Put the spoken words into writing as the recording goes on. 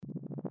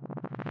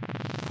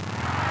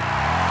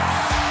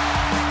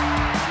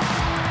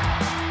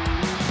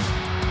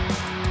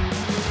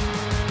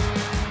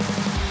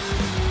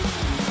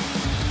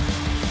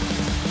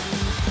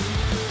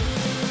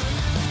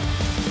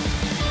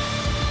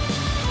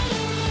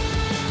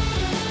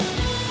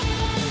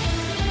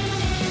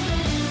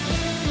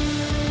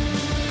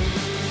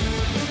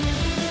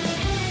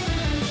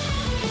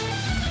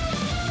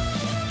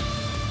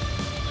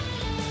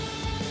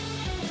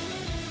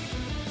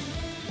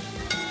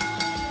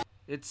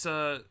It's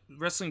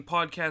wrestling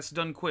podcast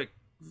done quick.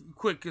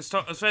 Quick, as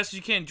fast as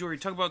you can, Jory.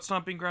 Talk about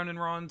Stomping Ground and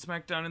Raw and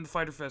SmackDown and the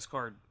Fyter Fest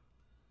card.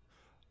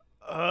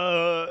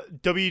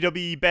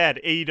 WWE bad,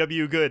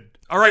 AEW good.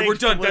 All right, Thanks we're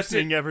done. For That's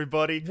listening, it.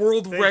 everybody.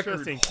 World Thanks record. for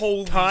listening.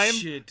 Holy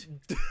shit.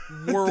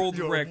 World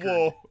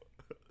record.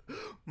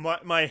 Whoa.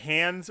 My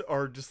hands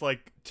are just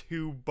like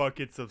 2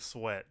 buckets of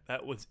sweat.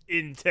 That was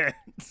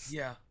intense.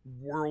 Yeah,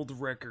 world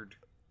record.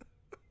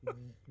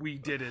 We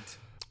did it.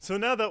 So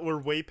now that we're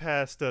way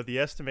past the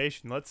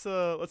estimation, let's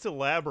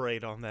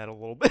elaborate on that a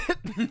little bit.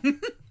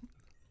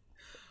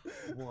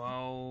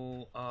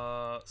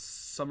 Well,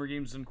 Summer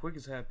Games Done Quick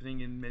is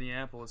happening in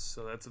Minneapolis,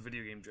 so that's a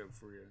video game joke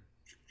for you.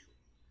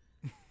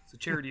 It's a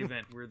charity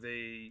event where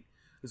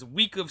there's a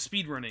week of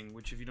speedrunning,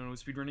 which if you don't know what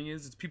speedrunning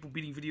is, it's people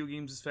beating video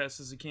games as fast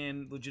as they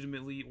can,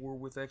 legitimately or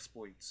with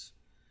exploits.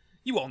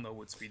 You all know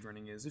what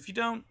speedrunning is. If you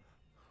don't...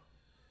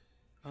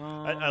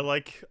 I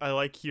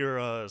like your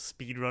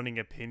speedrunning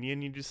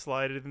opinion you just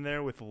slid in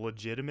there with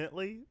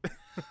legitimately.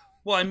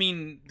 Well, I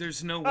mean,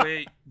 there's no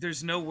way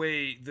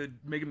the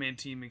Mega Man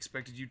team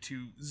expected you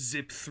to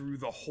zip through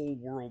the whole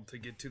world to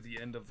get to the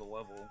end of the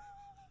level.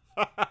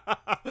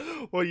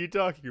 What are you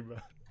talking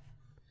about?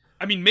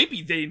 I mean,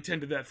 maybe they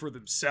intended that for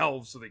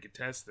themselves so they could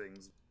test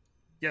things.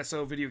 Yeah,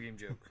 so video game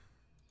joke.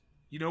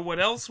 You know what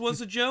else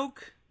was a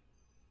joke?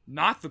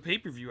 Not the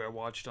pay-per-view I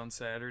watched on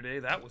Saturday.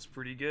 That was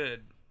pretty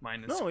good.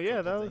 Minus no,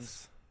 yeah, that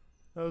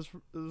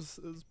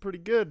was pretty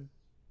good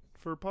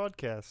for a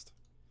podcast.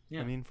 Yeah.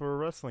 I mean, for a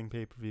wrestling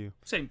pay-per-view.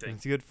 Same thing.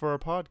 It's good for our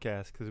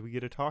podcast because we get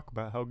to talk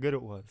about how good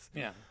it was.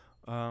 Yeah.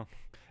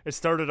 It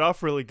started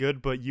off really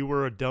good, but you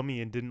were a dummy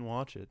and didn't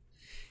watch it.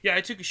 Yeah,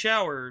 I took a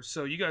shower,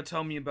 so you gotta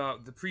tell me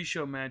about the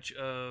pre-show match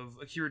of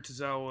Akira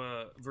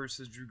Tozawa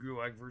versus Drew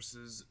Gulak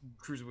versus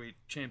Cruiserweight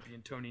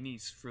champion Tony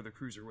Nese for the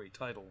Cruiserweight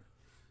title.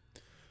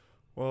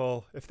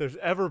 Well, if there's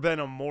ever been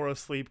a more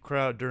asleep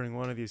crowd during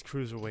one of these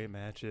Cruiserweight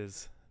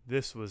matches,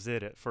 this was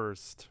it at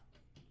first.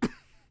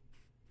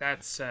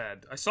 That's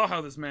sad. I saw how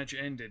this match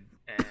ended,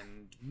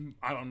 and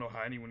I don't know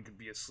how anyone could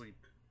be asleep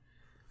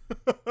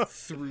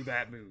through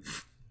that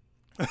move.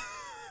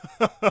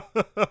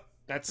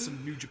 That's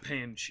some New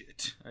Japan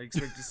shit. I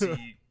expect to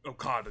see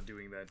Okada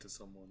doing that to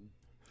someone.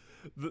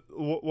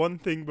 One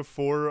thing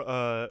before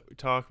we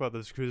talk about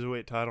this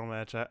Cruiserweight title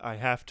match, I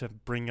have to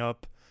bring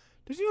up.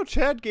 Did you know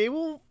Chad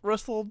Gable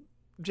wrestled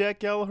Jack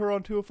Gallagher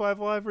on 205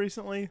 Live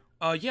recently?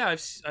 Yeah,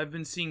 I've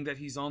been seeing that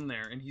he's on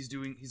there, and he's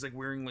like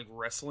wearing like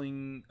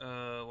wrestling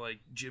like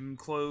gym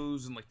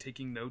clothes and like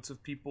taking notes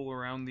of people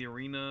around the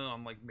arena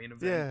on like main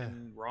event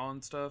and Raw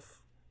and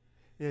stuff.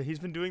 Yeah, he's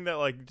been doing that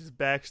like just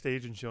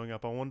backstage and showing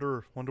up. I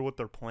wonder what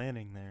they're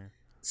planning there.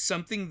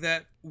 Something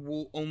that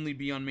will only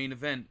be on main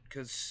event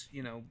because,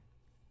 you know,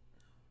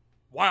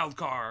 wild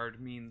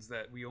card means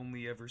that we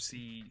only ever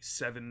see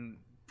 7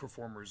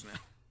 performers now.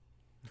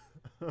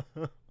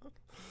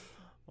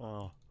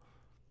 Oh,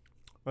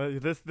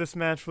 this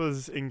match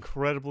was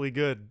incredibly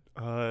good.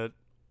 Drew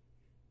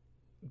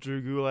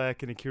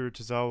Gulak and Akira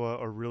Tozawa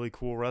are really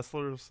cool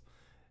wrestlers,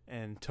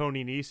 and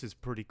Tony Nese is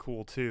pretty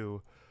cool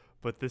too.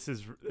 But this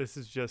is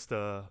just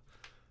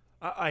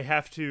I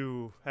have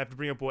to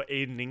bring up what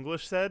Aiden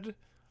English said.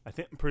 I'm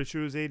pretty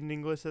sure it was Aiden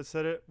English that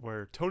said it,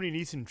 where Tony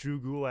Nese and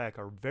Drew Gulak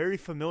are very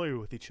familiar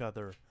with each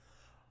other.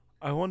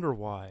 I wonder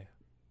why.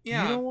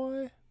 Yeah. You know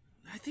why?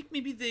 I think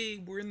maybe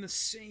they were in the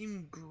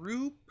same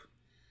group.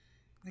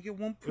 Like at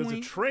one point. It was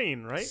a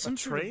train, right? Some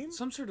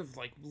sort of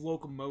like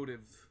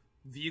locomotive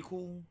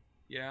vehicle.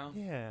 Yeah.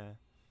 Yeah.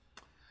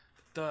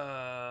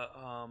 The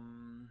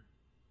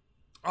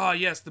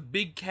yes, the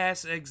Big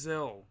Cass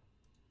XL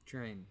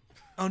train.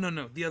 Oh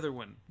no, the other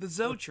one. The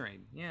Zoe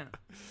train. Yeah.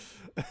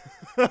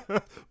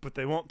 But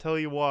they won't tell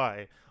you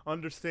why.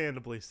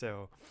 Understandably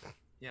so.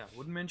 Yeah,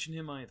 wouldn't mention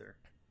him either.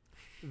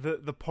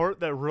 The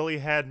part that really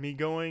had me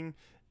going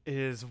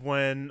is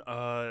when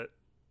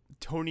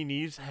Tony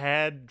Nese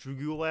had Drew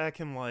Gulak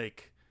in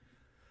like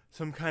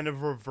some kind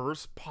of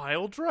reverse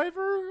pile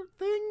driver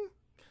thing.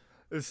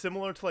 It's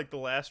similar to like the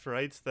Last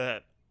Rites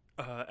that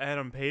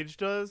Adam Page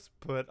does,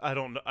 but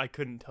I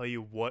couldn't tell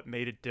you what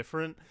made it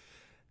different.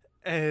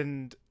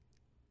 And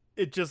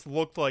it just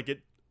looked like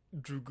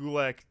Drew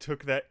Gulak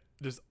took that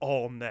just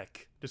all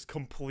neck, just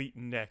complete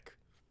neck.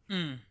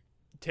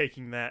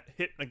 Taking that,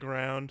 hitting the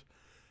ground,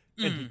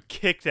 and he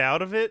kicked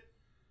out of it.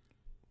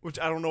 Which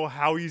I don't know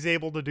how he's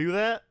able to do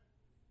that.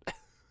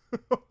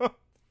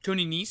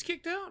 Tony Nese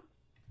kicked out?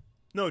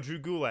 No, Drew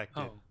Gulak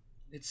did.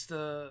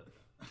 Oh,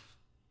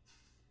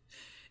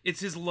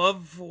 it's his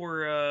love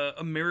for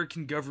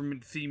American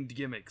government-themed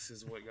gimmicks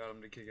is what got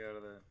him to kick out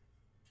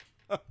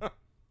of that.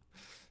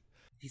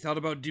 He thought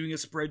about doing a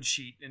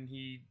spreadsheet, and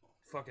he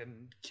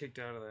fucking kicked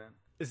out of that.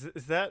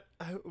 Is that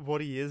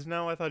what he is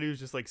now? I thought he was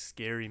just like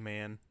Scary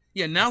Man.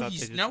 Yeah, now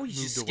he's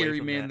just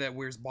Scary Man that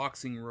wears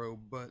boxing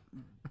robe, but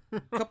a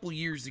couple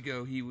years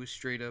ago he was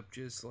straight up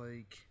just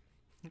like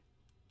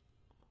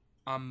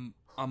I'm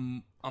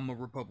a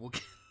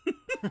Republican.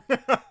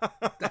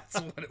 That's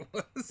what it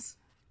was.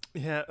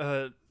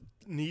 Yeah,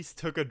 Nese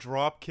took a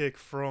drop kick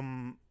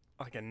from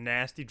like a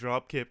nasty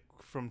drop kick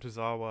from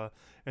Tozawa,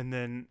 and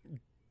then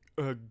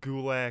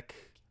Gulak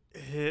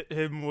hit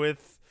him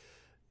with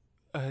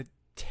a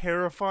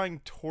terrifying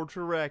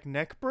torture rack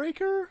neck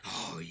breaker.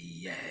 Oh,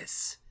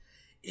 yes.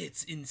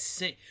 It's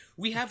insane.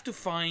 We have to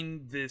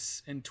find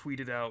this and tweet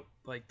it out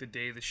like the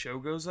day the show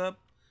goes up,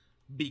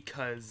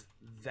 because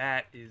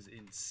that is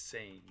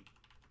insane.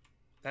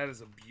 That is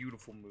a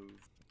beautiful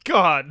move.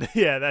 God,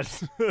 yeah, that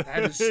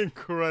is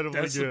incredibly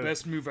That's good. the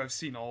best move I've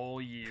seen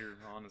all year,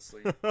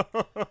 honestly.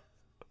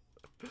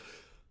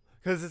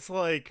 Because it's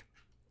like,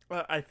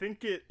 I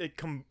think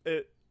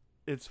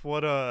it's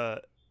what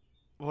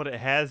it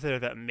has there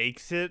that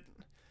makes it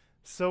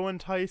so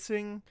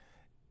enticing.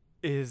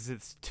 Is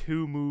it's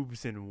two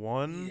moves in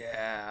one.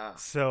 Yeah.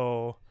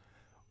 So,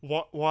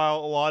 while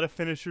a lot of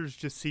finishers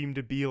just seem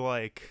to be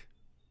like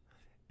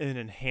an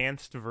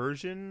enhanced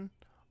version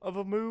of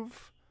a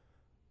move,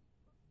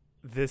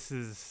 this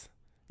is,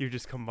 you're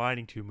just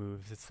combining two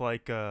moves. It's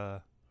like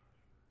there's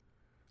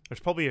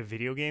probably a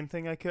video game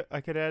thing I could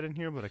add in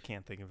here, but I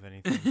can't think of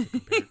anything to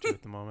compare it to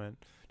at the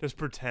moment. Just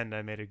pretend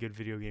I made a good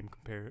video game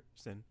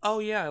comparison. Oh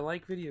yeah, I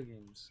like video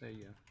games. There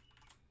you go.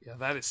 Yeah,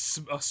 that is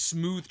a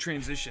smooth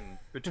transition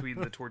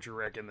between the torture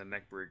rack and the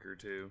neck breaker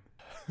too.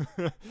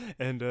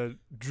 And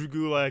Drew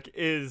Gulak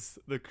is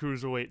the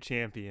cruiserweight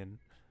champion,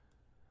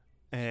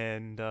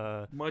 and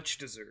Much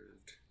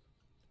deserved.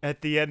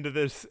 at the end of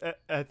this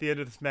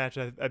match,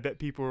 I bet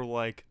people were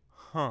like,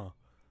 "Huh,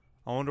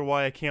 I wonder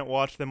why I can't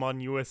watch them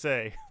on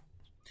USA."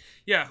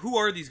 Yeah, who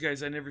are these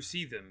guys? I never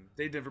see them.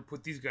 They never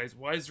put these guys.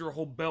 Why is there a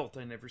whole belt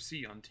I never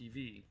see on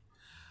TV?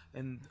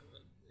 And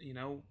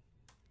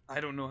I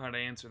don't know how to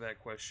answer that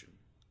question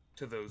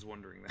to those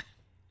wondering that.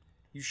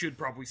 You should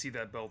probably see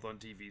that belt on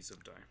TV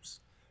sometimes.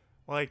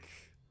 Like,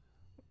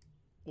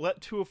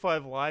 let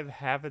 205 Live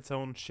have its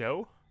own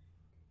show.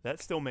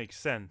 That still makes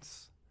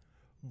sense.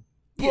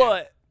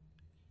 But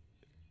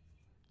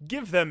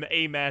give them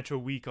a match a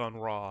week on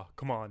Raw.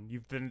 Come on,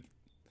 you've been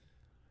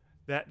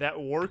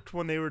that worked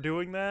when they were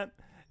doing that,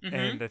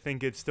 and I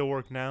think it still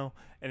worked now.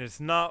 And it's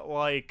not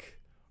like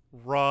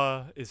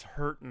Raw is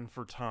hurting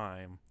for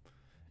time.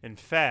 In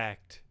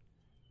fact,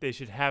 they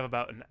should have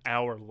about an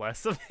hour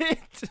less of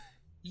it.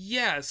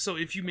 Yeah, so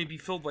if you maybe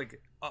filled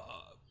like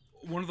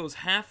one of those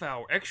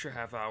extra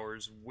half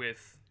hours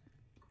with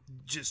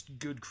just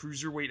good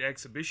cruiserweight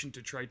exhibition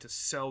to try to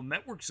sell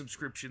network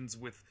subscriptions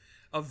with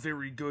a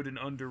very good and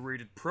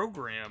underrated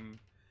program,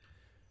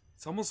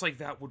 it's almost like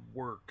that would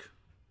work.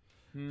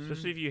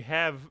 Especially if you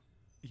have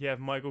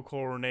Michael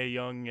Cole, Renee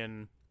Young,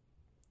 and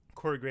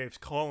Corey Graves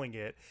calling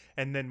it,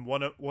 and then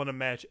one a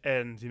match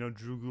ends.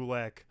 Drew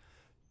Gulak,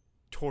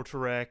 torture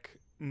rack,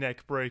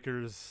 neck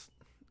breakers.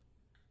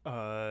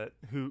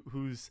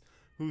 Who's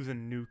a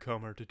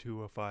newcomer to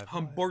 205?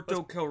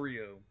 Humberto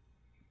Carrillo.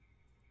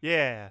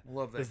 Yeah,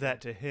 Love that. Does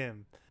that to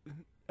him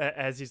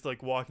as he's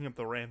like walking up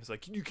the ramp. He's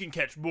like, "You can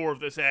catch more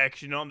of this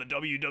action on the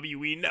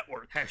WWE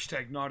Network."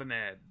 # not an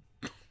ad.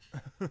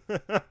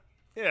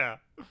 Yeah.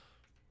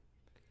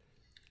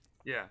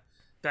 Yeah,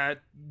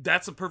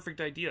 that's a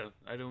perfect idea.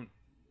 I don't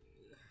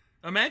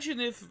imagine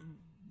if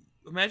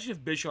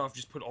Bischoff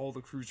just put all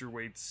the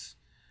cruiserweights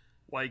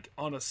like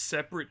on a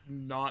separate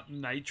not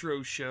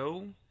Nitro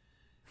show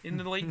in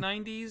the late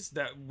 90s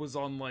that was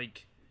on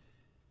like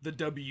the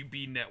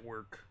WB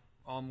network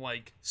on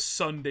like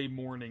Sunday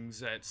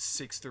mornings at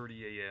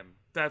 6:30 a.m.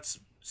 That's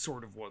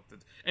sort of what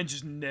and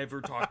just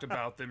never talked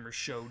about them or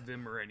showed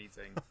them or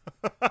anything.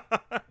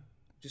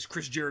 Just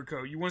Chris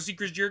Jericho. You want to see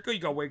Chris Jericho? You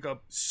gotta wake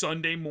up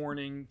Sunday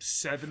morning,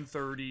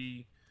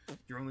 7:30.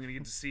 You're only gonna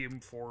get to see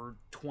him for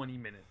 20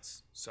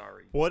 minutes.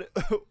 Sorry. What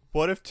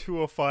if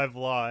 205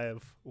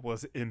 Live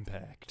was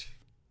Impact?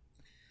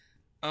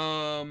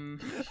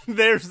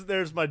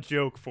 There's my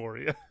joke for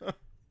you.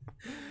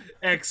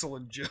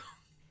 Excellent joke.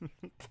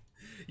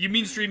 You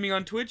mean streaming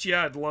on Twitch?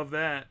 Yeah, I'd love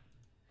that.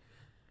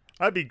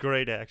 That'd be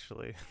great,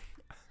 actually.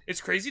 It's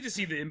crazy to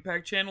see the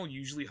Impact channel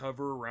usually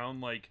hover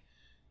around like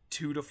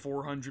 200 to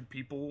 400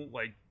 people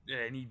like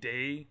any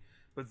day,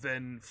 but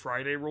then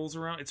Friday rolls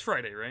around. It's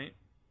Friday, right?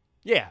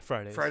 Yeah,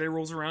 Fridays. Friday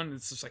rolls around and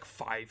it's just like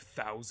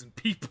 5,000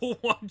 people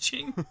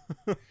watching.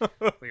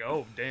 Like,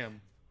 oh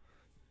damn,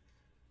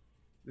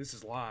 this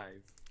is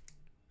live.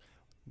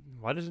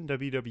 Why doesn't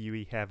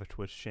WWE have a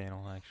Twitch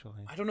channel,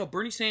 actually? I don't know.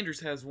 Bernie Sanders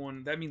has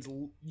one. That means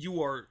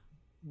you are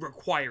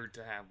required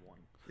to have one.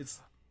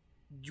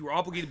 You're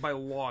obligated by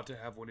law to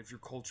have one if you're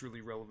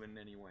culturally relevant in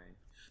any way.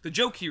 The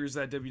joke here is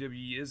that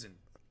WWE isn't.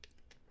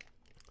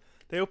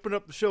 They opened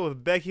up the show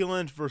with Becky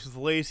Lynch versus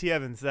Lacey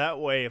Evans. That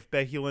way, if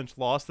Becky Lynch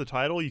lost the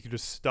title, you could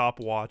just stop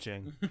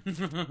watching.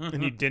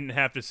 And you didn't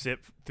have to sit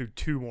through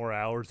 2 more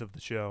hours of the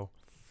show.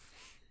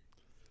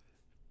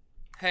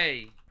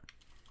 Hey.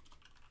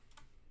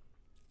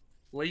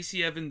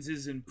 Lacey Evans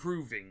is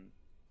improving.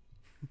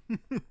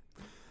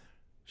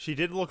 She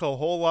did look a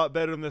whole lot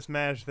better in this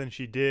match than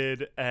she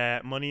did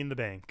at Money in the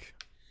Bank.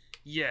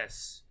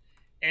 Yes.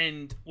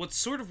 And what's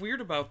sort of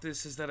weird about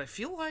this is that I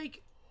feel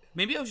like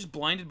maybe I was just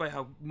blinded by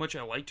how much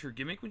I liked her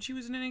gimmick when she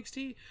was in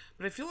NXT,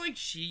 but I feel like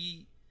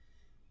she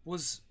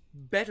was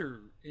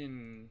better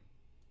in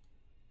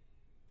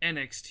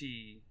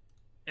NXT,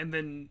 and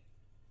then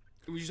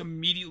it was just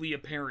immediately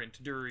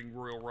apparent during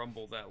Royal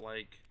Rumble that,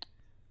 like,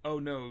 oh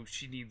no,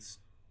 she needs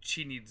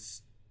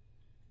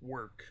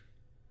work.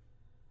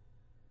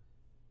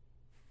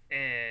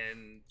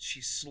 And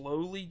she's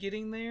slowly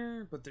getting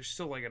there, but there's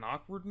still, like, an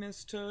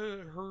awkwardness to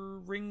her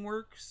ring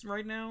works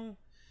right now.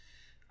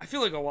 I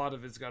feel like a lot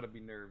of it's got to be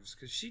nerves,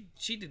 because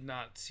she did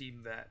not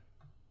seem that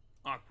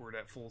awkward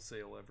at Full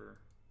Sail ever.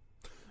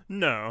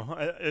 No,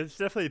 it's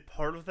definitely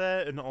part of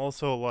that, and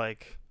also,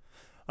 like,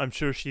 I'm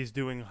sure she's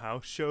doing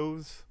house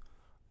shows.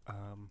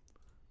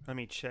 Let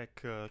me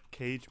check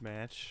Cage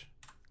Match,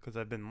 because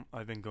I've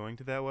been going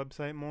to that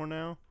website more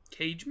now.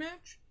 Cage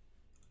Match?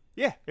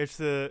 Yeah, it's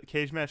the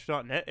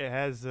cagematch.net. It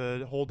has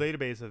a whole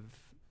database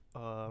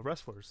of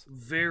wrestlers.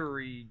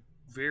 Very,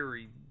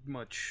 very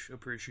much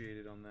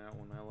appreciated on that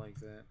one. I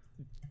like that.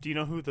 Do you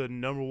know who the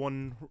number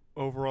 1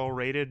 overall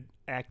rated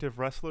active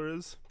wrestler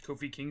is?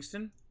 Kofi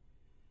Kingston?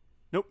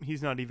 Nope,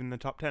 he's not even in the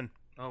top 10.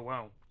 Oh,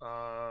 wow.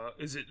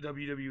 Is it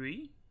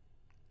WWE?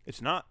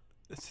 It's not.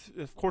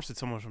 Of course it's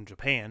someone from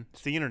Japan.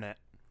 It's the internet.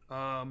 It's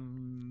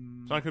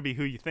not going to be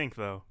who you think,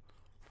 though.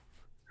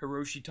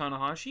 Hiroshi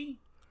Tanahashi?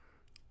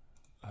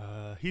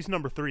 He's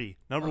number 3.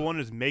 Number 1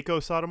 is Meiko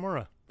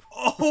Satomura.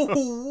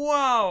 Oh,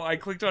 wow! I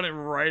clicked on it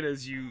right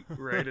as you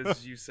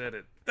said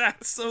it.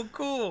 That's so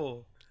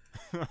cool.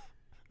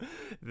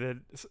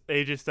 Then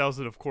AJ Styles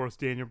and, of course,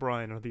 Daniel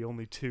Bryan are the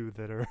only 2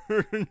 that are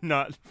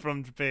not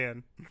from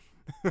Japan.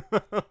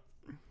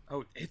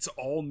 Oh, it's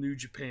all New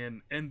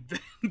Japan, and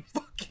then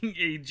fucking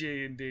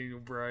AJ and Daniel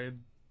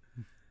Bryan.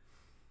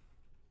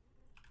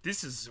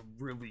 This is a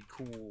really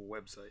cool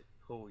website.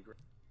 Holy crap.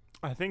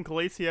 I think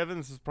Lacey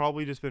Evans has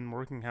probably just been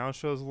working house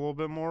shows a little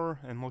bit more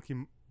and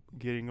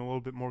getting a little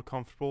bit more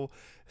comfortable,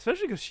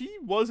 especially because she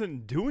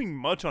wasn't doing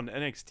much on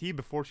NXT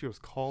before she was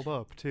called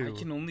up, too. I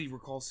can only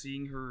recall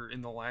seeing her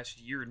in the last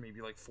year in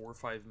maybe like 4 or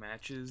 5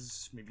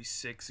 matches, maybe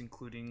 6,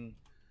 including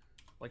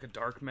like a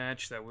dark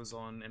match that was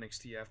on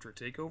NXT after a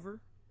takeover.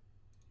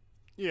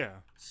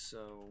 Yeah.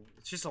 So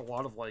it's just a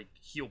lot of like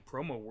heel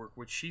promo work,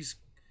 which she's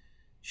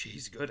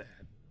good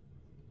at.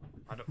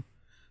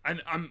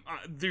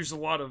 There's a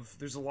lot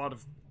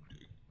of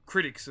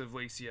critics of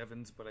Lacey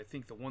Evans, but I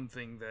think the one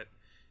thing that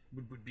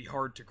would be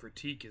hard to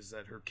critique is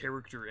that her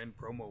character and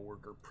promo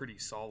work are pretty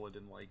solid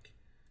and like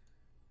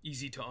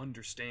easy to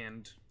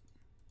understand.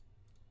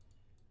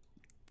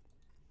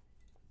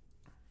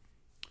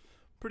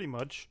 Pretty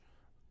much.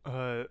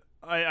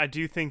 I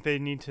do think they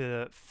need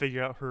to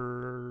figure out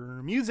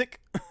her music.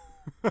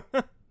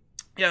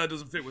 Yeah, that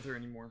doesn't fit with her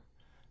anymore.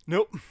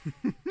 Nope.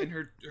 And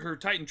her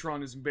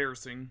Titantron is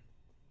embarrassing.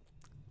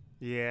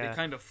 Yeah.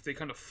 They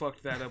kind of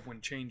fucked that up when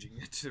changing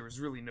it. There was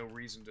really no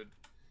reason to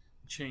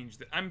change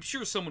that. I'm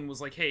sure someone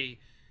was like, "Hey,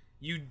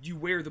 you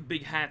wear the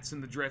big hats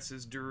and the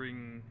dresses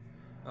during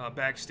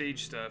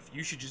backstage stuff.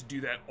 You should just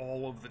do that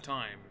all of the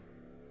time."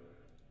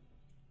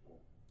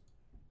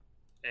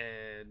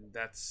 And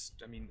that's,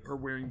 I mean, her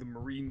wearing the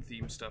Marine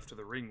theme stuff to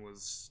the ring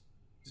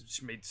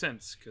made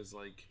sense, because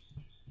like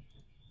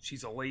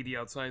she's a lady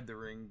outside the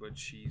ring, but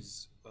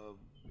she's a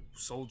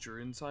soldier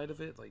inside of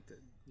it. Like,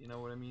 you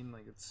know what I mean?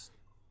 Like,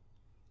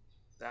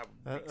 that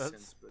would make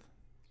sense. But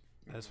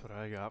that's what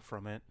I got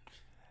from it.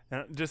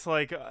 And just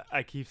like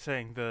I keep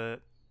saying,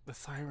 the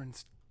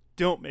sirens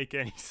don't make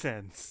any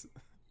sense.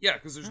 Yeah,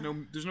 because there's no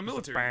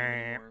military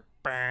anymore.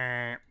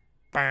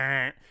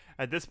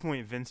 At this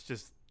point, Vince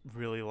just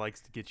really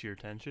likes to get your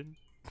attention,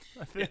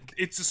 I think.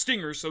 It's a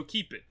stinger, so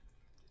keep it.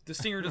 The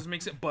stinger doesn't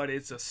make sense, but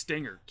it's a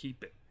stinger.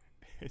 Keep it.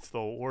 It's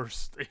the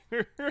worst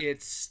stinger.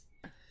 It's,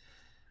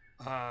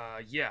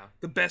 yeah.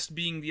 The best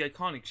being the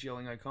Iconics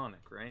yelling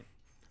iconic, right?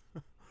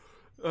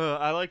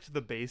 I liked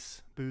the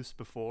bass boost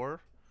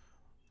before,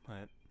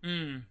 but...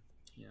 Yeah,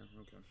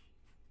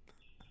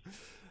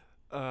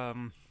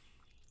 okay.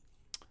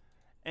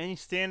 Any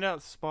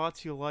standout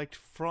spots you liked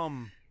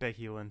from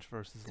Becky Lynch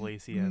versus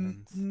Lacey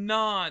Evans?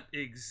 Not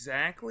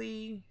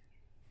exactly.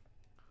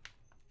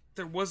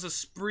 There was a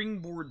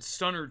springboard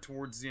stunner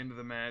towards the end of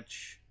the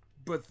match,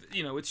 but,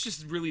 you know, it's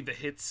just really the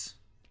hits.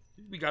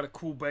 We got a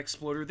cool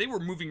exploder. They were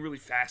moving really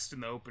fast in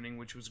the opening,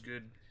 which was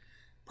good.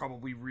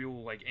 Probably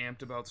real, like,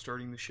 amped about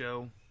starting the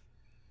show.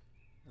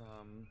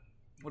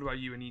 What about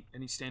you? Any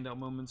standout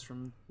moments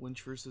from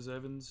Lynch versus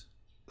Evans?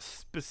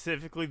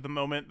 Specifically, the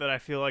moment that I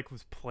feel like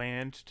was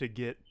planned to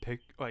get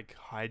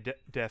high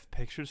def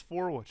pictures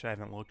for, which I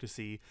haven't looked to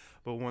see,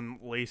 but when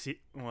Lacey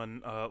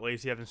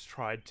Evans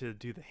tried to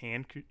do the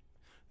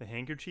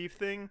handkerchief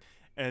thing,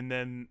 and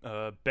then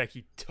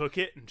Becky took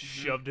it and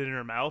shoved it in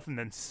her mouth, and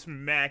then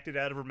smacked it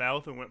out of her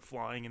mouth and went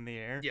flying in the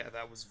air. Yeah,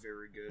 that was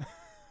very good.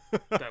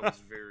 That was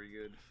very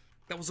good.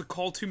 That was a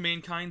call to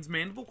Mankind's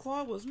Mandible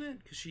Claw, wasn't it?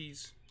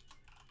 Because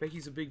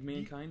Becky's a big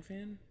Mankind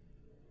fan.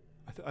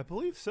 I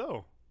believe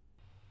so.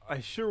 I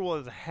sure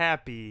was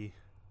happy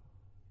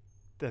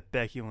that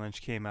Becky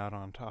Lynch came out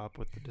on top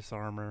with the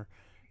disarmor,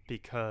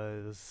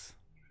 because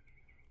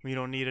we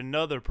don't need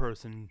another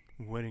person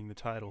winning the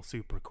title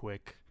super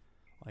quick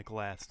like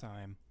last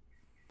time.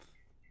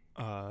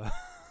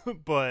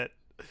 But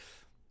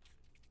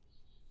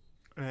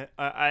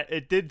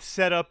It did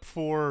set up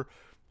for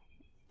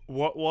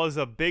what was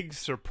a big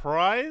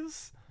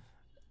surprise,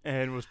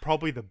 and was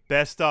probably the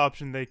best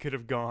option they could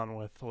have gone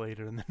with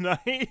later in the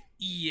night.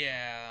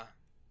 Yeah.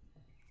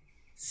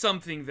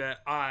 Something that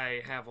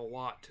I have a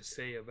lot to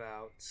say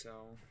about,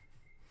 so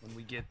when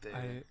we get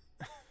there.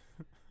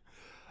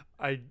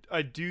 I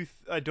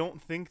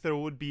don't think there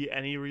would be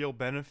any real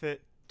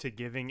benefit to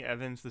giving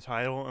Evans the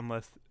title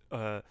unless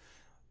on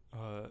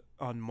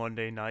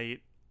Monday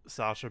night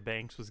Sasha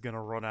Banks was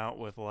gonna run out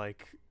with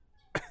like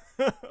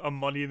a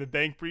Money in the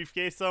Bank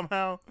briefcase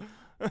somehow.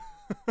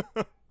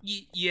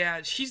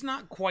 Yeah, she's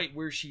not quite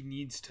where she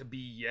needs to be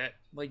yet.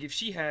 Like, if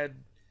she had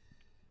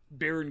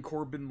Baron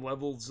Corbin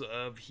levels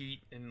of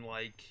heat and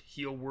like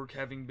heel work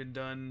having been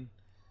done,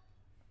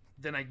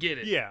 then I get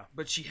it. Yeah,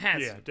 but she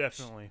hasn't. Yeah,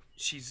 definitely.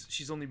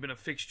 She's only been a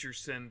fixture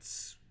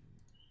since,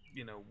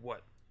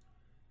 what,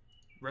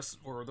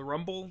 or the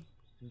Rumble,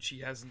 and she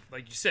hasn't,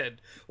 like you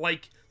said,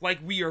 like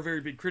we are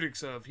very big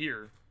critics of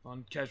here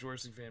on Casual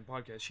Wrestling Fan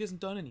Podcast. She hasn't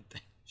done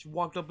anything. She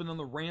walked up and on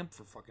the ramp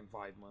for fucking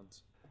 5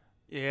 months.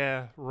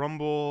 Yeah,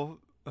 Rumble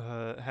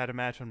had a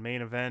match on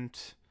Main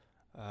Event,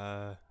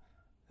 and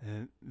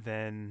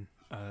then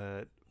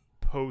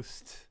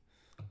post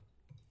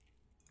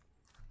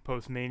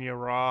Mania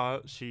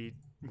Raw, she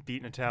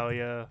beat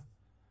Natalya,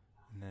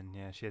 and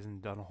then she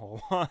hasn't done a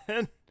whole lot.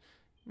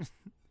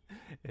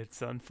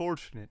 It's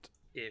unfortunate.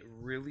 It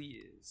really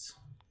is.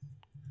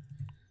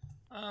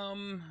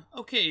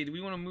 Okay, do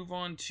we want to move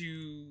on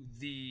to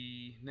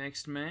the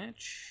next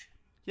match?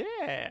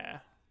 Yeah,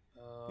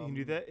 we can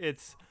do that.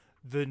 It's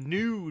The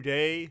New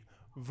Day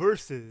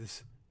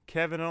versus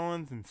Kevin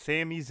Owens and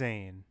Sami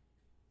Zayn.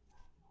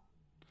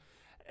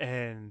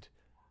 And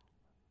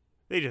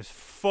they just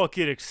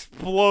fucking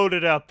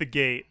exploded out the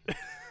gate.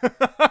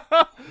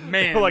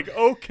 Man, like,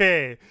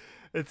 okay,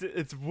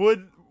 it's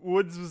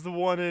Woods was the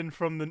one in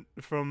from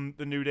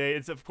the New Day.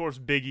 It's of course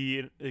Big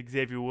E and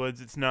Xavier Woods.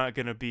 It's not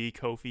gonna be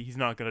Kofi. He's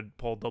not gonna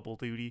pull double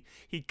duty.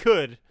 He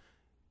could,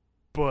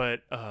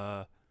 but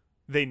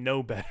they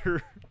know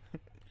better.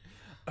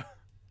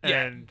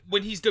 Yeah, and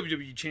when he's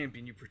WWE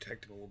champion, you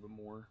protect him a little bit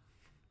more.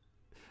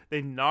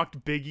 They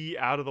knocked Big E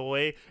out of the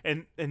way,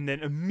 and then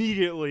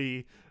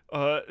immediately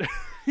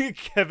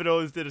Kevin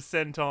Owens did a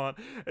senton,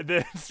 and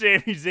then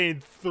Sami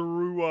Zayn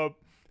threw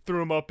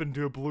him up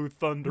into a blue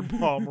thunder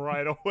bomb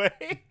right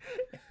away.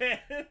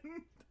 And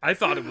I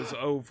thought it was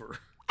over.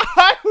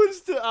 I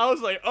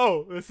was like,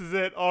 oh, this is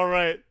it. All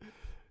right,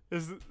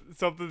 this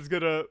is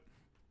gonna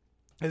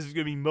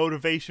be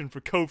motivation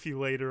for Kofi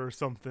later or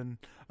something.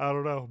 I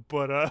don't know,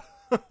 but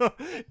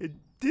it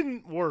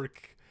didn't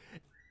work.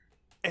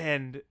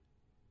 And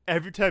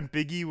every time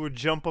Big E would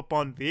jump up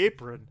on the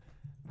apron,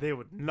 they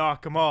would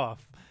knock him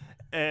off,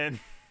 and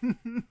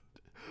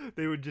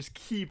they would just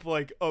keep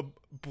like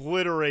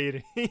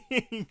obliterating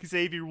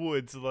Xavier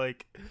Woods.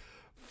 Like,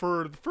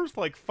 for the first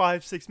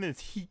 5-6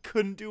 minutes, he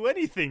couldn't do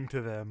anything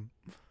to them.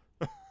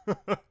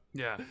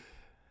 Yeah,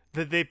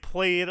 that they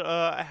played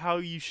how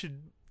you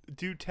should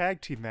do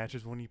tag team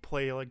matches when you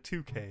play like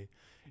 2K,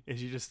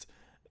 is you just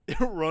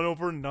run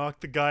over and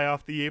knock the guy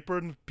off the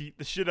apron, beat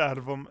the shit out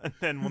of him, and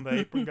then when the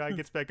apron guy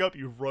gets back up,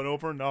 you run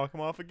over and knock him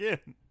off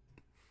again.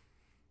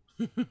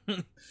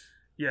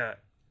 Yeah.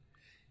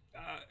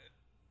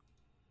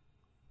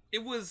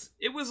 It was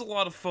a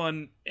lot of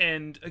fun,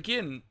 and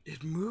again,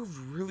 it moved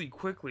really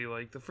quickly.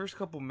 Like, the first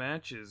couple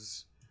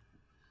matches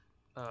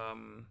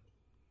on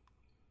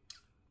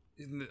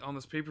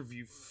this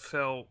pay-per-view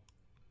felt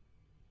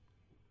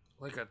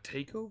like a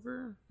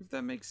takeover, if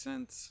that makes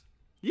sense.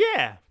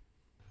 Yeah,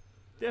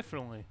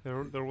 definitely.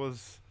 There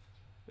was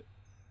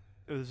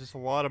just a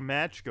lot of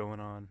match going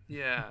on.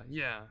 Yeah.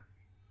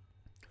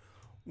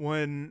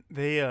 When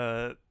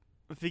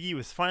Figgy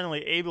was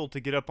finally able to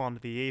get up onto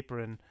the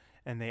apron,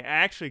 and they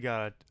actually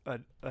got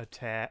a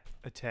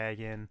tag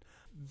in,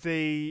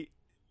 they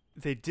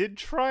did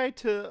try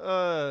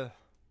to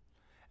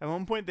at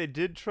one point they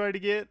did try to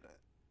get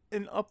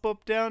an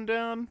up down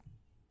down,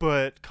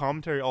 but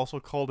commentary also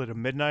called it a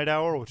midnight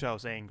hour, which I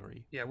was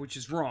angry. Yeah, which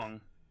is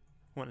wrong.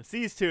 When it's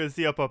these two, it's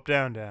the up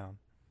down down.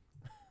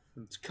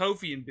 It's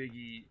Kofi and Big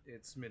E,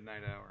 it's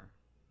midnight hour.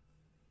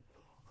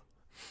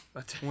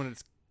 But when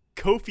it's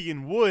Kofi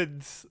and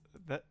Woods,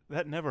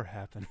 that never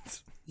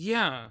happens.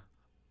 Yeah,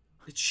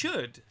 it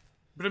should,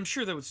 but I'm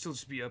sure that would still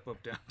just be up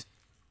down.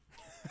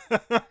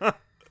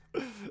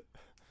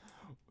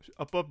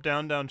 Up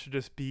down down should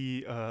just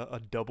be a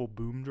double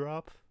boom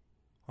drop.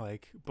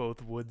 Like,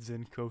 both Woods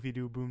and Kofi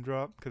do a boom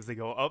drop, because they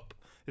go up.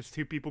 It's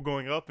two people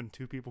going up and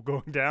two people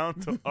going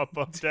down, so up,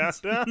 down,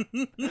 down.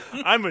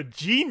 I'm a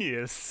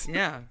genius.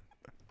 Yeah.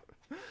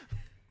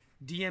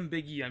 DM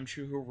Big E, I'm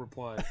sure he'll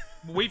reply.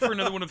 Wait for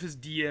another one of his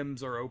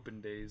DMs or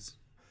open days.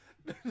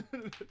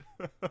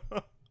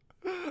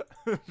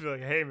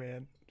 Like, hey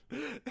man,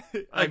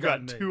 I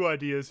got two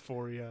ideas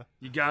for you.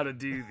 You gotta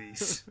do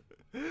these.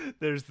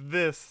 There's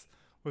this,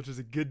 which is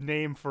a good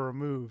name for a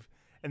move.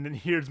 And then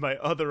here's my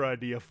other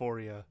idea for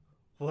you.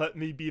 Let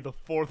me be the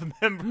fourth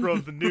member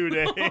of the New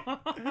Day.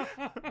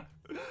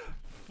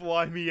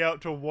 fly me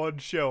out to one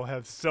show,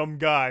 have some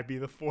guy be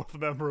the fourth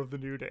member of the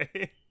New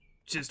Day.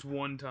 Just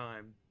one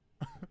time.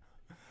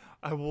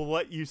 I will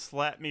let you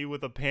slap me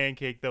with a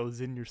pancake that was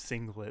in your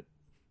singlet.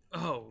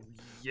 Oh,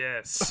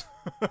 yes.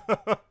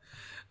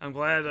 I'm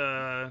glad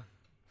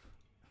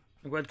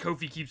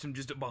Kofi keeps him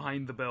just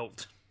behind the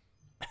belt.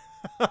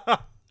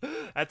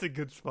 That's a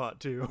good spot,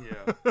 too.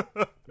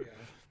 Yeah.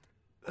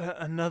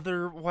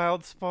 Another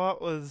wild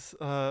spot was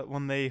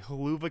when they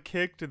haluva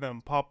kicked and then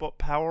pop-up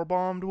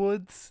powerbombed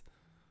Woods.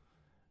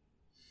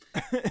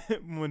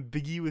 When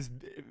Big E was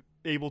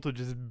able to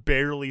just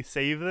barely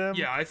save them.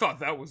 Yeah, I thought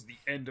that was the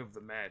end of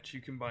the match. You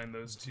combine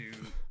those two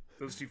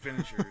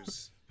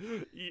finishers.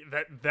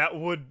 That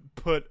would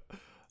put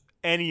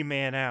any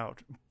man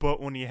out.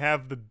 But when you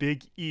have the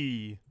Big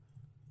E,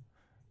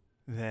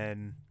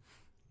 then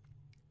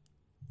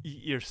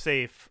you're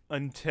safe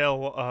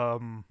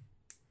until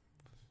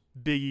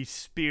Big E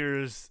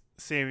spears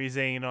Sami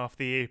Zayn off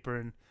the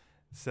apron.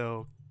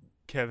 So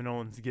Kevin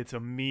Owens gets a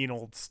mean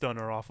old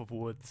stunner off of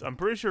Woods. I'm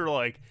pretty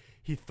sure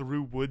he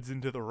threw Woods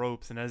into the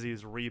ropes, and as he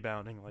was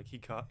rebounding, he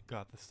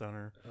got the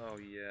stunner. Oh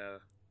yeah.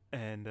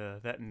 And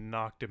that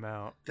knocked him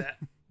out.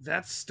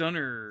 That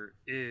stunner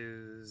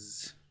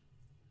is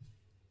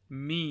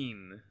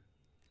mean.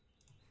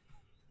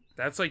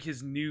 That's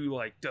his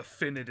new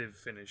definitive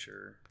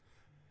finisher.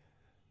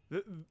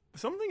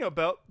 Something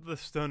about the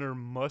stunner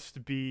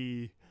must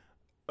be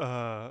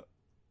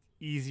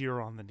easier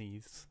on the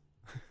knees.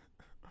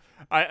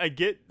 I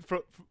get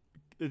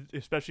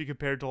especially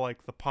compared to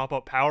the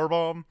pop-up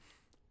powerbomb.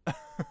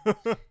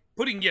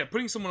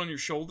 Putting someone on your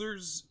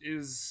shoulders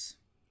is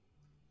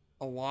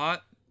a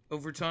lot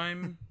over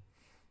time.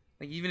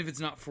 Even if it's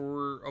not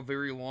for a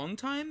very long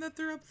time that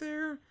they're up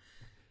there,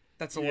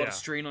 that's a lot of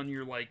strain on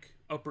your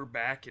upper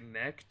back and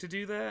neck to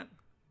do that.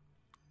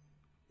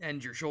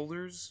 And your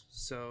shoulders.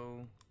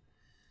 So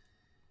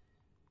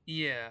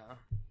yeah.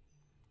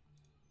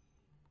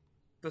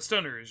 The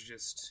stunner is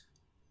just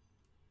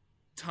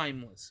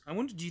timeless. I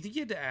wonder, do you think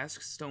you had to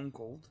ask Stone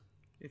Cold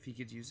if he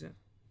could use it?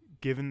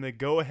 Given the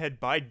go-ahead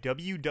by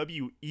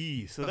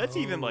WWE, so that's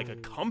even a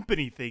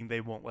company thing they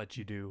won't let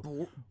you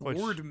do.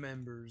 Board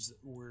members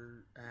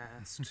were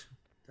asked.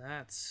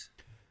 That's...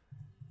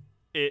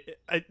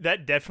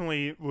 That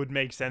definitely would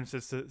make sense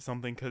as to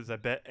something, because I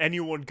bet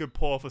anyone could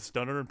pull off a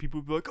stunner and people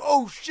would be like,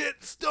 oh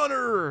shit,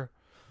 stunner!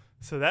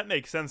 So that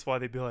makes sense why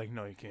they'd be like,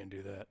 no, you can't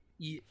do that.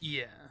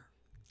 Yeah.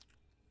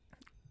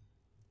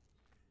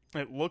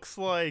 It looks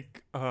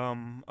like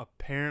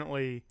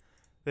apparently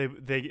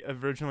they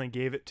originally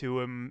gave it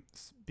to him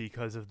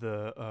because of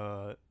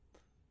the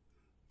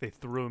they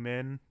threw him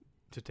in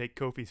to take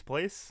Kofi's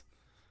place.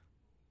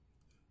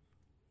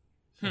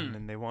 And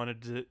then they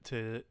wanted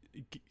to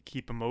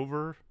keep him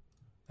over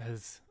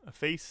as a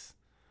face.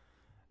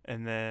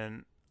 And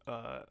then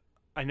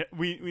I know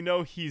we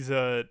know he's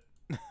a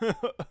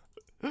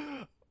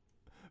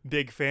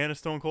big fan of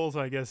Stone Cold, so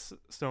I guess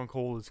Stone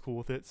Cold is cool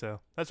with it. So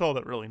that's all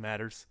that really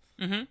matters.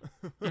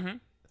 Mm-hmm. Mm-hmm.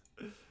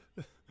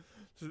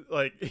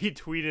 He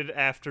tweeted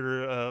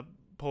after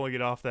pulling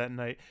it off that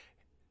night,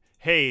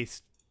 "Hey,"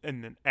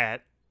 and then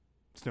at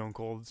Stone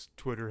Cold's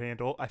Twitter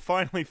handle, "I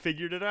finally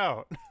figured it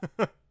out."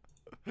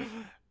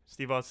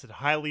 Steve Austin said,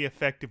 "Highly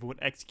effective when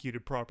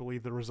executed properly.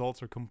 The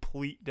results are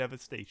complete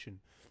devastation."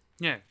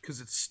 Yeah,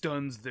 because it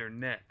stuns their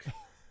neck.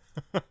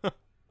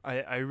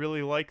 I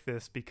really like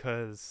this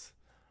because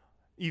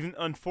even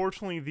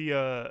unfortunately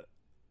the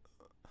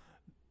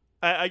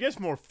I guess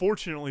more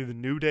fortunately the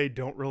New Day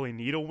don't really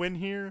need a win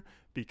here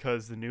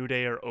because the New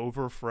Day are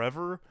over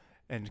forever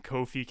and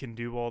Kofi can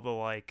do all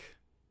the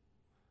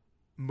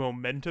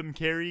momentum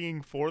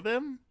carrying for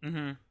them. Mm-hmm.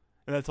 And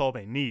that's all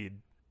they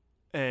need.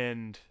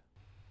 And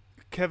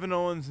Kevin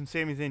Owens and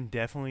Sami Zayn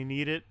definitely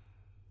need it.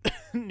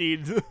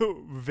 Need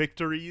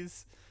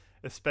victories,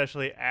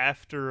 especially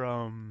after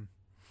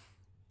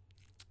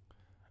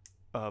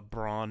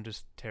Braun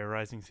just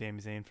terrorizing Sami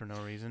Zayn for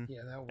no reason.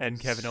 Yeah, that was... And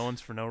Kevin Owens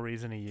for no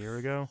reason a year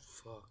ago.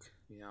 Fuck,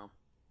 yeah.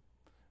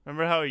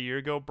 Remember how a year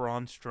ago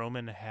Braun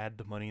Strowman had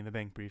the Money in the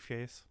Bank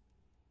briefcase?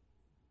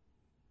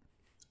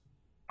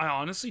 I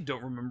honestly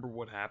don't remember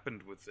what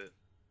happened with it.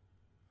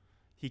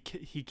 He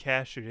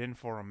cashed it in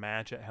for a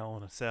match at Hell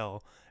in a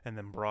Cell, and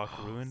then Brock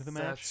ruined the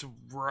match. That's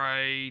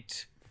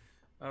right.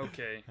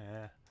 Okay.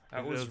 Yeah,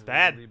 That it was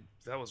bad.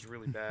 That was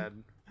really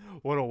bad.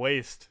 What a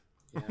waste.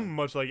 Yeah.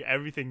 Much like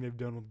everything they've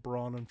done with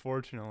Braun,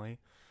 unfortunately.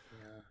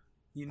 Yeah.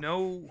 You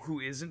know who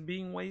isn't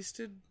being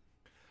wasted?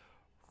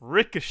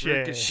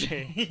 Ricochet.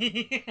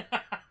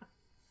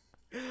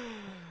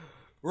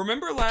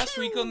 Remember last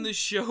week on this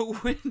show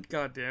when...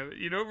 God damn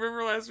it.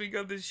 Remember last week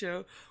on this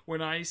show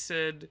when I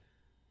said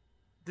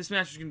this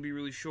match is going to be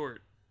really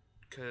short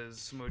because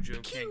Samoa Joe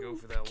can't go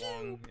for that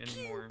long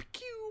anymore.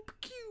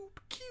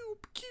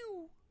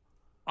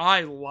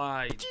 I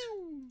lied.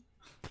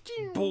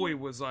 Boy,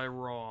 was I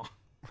wrong.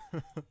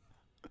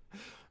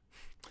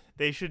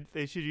 They should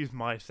use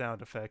my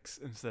sound effects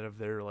instead of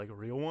their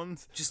real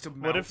ones. Just a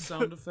mouth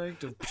sound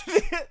effect of...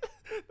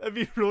 That'd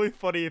be really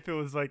funny if it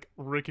was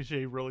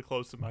Ricochet really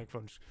close to the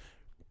microphone.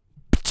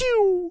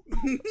 chew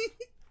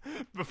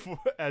before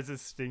as a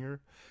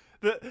stinger.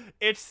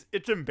 It's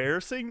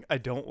embarrassing. I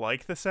don't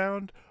like the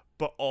sound,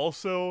 but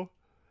also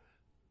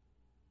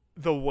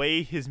the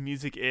way his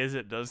music is,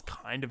 it does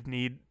kind of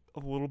need a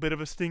little bit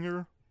of a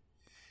stinger.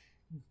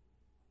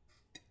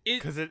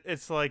 Because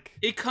it's like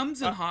it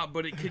comes in hot,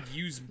 but it could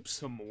use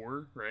some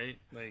more, right?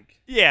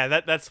 Like yeah,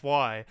 that's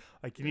why.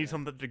 Like you need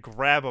something to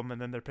grab them, and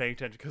then they're paying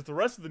attention. Because the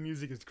rest of the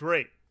music is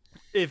great.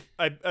 If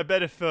I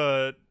bet if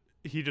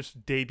he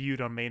just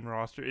debuted on main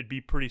roster, it'd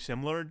be pretty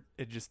similar.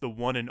 It just the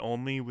one and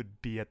only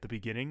would be at the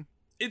beginning.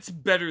 It's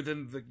better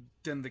than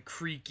the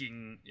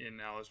creaking in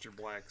Aleister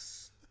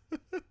Black's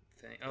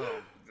thing.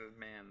 Oh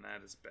man,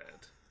 that is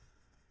bad.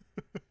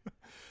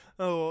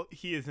 Oh, well,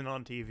 he isn't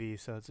on TV,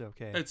 so it's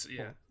okay. It's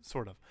well,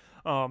 sort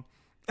of.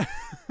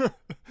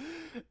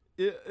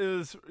 It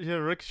was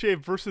Ricochet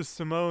versus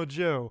Samoa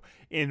Joe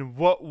in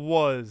what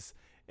was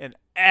an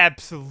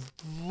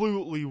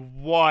absolutely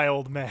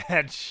wild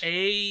match.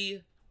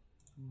 A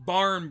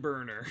barn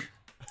burner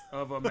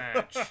of a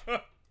match.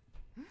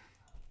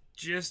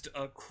 Just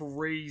a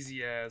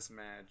crazy ass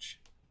match.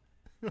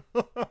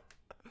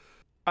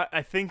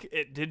 I think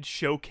it did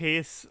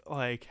showcase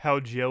like how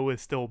Joe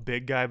is still a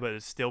big guy, but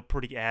is still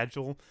pretty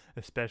agile,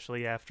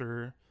 especially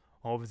after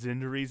all of his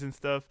injuries and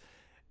stuff.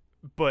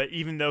 But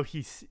even though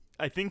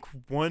I think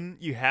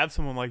you have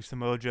someone like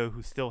Samoa Joe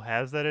who still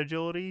has that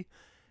agility.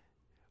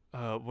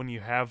 When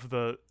you have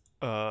the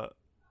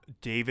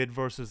David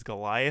versus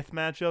Goliath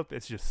matchup,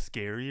 it's just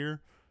scarier.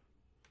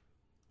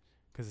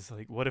 Because it's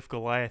like, what if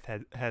Goliath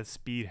has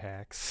speed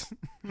hacks?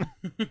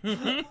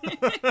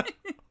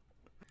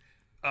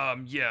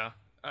 Yeah.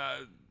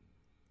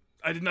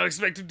 I did not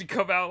expect him to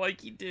come out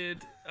like he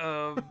did.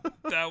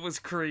 That was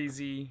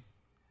crazy.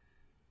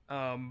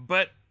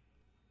 But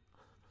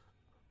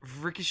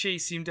Ricochet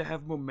seemed to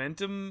have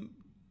momentum,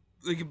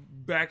 like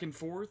back and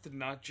forth, and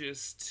not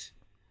just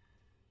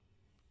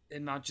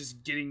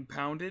getting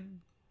pounded.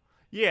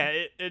 Yeah,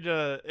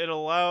 it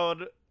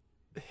allowed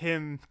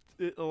him.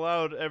 It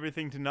allowed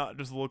everything to not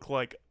just look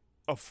like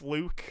a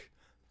fluke.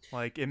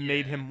 Like it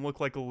made him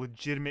look like a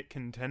legitimate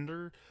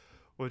contender,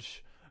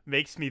 which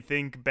makes me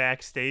think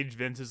backstage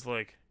Vince is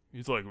like,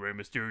 he's like Rey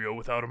Mysterio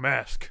without a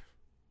mask.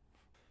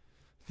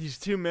 These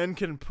two men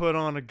can put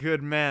on a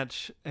good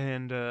match,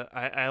 and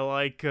I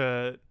like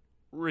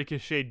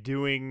Ricochet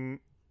doing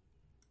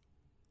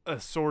a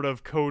sort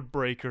of code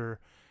breaker,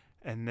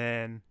 and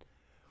then,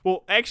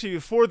 well, actually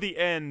before the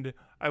end,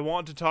 I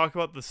want to talk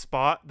about the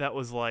spot that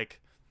was like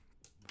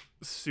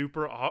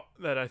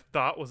that I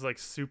thought was like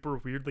super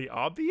weirdly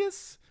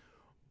obvious.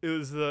 It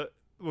was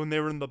when they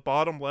were in the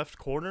bottom left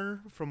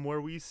corner from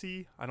where we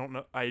see. I don't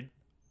know. I'm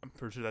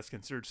pretty sure that's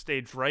considered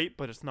stage right,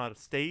 but it's not a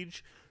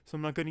stage, so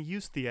I'm not going to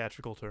use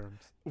theatrical terms.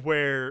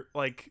 Where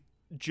like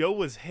Joe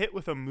was hit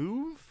with a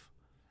move,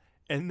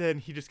 and then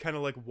he just kind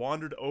of like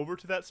wandered over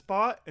to that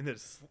spot and then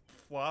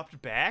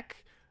flopped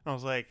back. And I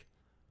was like,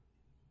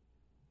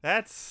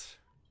 that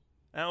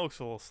looks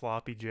a little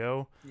sloppy,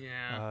 Joe.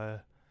 Yeah.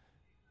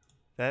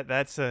 That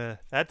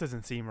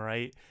doesn't seem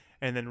right.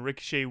 And then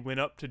Ricochet went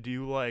up to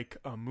do like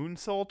a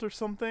moonsault or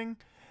something,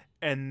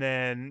 and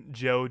then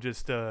Joe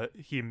just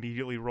he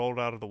immediately rolled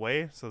out of the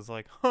way. So it's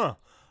like, I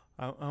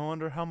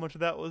wonder how much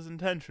of that was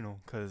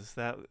intentional, because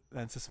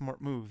that's a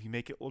smart move. You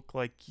make it look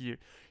like you're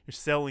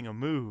selling a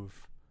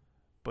move,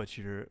 but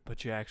you're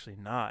actually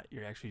not.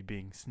 You're actually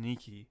being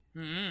sneaky.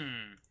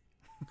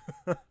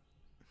 Mm-hmm.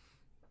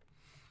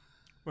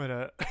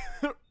 But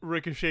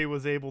Ricochet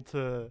was able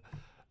to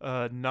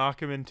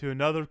knock him into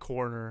another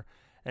corner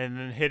and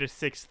then hit a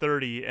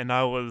 630, and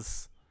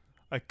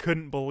I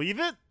couldn't believe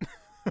it.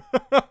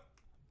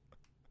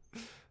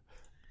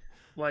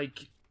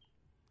 Like,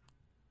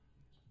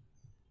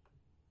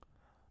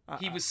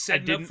 he was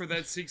setting up for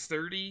that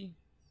 630,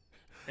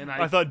 and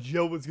I thought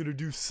Joe was gonna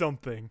do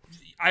something.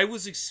 I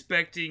was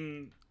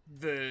expecting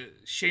the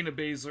Shayna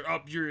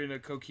Baszler, you're in a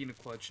coquina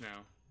clutch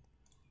now.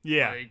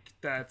 Yeah. Like,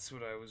 that's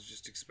what I was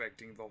just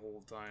expecting the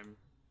whole time.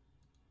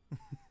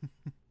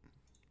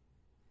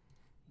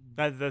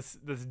 That's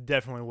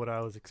definitely what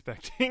I was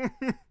expecting.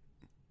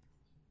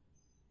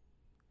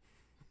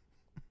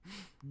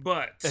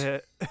 But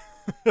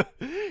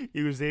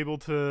he was able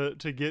to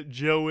get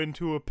Joe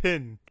into a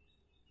pin.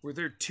 Were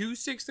there 2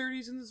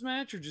 630s in this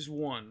match, or just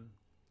one?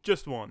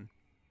 Just one.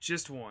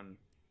 Just one.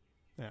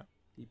 Yeah.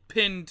 He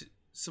pinned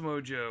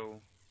Samoa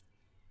Joe,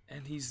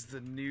 and he's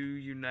the new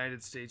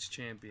United States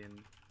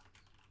champion.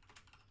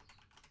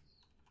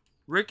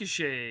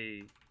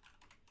 Ricochet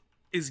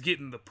is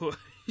getting the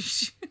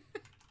push.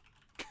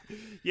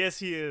 Yes,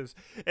 he is.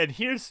 And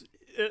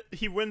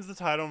he wins the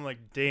title. I'm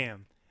like,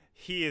 damn,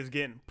 he is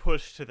getting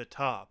pushed to the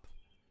top.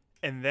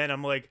 And then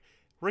I'm like,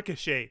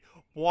 Ricochet,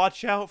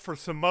 watch out for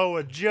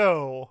Samoa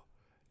Joe.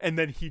 And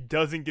then he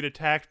doesn't get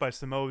attacked by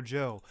Samoa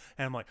Joe.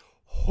 And I'm like,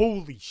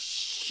 holy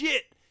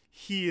shit,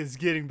 he is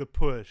getting the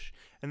push.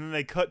 And then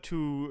they cut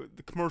to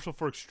the commercial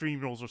for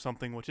Extreme Rules or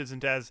something, which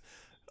isn't as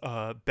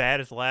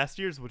bad as last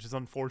year's, which is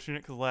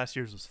unfortunate because last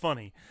year's was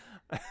funny.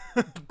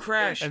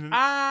 Crash. And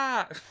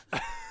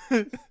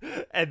then,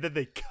 and then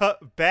they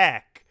cut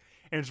back,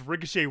 and it's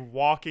Ricochet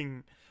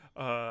walking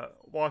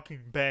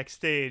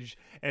backstage,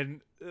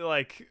 and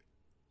like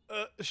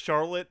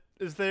Charlotte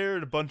is there,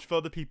 and a bunch of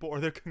other people are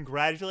there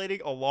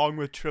congratulating along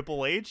with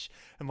Triple H.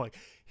 I'm like,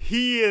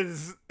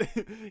 he's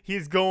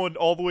going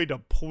all the way to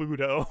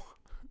Pluto.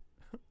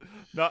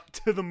 Not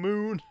to the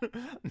moon,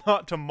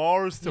 not to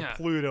Mars, to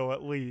Pluto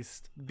at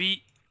least.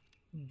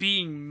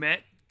 Being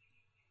met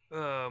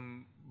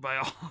by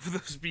all of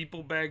those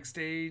people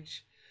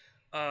backstage.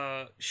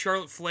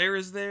 Charlotte Flair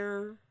is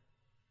there.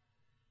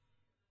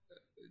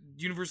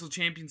 Universal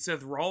Champion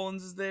Seth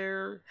Rollins is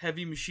there.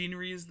 Heavy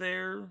Machinery is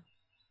there.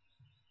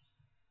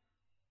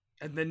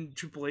 And then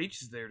Triple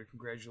H is there to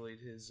congratulate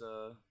his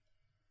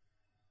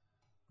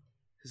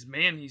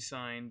man he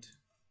signed.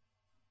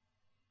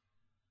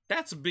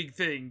 That's a big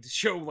thing to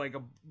show like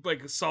a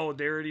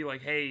solidarity,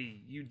 like,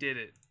 hey, you did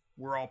it.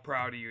 We're all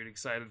proud of you and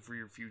excited for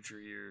your future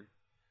here.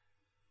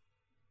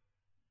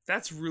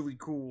 That's really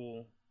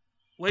cool.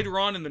 Later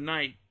on in the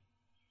night,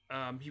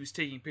 he was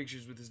taking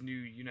pictures with his new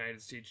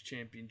United States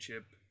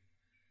Championship,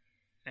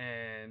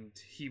 and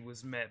he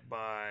was met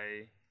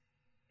by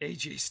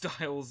AJ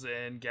Styles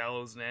and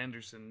Gallows and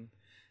Anderson,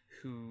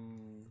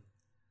 who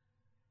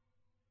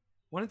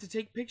wanted to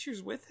take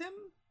pictures with him.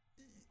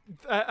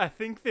 I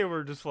think they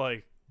were just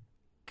like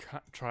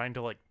trying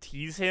to like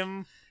tease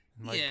him,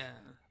 and, like,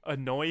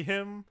 annoy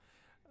him.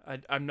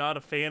 I'm not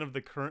a fan of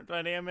the current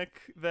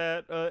dynamic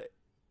that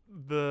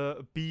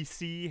the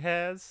BC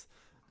has.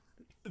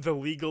 The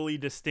legally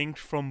distinct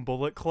from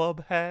Bullet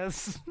Club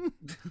has.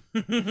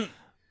 But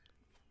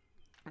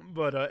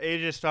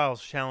AJ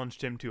Styles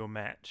challenged him to a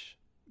match,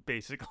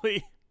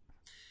 basically.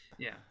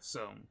 Yeah,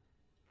 so.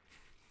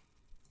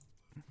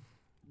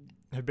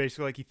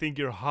 Basically, like, you think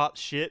you're hot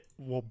shit?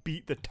 We'll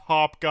beat the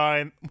top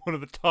guy, one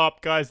of the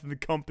top guys in the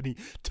company,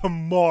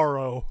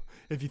 tomorrow.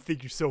 If you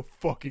think you're so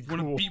fucking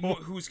cool.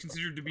 Who's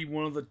considered to be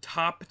one of the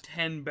top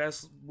 10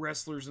 best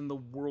wrestlers in the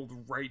world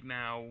right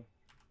now,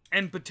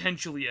 and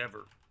potentially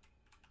ever.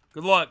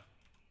 Good luck.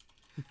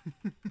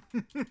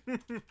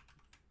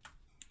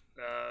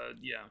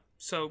 Yeah.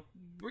 So,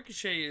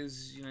 Ricochet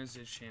is United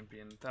States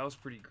Champion. That was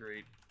pretty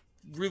great.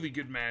 Really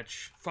good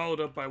match. Followed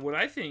up by what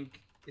I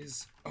think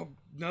is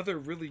another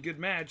really good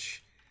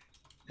match.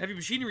 Heavy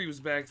Machinery was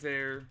back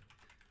there,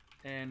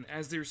 and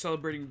as they were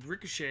celebrating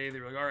Ricochet, they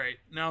were like, alright,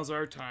 now's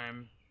our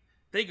time.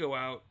 They go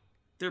out.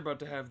 They're about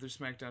to have their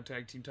SmackDown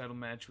Tag Team title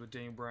match with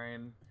Daniel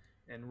Bryan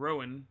and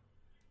Rowan,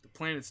 the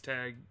Planet's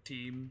tag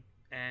team,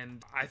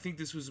 and I think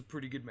this was a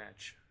pretty good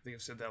match. I think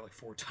I've said that like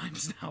 4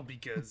 times now,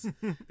 because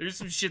there's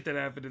some shit that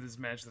happened in this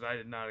match that I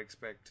did not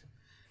expect.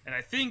 And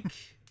I think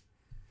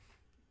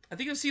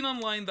I've seen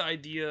online the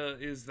idea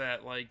is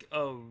that, like,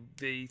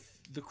 the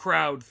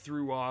crowd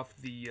threw off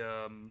the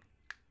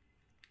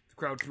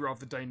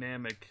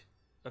dynamic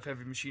of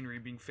Heavy Machinery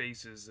being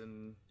faces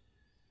and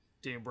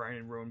Daniel Bryan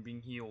and Rowan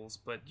being heels,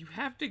 but you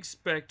have to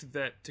expect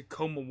that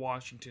Tacoma,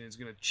 Washington is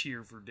going to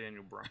cheer for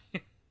Daniel Bryan.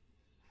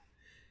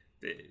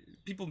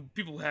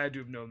 People had to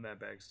have known that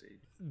backstage.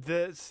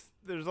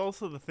 There's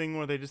also the thing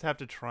where they just have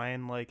to try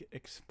and, like,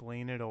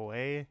 explain it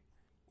away,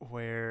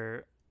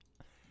 where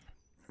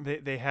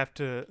they have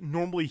to.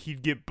 Normally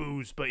he'd get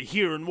boos, but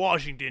here in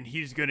Washington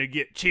he's gonna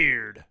get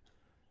cheered.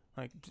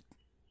 Like,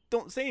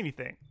 don't say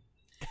anything.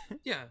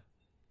 Yeah.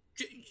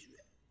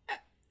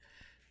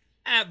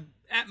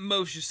 At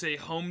most, just say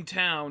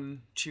hometown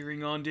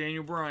cheering on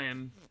Daniel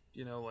Bryan.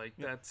 You know, like,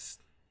 that's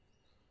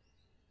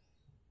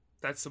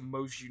the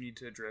most you need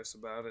to address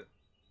about it.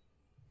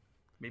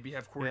 Maybe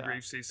have Corey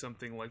Graves say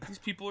something like, these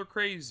people are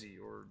crazy,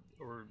 or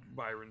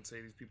Byron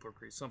say these people are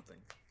crazy, something.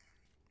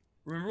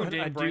 Remember when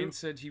Daniel Bryan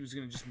said he was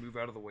going to just move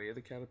out of the way of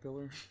the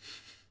Caterpillar?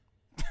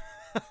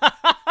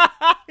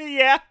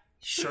 Yeah.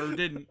 Sure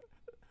didn't.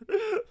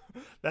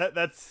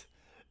 That's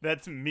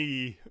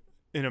me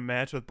in a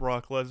match with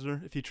Brock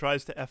Lesnar. If he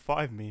tries to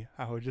F5 me,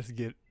 I'll just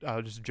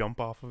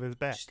jump off of his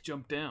back. Just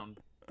jump down.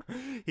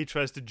 He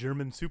tries to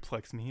German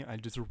suplex me, I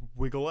just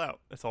wiggle out.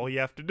 That's all you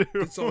have to do.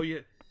 That's all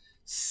you...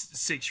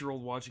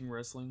 6-year-old watching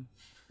wrestling.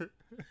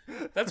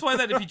 That's why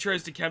that if he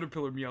tries to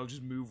Caterpillar me, I'll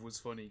just move was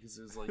funny, because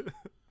it was like...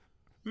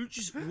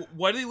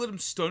 why do they let him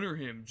stunner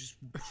him? Just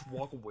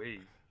walk away.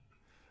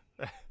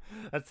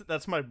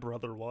 That's my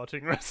brother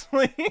watching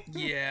wrestling.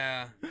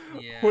 Yeah.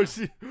 Why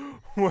do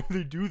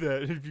they do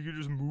that if you could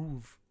just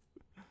move?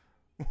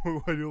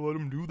 Why do you let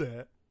him do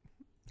that?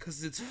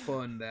 Because it's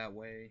fun that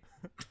way.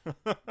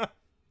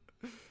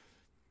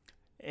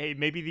 Hey,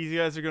 maybe these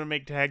guys are going to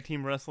make tag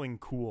team wrestling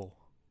cool.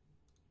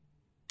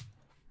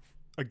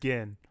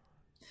 Again.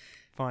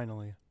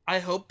 Finally. I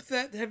hope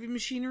that Heavy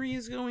Machinery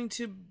is going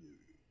to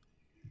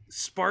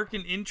spark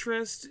an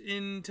interest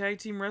in tag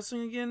team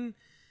wrestling again.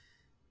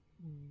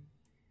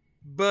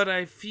 But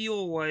I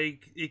feel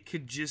like it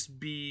could just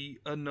be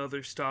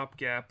another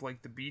stopgap,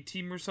 like the B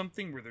Team or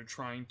something, where they're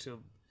trying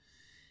to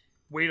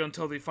wait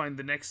until they find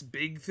the next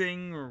big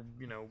thing, or,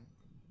 you know,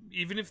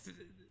 even if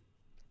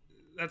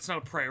that's not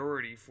a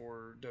priority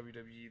for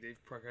WWE.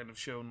 They've kind of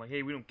shown like,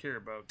 hey, we don't care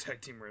about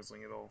tag team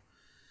wrestling at all.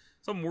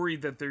 So I'm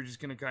worried that they're just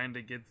gonna kind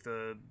of get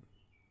the,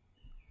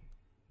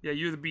 yeah,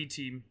 you're the B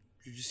team.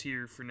 You're just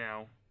here for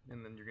now,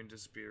 and then you're gonna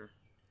disappear.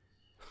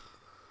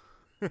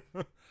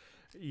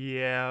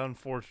 Yeah,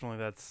 unfortunately,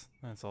 that's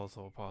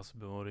also a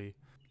possibility.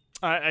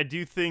 I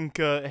do think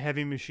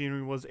Heavy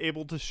Machinery was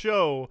able to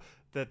show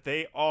that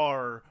they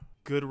are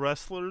good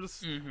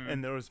wrestlers,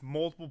 and there was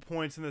multiple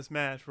points in this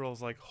match where I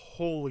was like,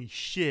 holy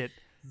shit,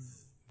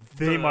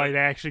 they might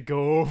actually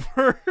go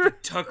over.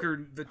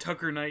 The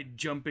Tucker Knight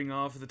jumping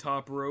off the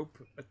top rope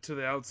to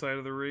the outside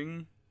of the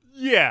ring.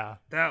 Yeah.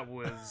 That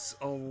was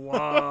a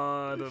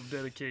lot of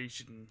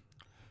dedication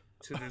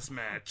to this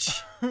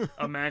match.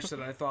 A match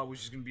that I thought was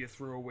just going to be a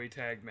throwaway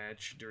tag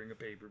match during a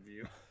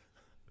pay-per-view.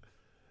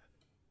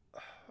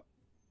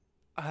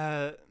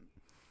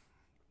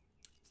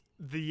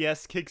 The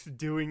yes kicks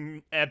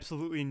doing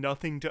absolutely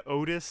nothing to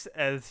Otis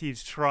as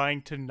he's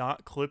trying to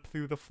not clip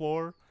through the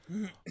floor.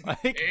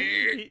 Like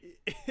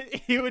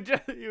he would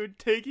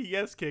take a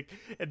yes kick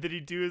and then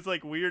he'd do his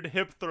like weird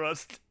hip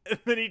thrust and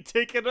then he'd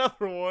take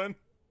another one.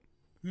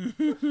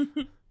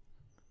 And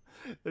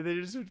they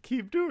just would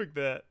keep doing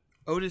that.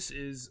 Otis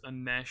is a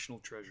national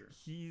treasure.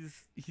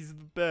 He's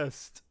the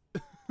best.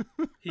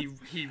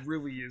 He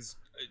really is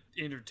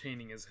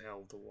entertaining as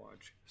hell to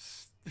watch.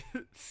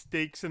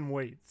 Stakes and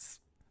weights.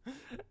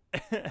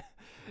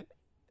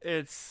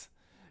 It's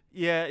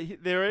they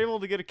were able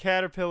to get a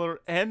Caterpillar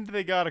and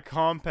they got a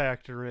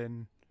compactor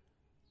in,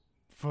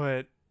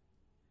 but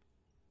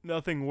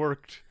nothing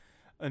worked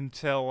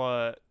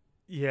until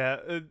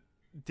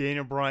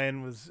Daniel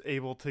Bryan was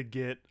able to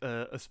get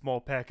a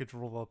small package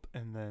roll up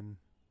and then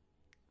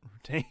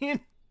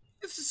retain.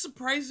 It's a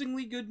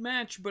surprisingly good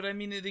match, but I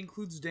mean it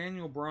includes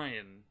Daniel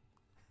Bryan,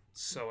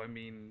 so I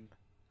mean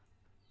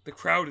the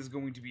crowd is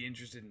going to be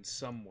interested in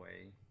some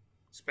way,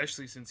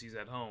 especially since he's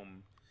at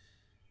home.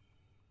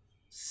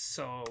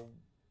 So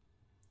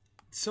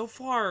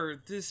far,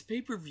 this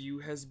pay-per-view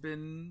has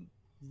been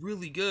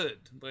really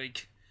good.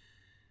 Like,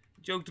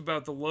 joked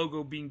about the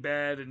logo being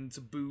bad and it's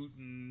a boot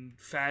and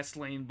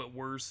Fastlane but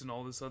worse and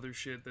all this other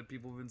shit that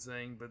people have been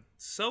saying. But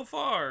so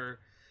far,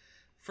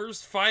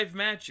 first 5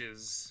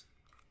 matches,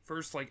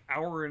 first like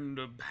hour and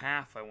a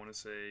half, I want to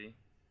say,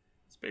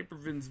 this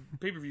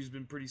pay-per-view's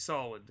been pretty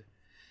solid.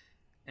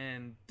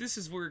 And this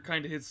is where it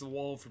kind of hits the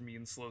wall for me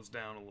and slows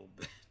down a little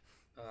bit.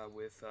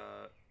 With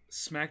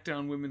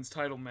SmackDown Women's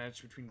title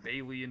match between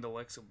Bayley and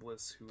Alexa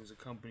Bliss, who is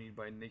accompanied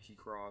by Nikki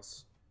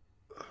Cross.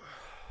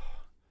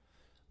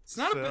 It's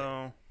not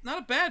a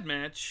bad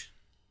match.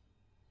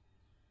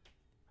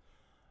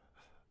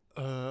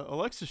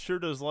 Alexa sure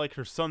does like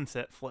her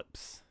sunset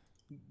flips.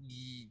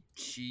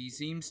 She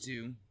seems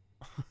to.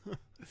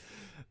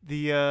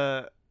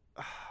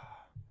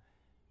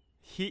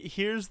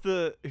 Here's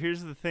the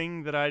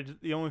thing that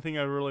the only thing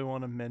I really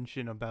want to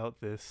mention about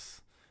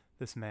this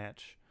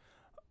match.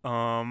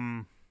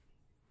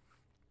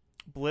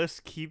 Bliss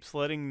keeps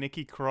letting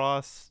Nikki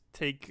Cross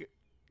take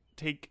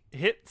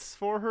hits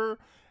for her,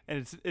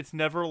 and it's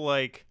never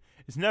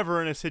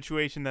in a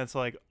situation that's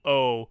like,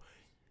 oh,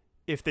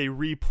 if they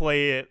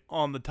replay it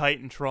on the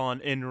Titantron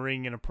in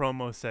ring in a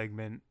promo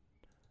segment,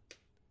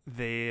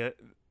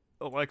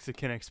 Alexa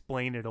can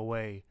explain it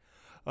away.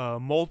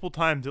 Multiple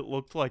times it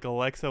looked like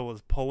Alexa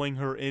was pulling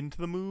her into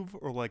the move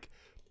or like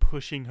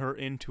pushing her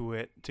into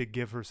it to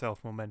give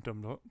herself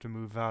momentum to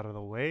move out of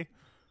the way.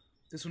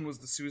 This one was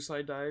the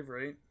suicide dive,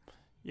 right?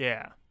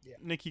 Yeah.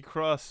 Nikki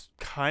Cross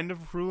kind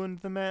of ruined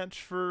the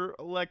match for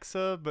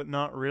Alexa, but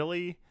not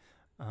really.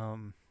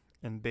 And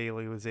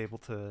Bayley was able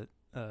to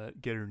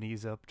get her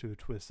knees up to a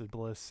Twisted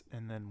Bliss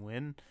and then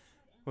win,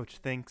 which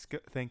thank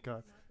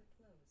God.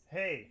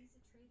 Hey,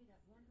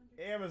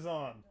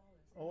 Amazon,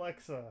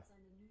 Alexa,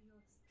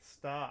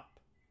 stop.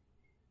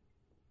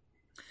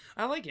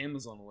 I like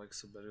Amazon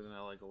Alexa better than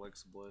I like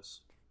Alexa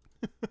Bliss.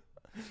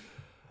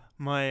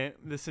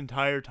 This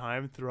entire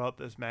time throughout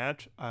this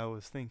match, I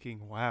was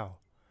thinking, wow,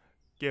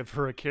 give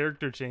her a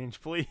character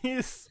change,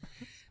 please.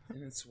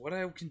 And it's what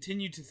I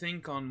continue to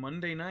think on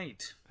Monday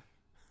night.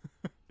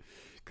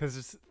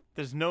 Because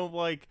there's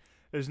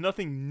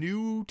nothing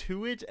new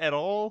to it at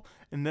all,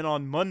 and then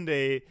on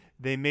Monday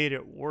they made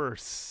it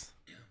worse.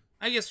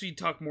 I guess we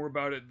talk more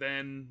about it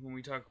then when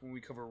we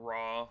cover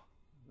Raw,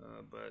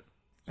 but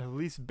at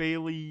least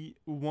Bayley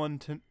won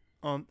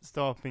on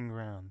Stomping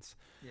Grounds.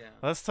 Yeah.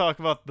 Let's talk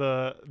about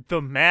the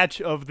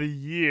match of the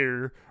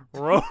year,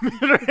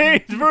 Roman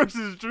Reigns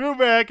versus Drew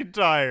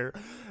McIntyre.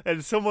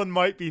 And someone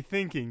might be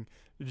thinking,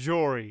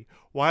 Jory,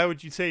 why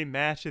would you say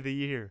match of the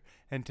year?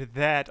 And to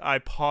that, I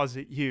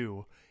posit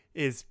you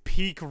is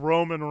peak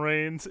Roman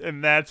Reigns,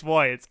 and that's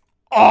why it's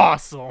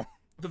awesome.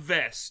 The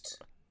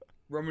vest.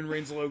 Roman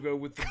Reigns logo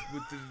with the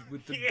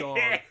dog.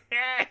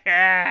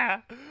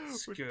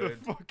 It's with good.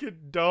 The fucking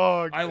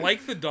dog. I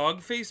like the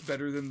dog face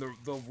better than the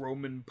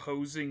Roman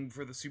posing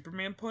for the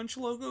Superman punch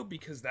logo,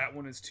 because that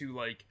one is too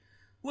like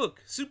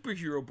look,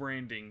 superhero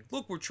branding.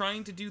 Look, we're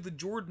trying to do the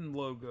Jordan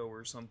logo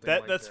or something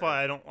That's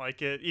why I don't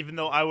like it, even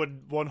though I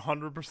would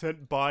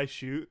 100%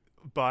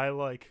 buy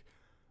like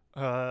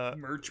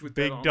merch with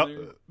that on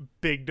there.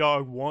 Big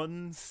Dog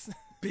ones.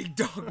 Big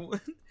Dog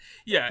one.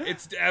 Yeah,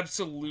 it's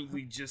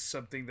absolutely just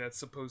something that's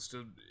supposed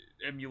to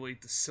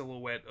emulate the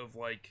silhouette of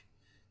like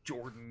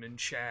Jordan and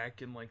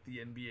Shaq and like the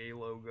NBA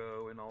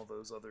logo and all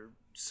those other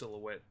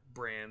silhouette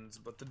brands,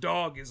 but the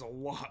dog is a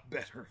lot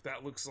better.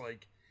 That looks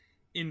like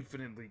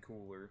infinitely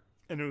cooler.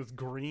 And it was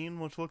green,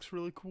 which looks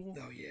really cool.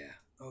 Oh yeah,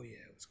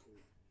 it was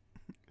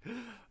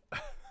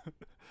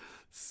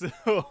So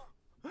cool.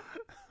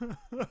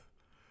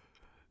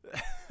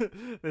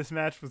 this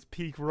match was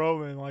peak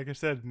Roman, like I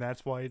said, and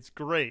that's why it's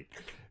great,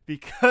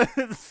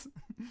 because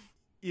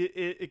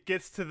it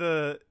gets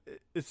to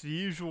it's the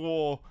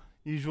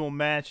usual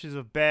matches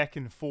of back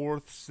and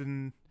forths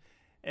and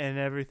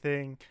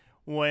everything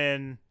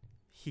when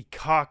he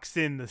cocks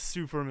in the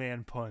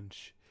Superman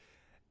punch.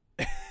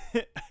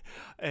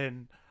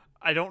 And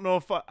I don't know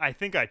if I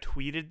think I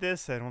tweeted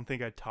this. I don't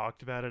think I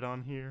talked about it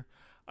on here.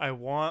 I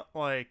want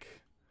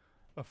like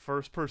a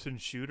first-person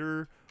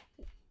shooter,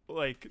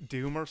 like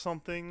Doom or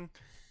something,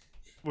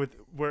 with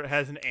where it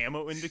has an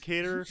ammo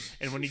indicator,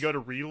 and when you go to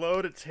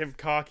reload, it's him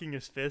cocking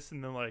his fist,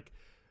 and then like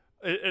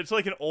it's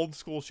like an old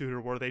school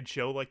shooter where they'd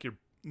show like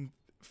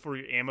for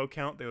your ammo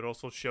count, they would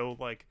also show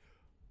like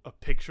a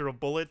picture of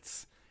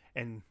bullets,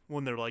 and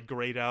when they're like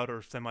grayed out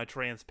or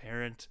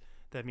semi-transparent,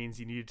 that means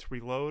you need to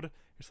reload.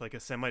 It's like a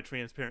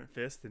semi-transparent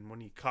fist, and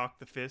when you cock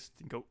the fist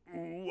and go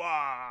ooh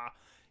ah,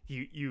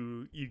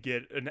 you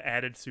get an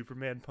added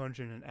Superman punch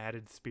and an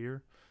added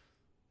spear.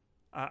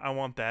 I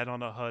want that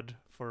on a HUD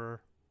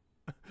for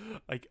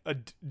like a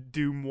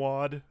Doom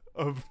wad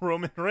of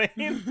Roman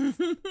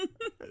Reigns.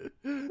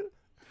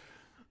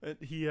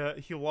 He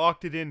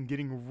locked it in,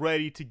 getting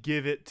ready to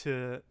give it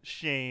to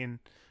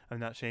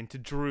to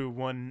Drew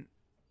when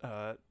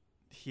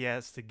he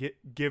has to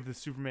give the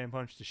Superman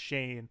punch to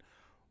Shane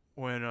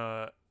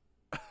when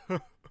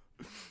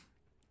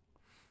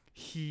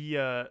he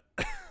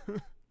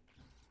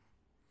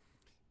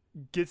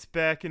gets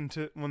back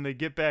into when they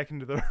get back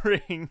into the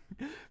ring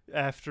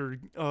after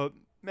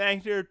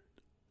McIntyre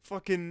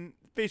fucking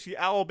basically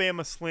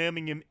Alabama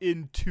slamming him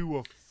into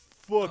a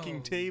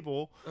fucking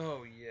table.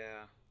 Oh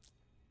yeah.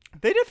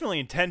 They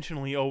definitely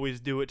intentionally always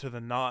do it to the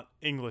not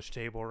English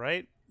table,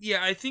 right?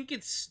 Yeah, I think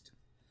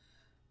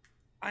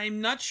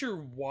I'm not sure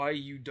why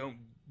you don't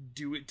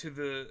do it to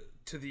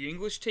the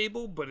English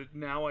table, but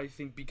now I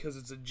think because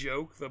it's a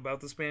joke about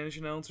the Spanish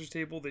announcers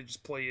table, they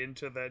just play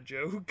into that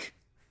joke.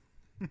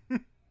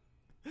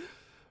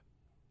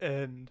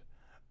 And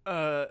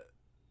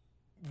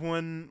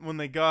when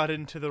they got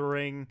into the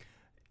ring,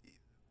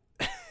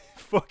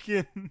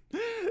 fucking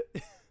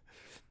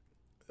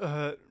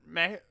what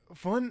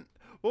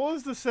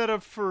was the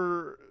setup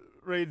for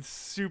Reigns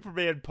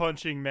Superman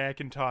punching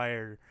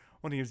McIntyre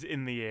when he was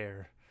in the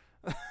air?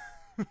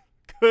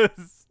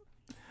 Because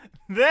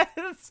that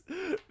was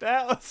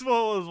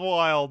what was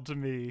wild to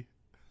me.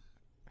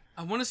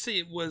 I want to say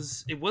it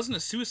wasn't a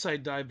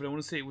suicide dive, but I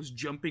want to say it was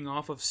jumping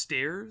off of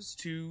stairs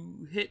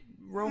to hit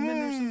Roman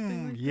or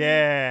something like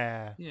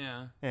that.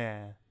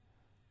 Yeah.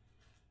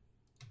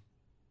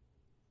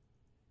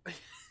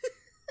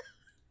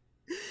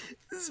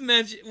 This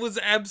match was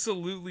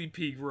absolutely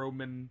peak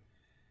Roman.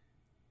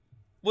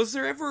 Was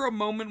there ever a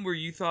moment where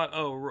you thought,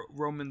 oh,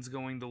 Roman's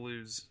going to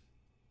lose?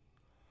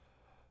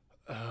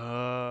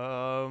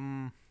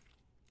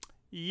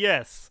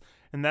 Yes.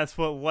 And that's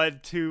what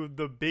led to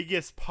the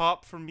biggest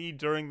pop for me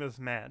during this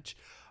match.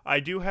 I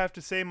do have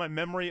to say my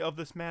memory of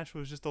this match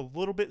was just a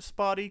little bit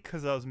spotty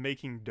because I was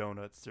making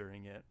donuts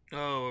during it.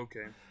 Oh,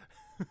 okay.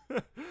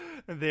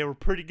 And they were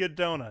pretty good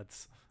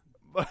donuts.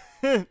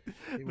 I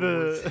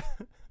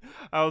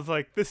was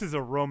like, this is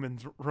a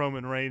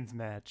Roman Reigns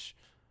match.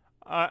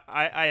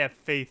 I have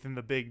faith in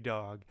the big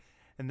dog.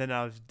 And then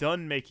I was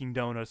done making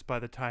donuts by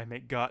the time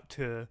it got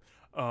to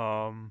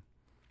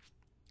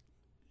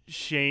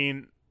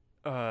Shane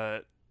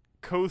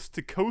coast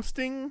to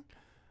coasting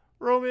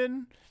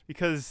Roman,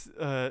 because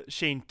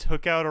Shane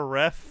took out a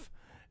ref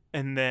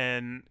and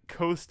then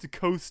coast to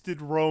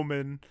coasted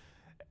Roman,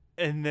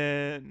 and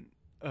then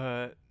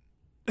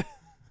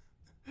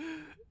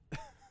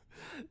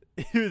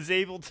he was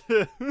able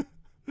to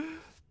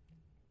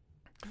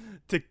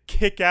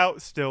kick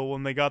out still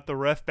when they got the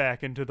ref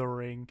back into the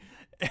ring.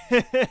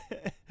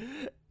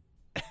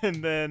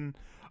 And then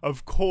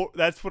of course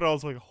that's what I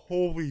was like,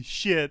 holy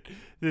shit,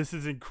 this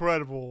is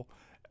incredible.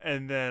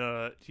 And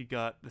then he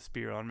got the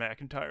spear on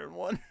McIntyre and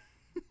won.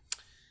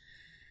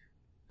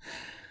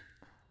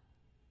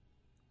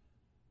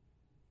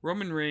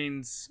 Roman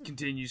Reigns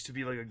continues to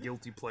be like a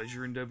guilty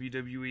pleasure in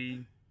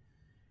WWE.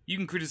 You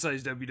can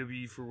criticize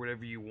WWE for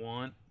whatever you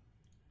want,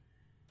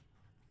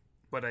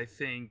 but I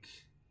think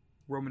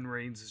Roman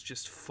Reigns is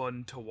just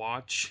fun to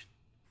watch.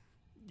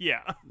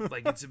 Yeah.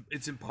 Like,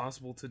 it's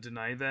impossible to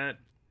deny that.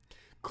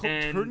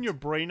 Turn your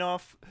brain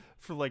off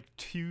for like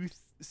 2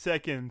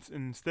 seconds,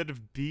 and instead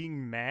of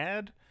being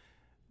mad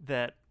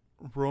that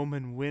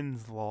Roman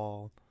wins,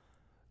 lol.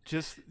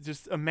 Just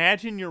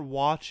imagine you're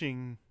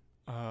watching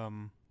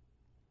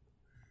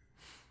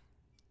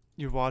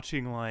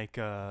like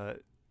your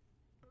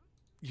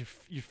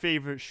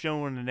favorite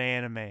show in an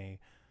anime.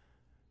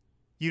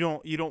 You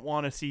don't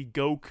want to see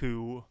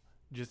Goku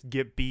just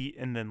get beat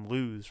and then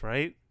lose,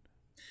 right?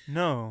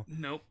 No.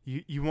 Nope.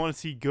 You want to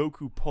see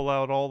Goku pull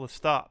out all the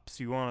stops.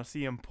 You want to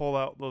see him pull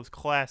out those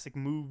classic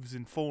moves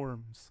and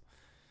forms.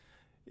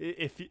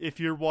 If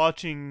you're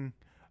watching,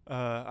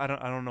 I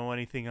don't know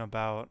anything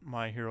about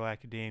My Hero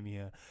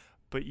Academia,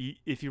 but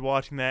if you're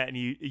watching that and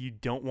you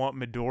don't want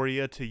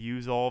Midoriya to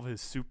use all of his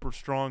super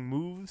strong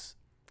moves,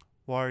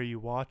 why are you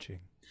watching?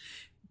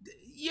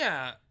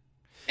 Yeah,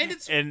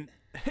 and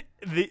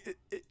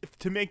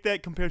to make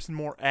that comparison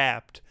more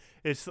apt,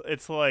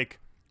 it's like,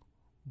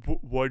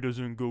 why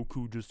doesn't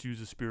Goku just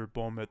use a Spirit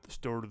Bomb at the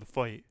start of the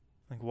fight?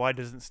 Like, why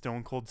doesn't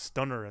Stone Cold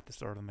stun her at the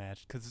start of the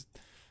match? Because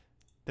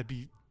it'd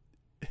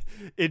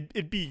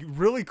be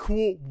really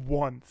cool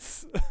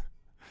once.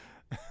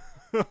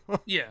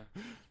 Yeah.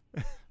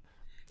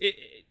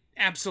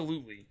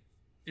 Absolutely.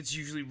 It's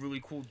usually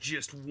really cool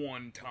just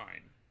one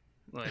time.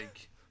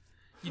 Like,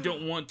 you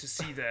don't want to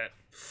see that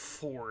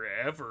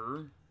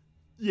forever.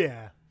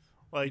 Yeah.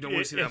 Like, you don't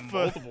want to see that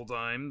multiple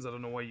times. I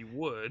don't know why you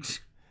would.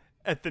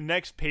 At the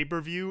next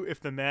pay-per-view,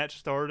 if the match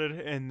started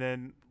and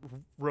then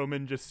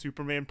Roman just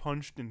Superman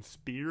punched and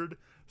speared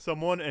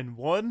someone and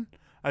won,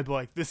 I'd be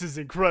like, this is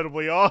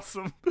incredibly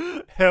awesome.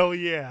 Hell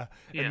yeah.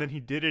 And then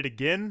he did it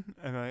again,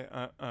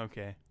 and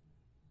okay.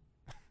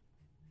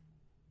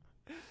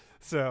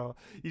 So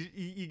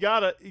you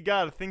gotta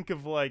think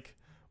of, like,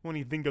 when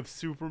you think of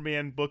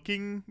Superman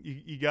booking,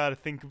 you gotta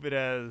think of it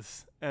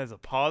as a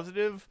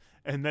positive,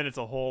 and then it's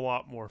a whole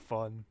lot more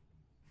fun.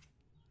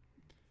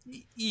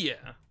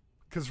 Yeah.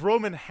 Because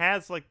Roman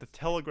has, like, the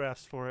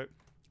telegraphs for it,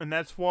 and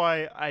that's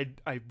why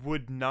I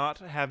would not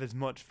have as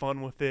much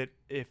fun with it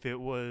if it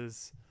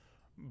was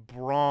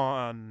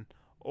Braun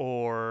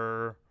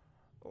or,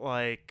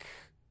 like,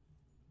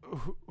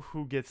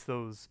 who gets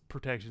those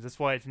protections. That's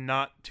why it's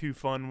not too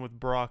fun with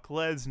Brock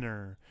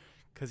Lesnar,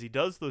 because he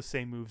does those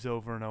same moves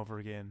over and over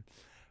again.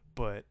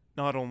 But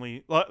not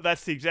only,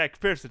 that's the exact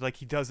comparison, like,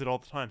 he does it all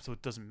the time, so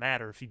it doesn't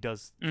matter if he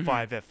does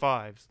 5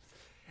 F5s.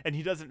 And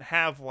he doesn't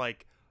have,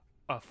 like,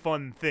 a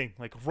fun thing,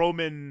 like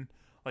Roman,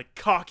 like,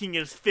 cocking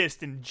his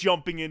fist and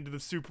jumping into the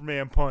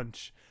Superman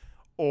punch,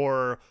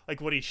 or like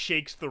when he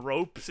shakes the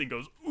ropes and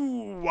goes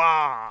ooh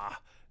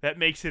ah, that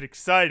makes it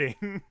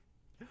exciting.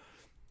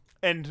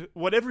 And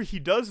whenever he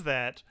does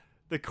that,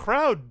 the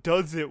crowd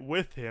does it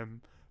with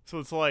him, so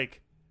it's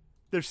like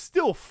they're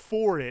still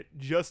for it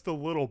just a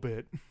little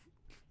bit.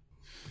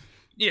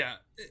 Yeah,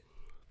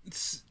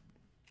 it's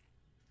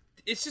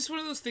just one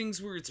of those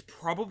things where it's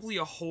probably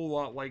a whole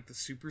lot like the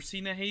Super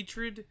Cena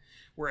hatred,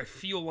 where I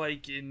feel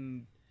like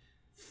in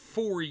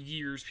 4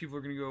 years people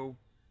are going to go,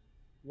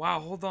 wow,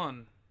 hold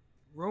on,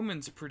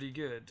 Roman's pretty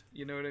good.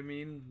 You know what I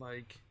mean?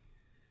 Like,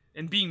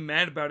 and being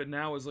mad about it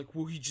now is like,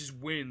 well, he just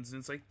wins. And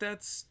it's like,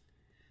 that's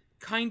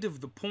kind of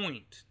the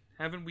point.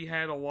 Haven't we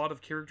had a lot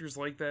of characters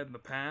like that in the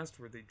past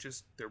where they're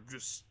just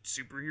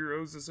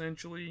superheroes,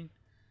 essentially?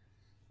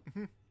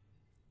 Mm-hmm.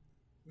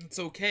 It's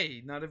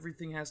okay. Not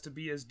everything has to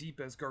be as deep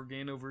as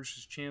Gargano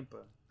versus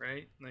Ciampa,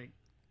 right? Like,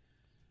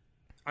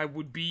 I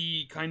would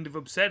be kind of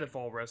upset if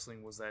all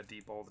wrestling was that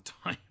deep all the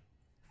time.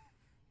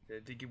 I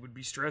think it would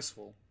be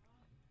stressful.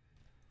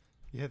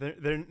 Yeah,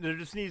 there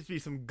just needs to be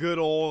some good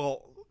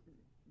old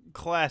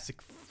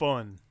classic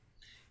fun.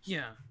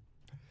 Yeah.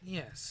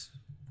 Yes.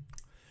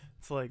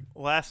 It's like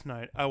last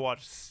night I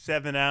watched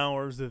 7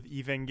 hours of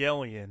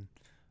Evangelion.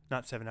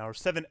 Not 7 hours,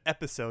 7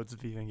 episodes of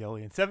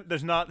Evangelion.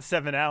 There's not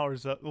 7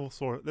 hours.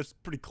 That's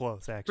pretty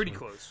close, actually. Pretty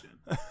close,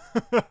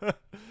 yeah.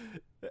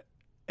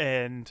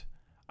 And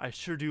I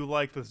sure do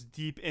like those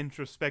deep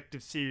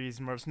introspective series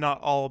where it's not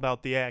all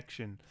about the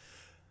action,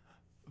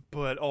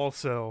 but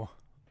also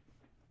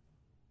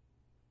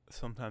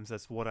sometimes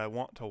that's what I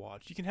want to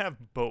watch. You can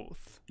have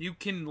both. You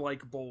can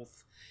like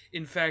both.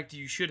 In fact,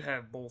 you should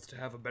have both to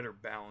have a better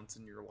balance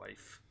in your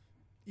life.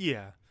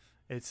 Yeah,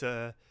 it's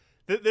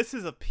this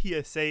is a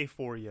PSA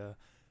for you.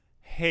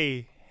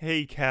 Hey,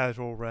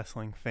 casual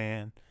wrestling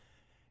fan.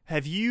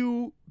 Have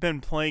you been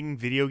playing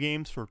video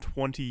games for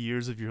 20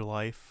 years of your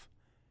life?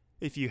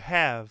 If you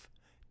have,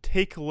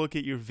 take a look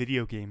at your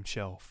video game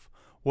shelf.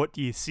 What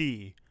do you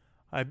see?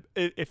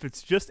 If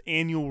it's just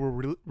annual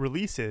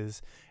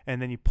releases,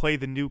 and then you play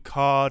the new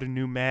COD,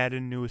 new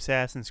Madden, new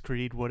Assassin's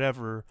Creed,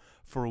 whatever,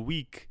 for a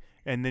week,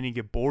 and then you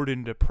get bored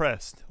and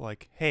depressed,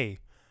 like, hey,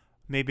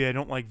 maybe I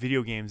don't like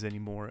video games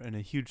anymore, and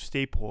a huge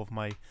staple of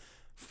my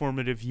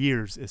formative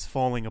years is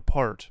falling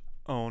apart.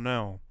 Oh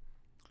no.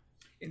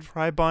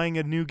 Try buying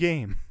a new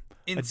game.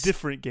 A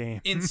different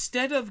game.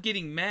 Instead of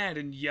getting mad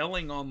and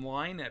yelling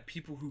online at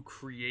people who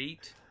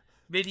create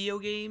video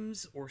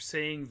games, or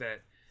saying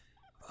that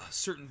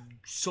certain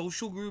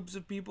social groups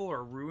of people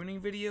are ruining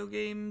video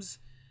games,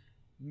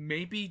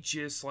 maybe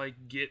just,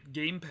 like, get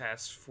Game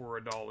Pass for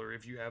 $1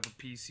 if you have a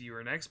PC or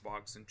an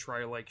Xbox, and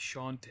try, like,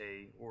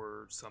 Shantae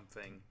or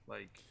something.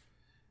 Like,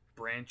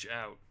 branch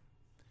out.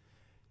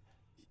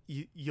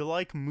 You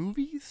like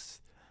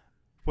movies?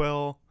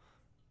 Well,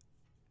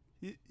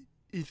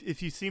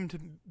 if you seem to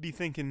be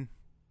thinking,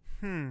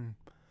 I'm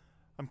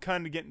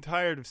kind of getting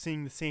tired of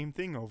seeing the same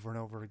thing over and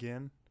over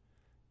again,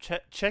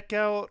 check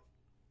out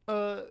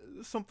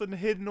something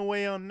hidden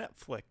away on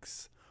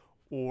Netflix,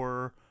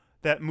 or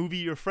that movie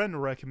your friend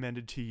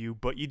recommended to you,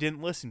 but you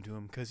didn't listen to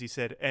him because he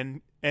said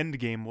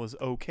Endgame was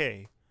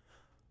okay.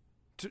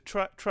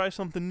 Try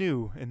something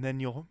new, and then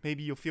you'll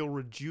feel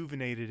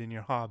rejuvenated in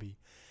your hobby.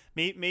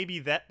 Maybe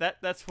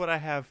that's what I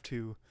have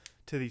to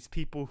these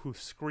people who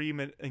scream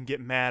and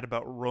get mad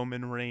about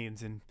Roman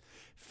Reigns in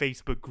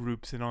Facebook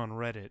groups and on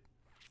Reddit.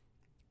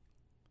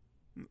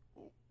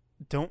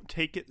 Don't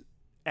take it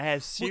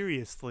as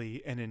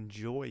seriously and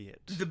enjoy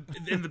it.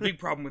 And the big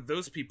problem with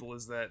those people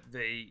is that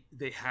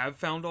they have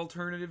found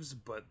alternatives,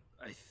 but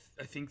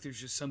I think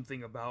there's just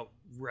something about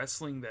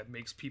wrestling that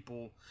makes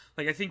people,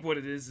 like, I think what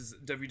it is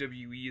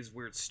WWE is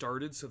where it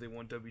started, so they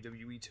want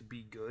WWE to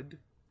be good.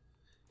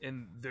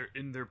 And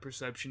in their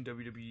perception,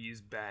 WWE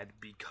is bad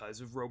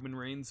because of Roman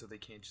Reigns, so they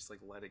can't just, like,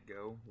 let it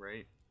go,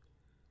 right?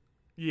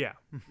 Yeah.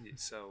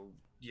 So,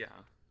 yeah.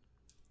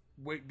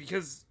 Wait,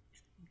 because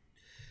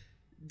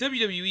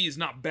WWE is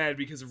not bad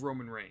because of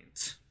Roman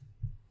Reigns.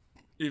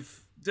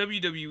 If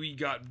WWE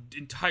got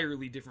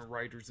entirely different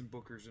writers and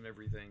bookers and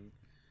everything,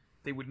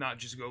 they would not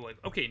just go like,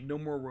 okay, no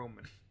more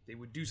Roman. They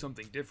would do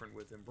something different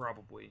with him,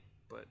 probably.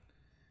 But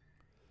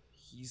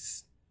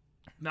he's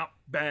not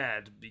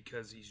bad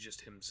because he's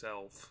just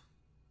himself.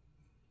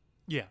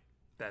 Yeah.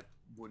 That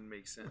wouldn't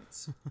make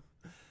sense.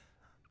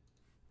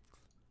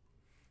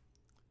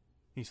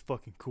 He's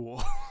fucking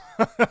cool.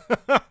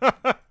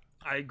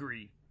 I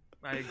agree.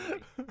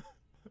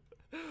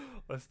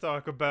 Let's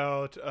talk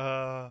about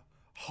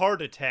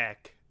Heart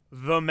Attack,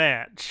 the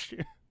match.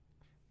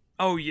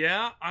 Oh,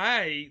 yeah?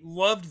 I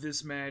loved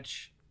this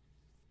match.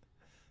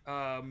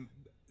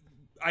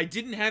 I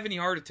didn't have any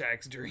heart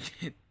attacks during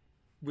it,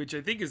 which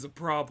I think is a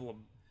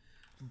problem.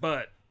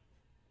 But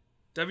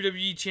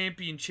WWE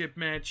Championship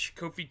match,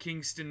 Kofi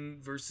Kingston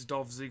versus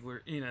Dolph Ziggler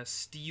in a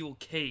steel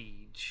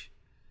cage.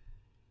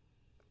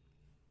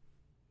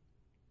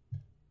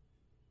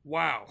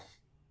 Wow.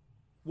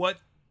 What?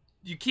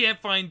 You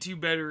can't find two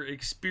better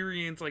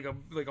experience, like a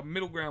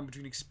middle ground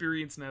between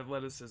experience and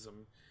athleticism,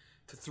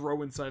 to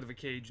throw inside of a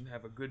cage and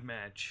have a good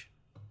match.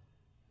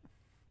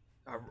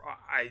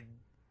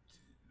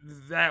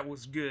 That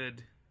was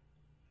good.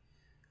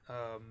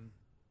 And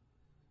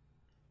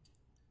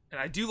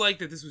I do like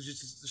that this was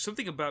just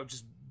something about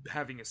just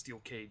having a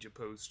steel cage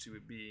opposed to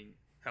it being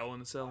Hell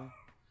in a Cell.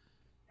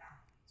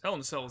 Hell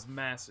in a Cell is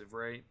massive,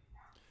 right?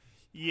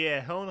 Yeah,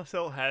 Hell in a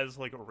Cell has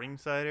like a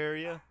ringside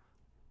area.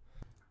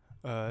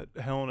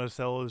 Hell in a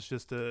Cell is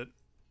just an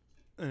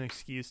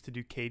excuse to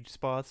do cage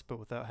spots, but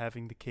without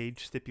having the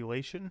cage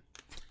stipulation.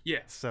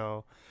 Yeah.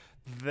 So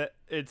that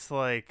it's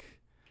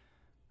like,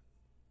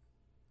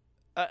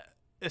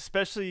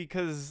 especially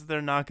because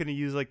they're not going to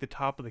use like the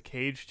top of the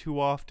cage too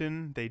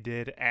often. They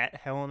did at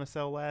Hell in a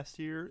Cell last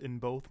year in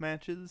both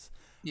matches.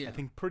 Yeah. I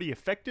think pretty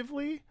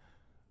effectively,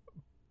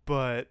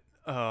 but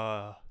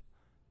I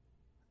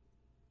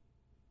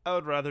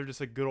would rather just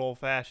a good old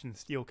fashioned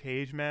steel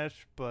cage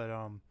match. But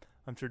I'm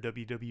sure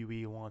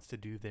WWE wants to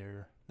do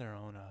their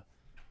own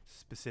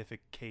specific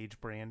cage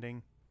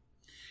branding.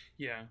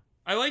 Yeah,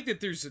 I like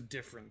that there's a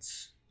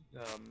difference.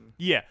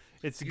 Yeah,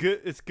 it's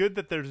good. It's good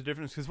that there's a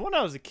difference, because when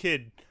I was a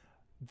kid,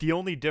 the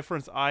only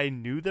difference I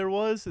knew there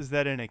was is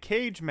that in a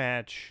cage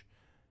match,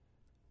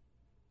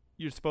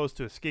 you're supposed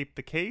to escape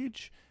the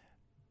cage,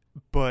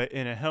 but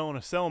in a Hell in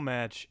a Cell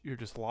match, you're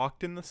just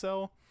locked in the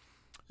cell.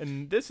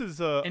 And this is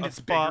a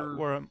spot bigger.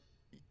 Where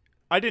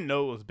I didn't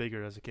know it was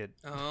bigger as a kid.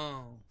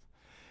 Oh.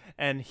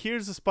 And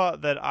here's a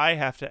spot that I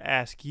have to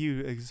ask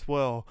you as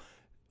well.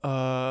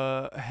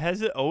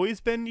 Has it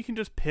always been you can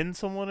just pin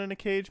someone in a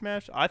cage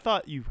match? I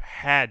thought you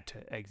had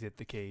to exit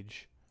the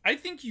cage. I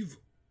think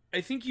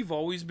you've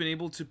always been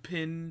able to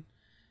pin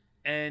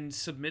and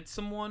submit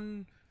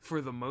someone for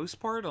the most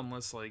part,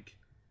 unless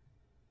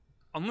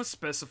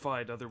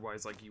specified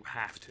otherwise, like you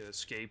have to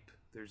escape.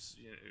 There's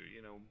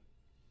you know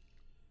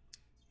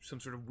some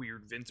sort of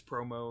weird Vince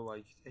promo,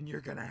 like, and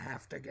you're gonna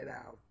have to get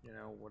out,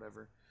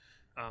 whatever.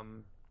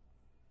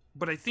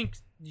 But I think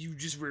you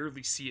just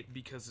rarely see it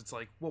because it's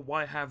like, well,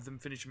 why have them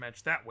finish a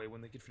match that way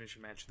when they could finish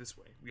a match this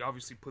way? We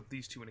obviously put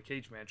these two in a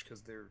cage match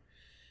because they're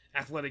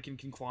athletic and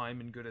can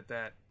climb and good at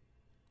that.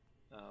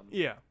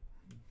 Yeah.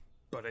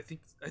 But I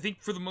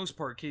think for the most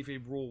part,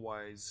 kayfabe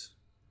rule-wise,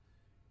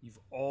 you've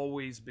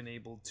always been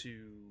able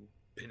to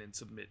pin and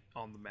submit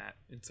on the mat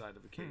inside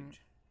of a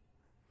cage.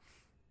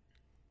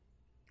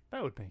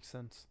 That would make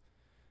sense.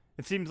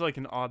 It seems like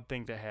an odd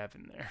thing to have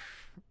in there.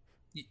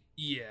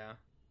 Yeah.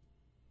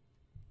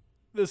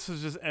 This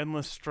was just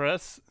endless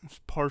stress,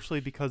 partially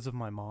because of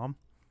my mom.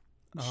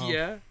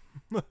 Yeah.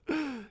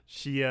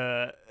 She,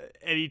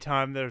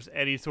 anytime there's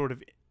any sort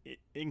of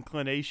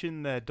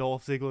inclination that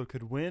Dolph Ziggler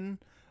could win,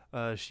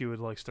 she would,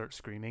 like, start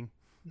screaming.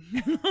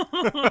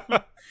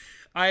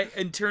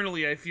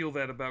 I feel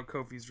that about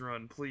Kofi's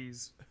run.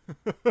 Please.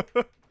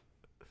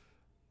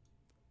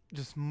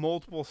 Just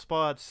multiple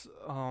spots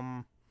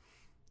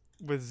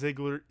with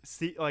Ziggler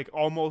like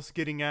almost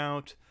getting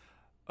out,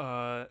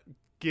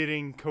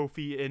 getting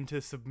Kofi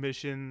into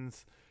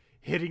submissions,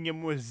 hitting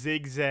him with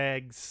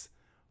zigzags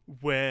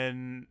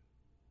when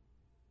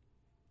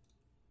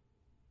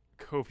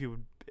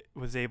Kofi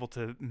was able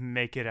to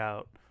make it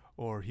out,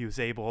 or he was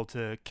able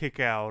to kick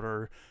out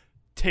or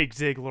take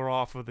Ziggler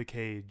off of the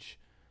cage.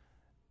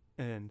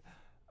 And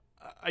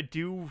I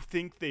do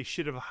think they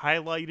should have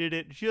highlighted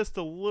it just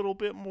a little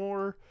bit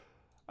more.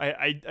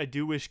 I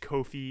do wish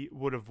Kofi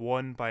would have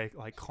won by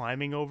like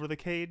climbing over the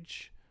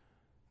cage,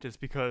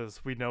 just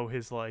because we know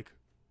his like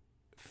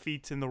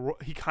feats in the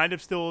he kind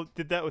of still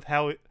did that with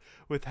how it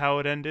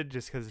ended,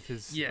 just because of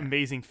his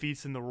amazing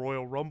feats in the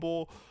Royal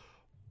Rumble.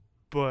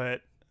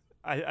 But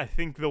I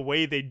think the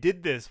way they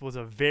did this was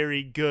a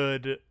very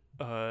good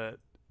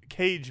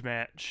cage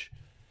match,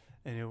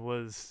 and it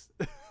was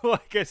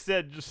like I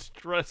said, just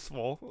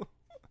stressful.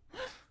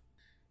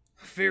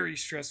 Very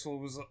stressful.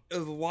 It was a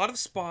lot of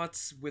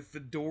spots with the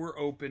door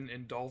open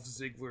and Dolph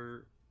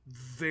Ziggler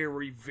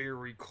very,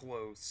 very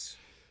close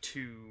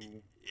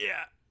to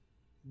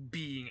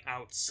being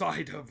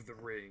outside of the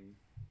ring.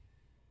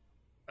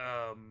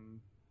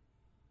 And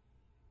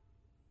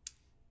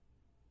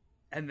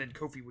then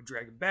Kofi would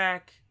drag him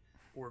back,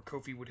 or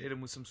Kofi would hit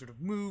him with some sort of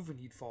move and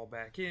he'd fall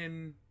back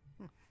in.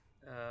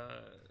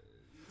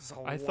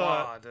 I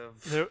thought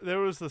there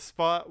was the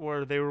spot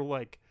where they were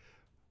like,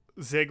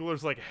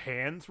 Ziggler's like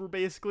hands were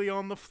basically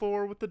on the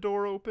floor with the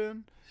door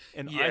open,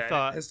 and I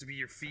thought it has to be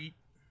your feet.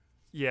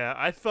 Yeah,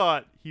 I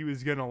thought he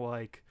was gonna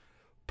like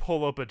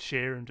pull up a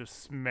chair and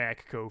just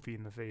smack Kofi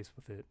in the face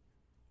with it.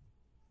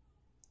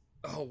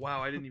 Oh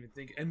wow, I didn't even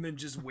think, and then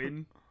just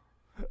win.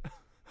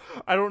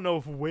 I don't know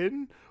if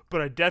win, but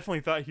I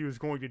definitely thought he was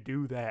going to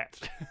do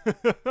that.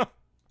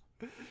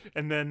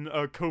 And then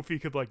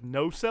Kofi could like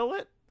no sell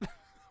it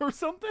or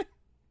something.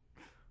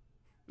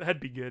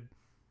 That'd be good.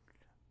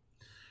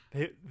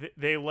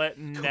 They let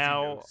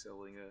now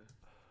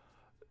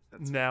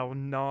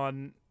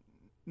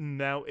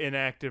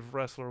inactive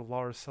wrestler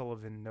Lars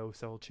Sullivan no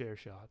sell chair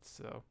shots.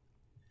 So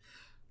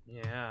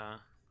yeah,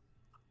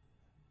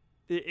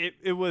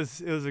 it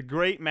was a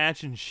great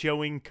match in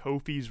showing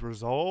Kofi's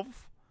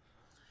resolve.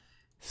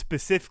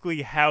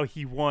 Specifically, how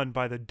he won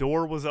by the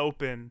door was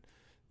open.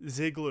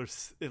 It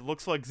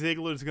looks like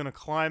Ziggler's gonna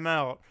climb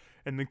out,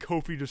 and then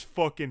Kofi just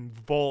fucking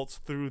vaults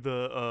through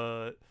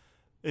the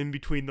in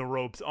between the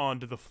ropes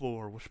onto the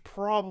floor, which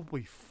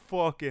probably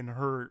fucking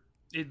hurt.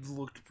 It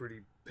looked pretty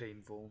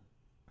painful.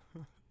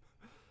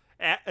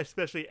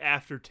 Especially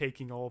after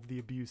taking all of the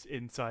abuse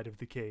inside of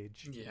the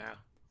cage. Yeah.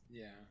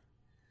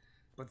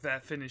 But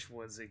that finish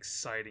was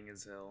exciting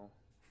as hell.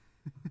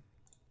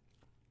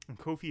 And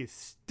Kofi is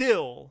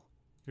still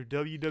your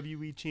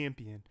WWE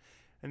champion.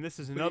 And this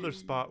is another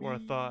spot where I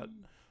thought,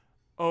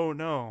 oh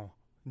no,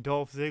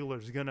 Dolph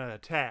Ziggler's gonna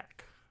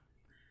attack.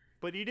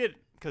 But he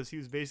didn't, because he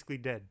was basically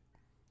dead.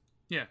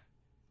 Yeah.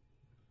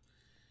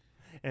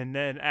 And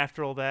then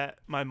after all that,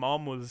 my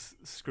mom was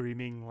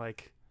screaming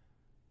like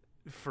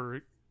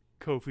for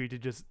Kofi to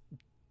just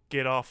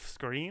get off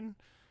screen,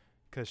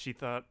 because she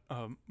thought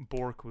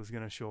Bork was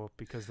gonna show up,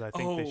 because I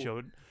think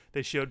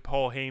they showed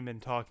Paul Heyman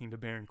talking to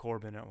Baron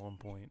Corbin at one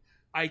point.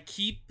 I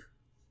keep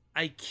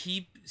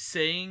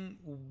saying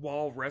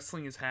while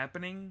wrestling is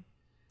happening,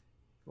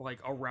 like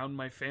around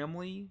my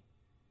family,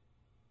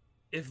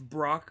 if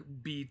Brock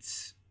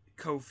beats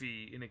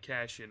Kofi in a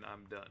cash-in,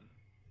 I'm done.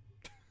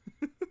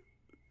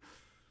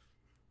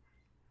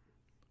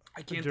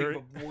 I can't think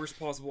of a worse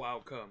possible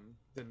outcome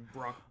than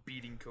Brock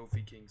beating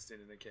Kofi Kingston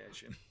in a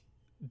cash-in.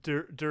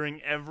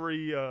 During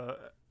every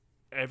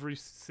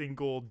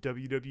single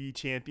WWE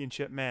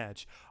Championship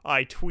match,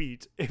 I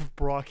tweet, if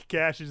Brock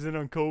cashes in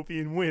on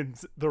Kofi and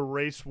wins, the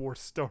race war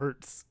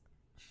starts.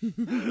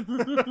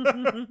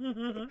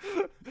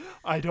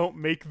 I don't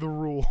make the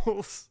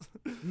rules.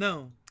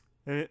 No.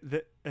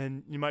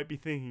 And you might be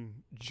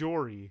thinking,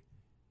 Jory,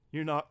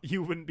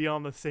 you wouldn't be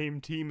on the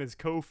same team as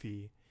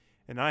Kofi.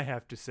 And I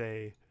have to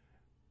say,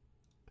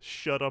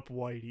 shut up,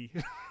 Whitey.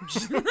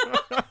 Shut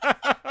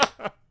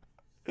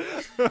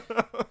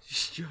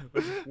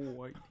up,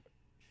 Whitey.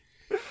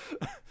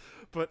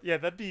 But yeah,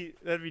 that'd be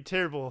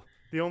terrible.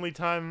 The only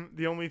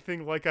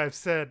thing, like I've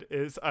said,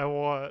 is I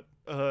want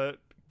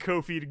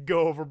Kofi to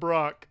go over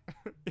Brock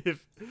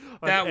if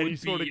on any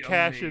sort of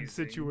cash-in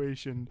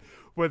situation,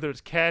 whether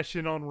it's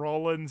cash-in on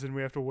Rollins and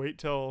we have to wait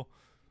till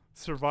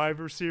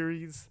Survivor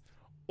Series,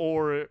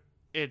 or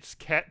it's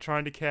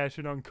trying to cash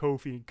in on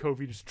Kofi and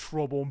Kofi just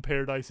Trouble in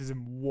Paradises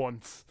him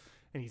once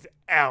and he's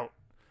out.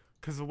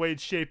 Because the way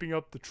it's shaping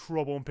up, the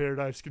Trouble in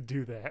Paradise could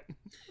do that.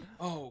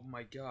 Oh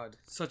my god,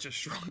 such a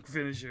strong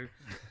finisher.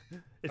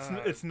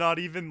 It's not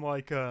even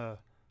like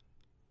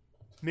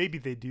maybe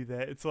they do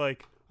that. It's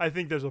like, I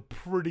think there's a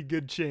pretty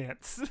good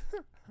chance.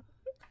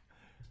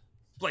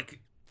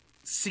 Like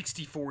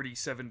 60-40,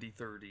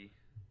 70-30.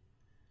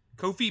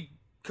 Kofi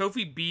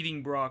Kofi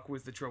beating Brock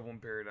with the Trouble in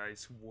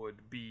Paradise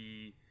would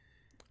be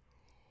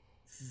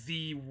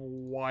the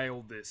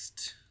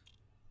wildest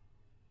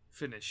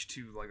finish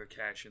to like a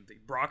cash-in thing.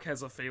 Brock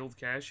has a failed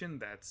cash-in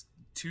that's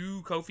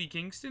to Kofi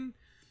Kingston.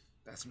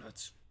 That's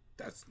nuts.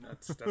 That's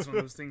nuts. That's one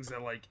of those things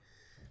that, like,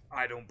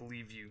 I don't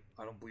believe you.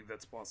 I don't believe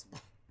that's possible.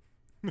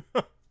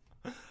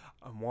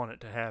 I want it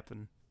to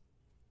happen.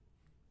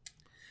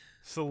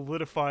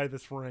 Solidify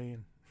this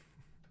reign.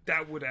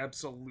 That would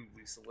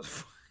absolutely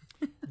solidify.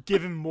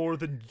 Give him more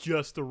than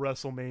just a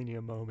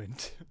WrestleMania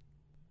moment.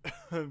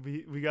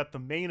 we got the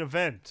main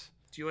event.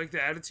 Do you like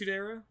the Attitude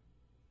Era?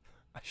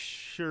 I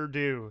sure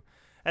do.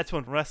 That's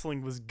when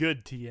wrestling was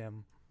good,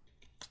 TM.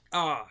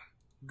 Ah,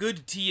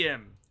 good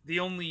TM. The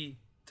only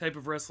type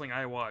of wrestling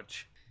I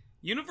watch.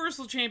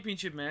 Universal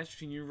Championship match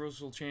between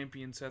Universal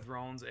Champion Seth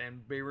Rollins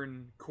and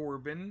Baron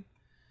Corbin.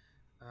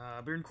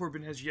 Baron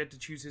Corbin has yet to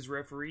choose his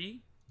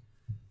referee.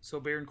 So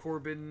Baron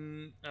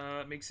Corbin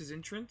makes his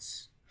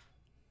entrance.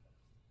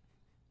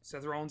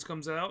 Seth Rollins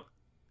comes out.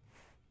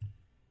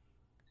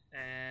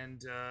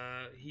 And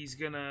he's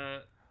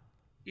gonna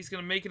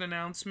make an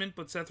announcement,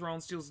 but Seth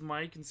Rollins steals the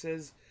mic and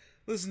says,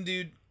 "Listen,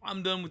 dude,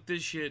 I'm done with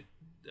this shit."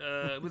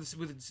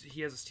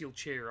 He has a steel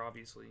chair,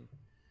 obviously.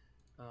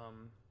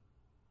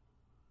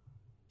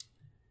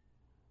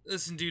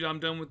 Listen, dude, I'm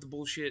done with the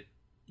bullshit.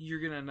 You're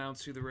gonna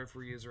announce who the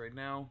referee is right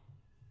now.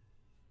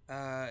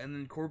 And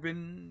then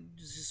Corbin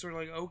is just sort of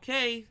like,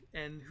 okay.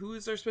 And who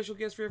is our special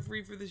guest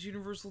referee for this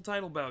Universal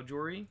title bout,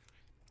 Jory?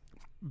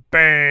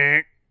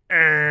 Bang.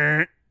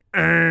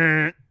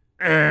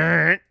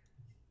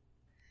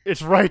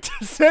 It's right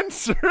to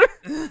censor.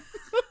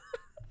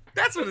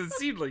 That's what it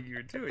seemed like you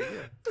were doing,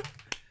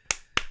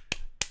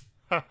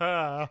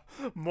 yeah.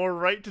 More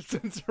right to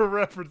censor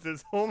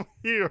references only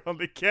here on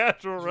the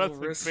Casual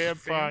Wrestling Fan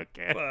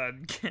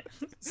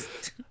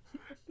Podcast.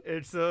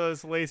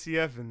 It's Lacey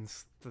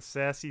Evans, the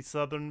sassy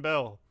Southern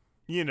Belle.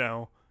 You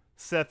know,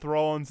 Seth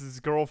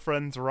Rollins'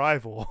 girlfriend's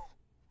rival.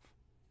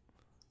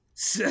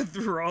 Seth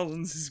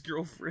Rollins'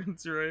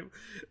 girlfriend's rival?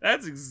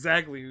 That's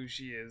exactly who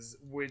she is.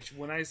 Which,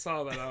 when I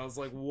saw that, I was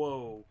like,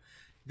 whoa.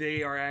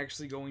 They are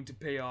actually going to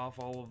pay off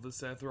all of the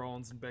Seth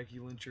Rollins and Becky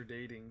Lynch are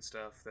dating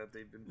stuff that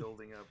they've been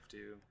building up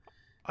to.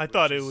 I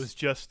thought it was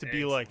just to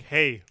be like,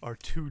 hey, our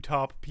two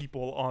top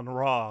people on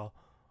Raw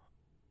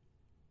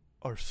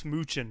are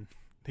smooching.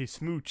 They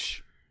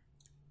smooch.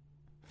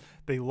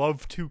 They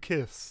love to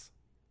kiss.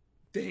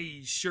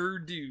 They sure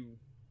do.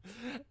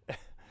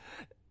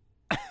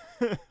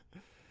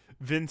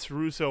 Vince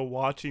Russo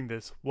watching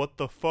this. What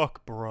the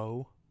fuck,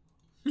 bro?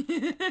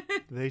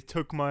 They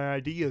took my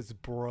ideas,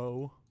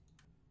 bro.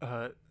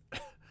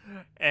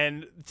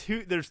 And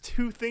there's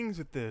two things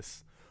with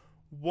this.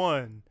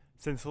 One,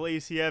 since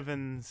Lacey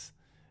Evans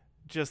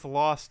just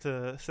lost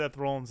to Seth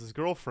Rollins'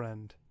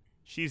 girlfriend,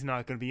 she's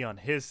not going to be on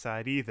his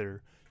side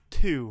either.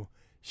 Two,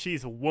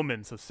 she's a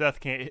woman, so Seth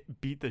can't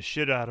beat the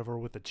shit out of her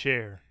with a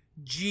chair.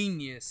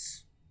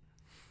 Genius.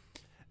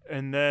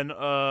 And then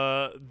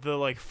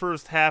the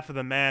first half of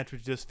the match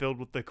was just filled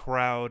with the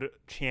crowd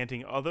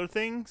chanting other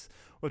things,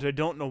 which I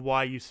don't know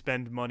why you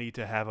spend money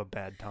to have a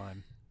bad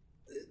time.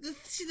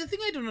 See, the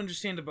thing I don't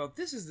understand about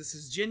this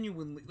is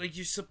genuinely, like,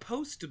 you're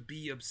supposed to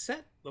be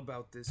upset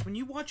about this. When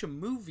you watch a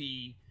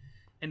movie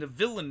and a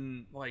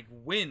villain, like,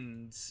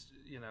 wins,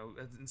 you know,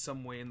 in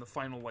some way in the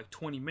final, like,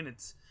 20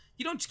 minutes,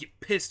 you don't just get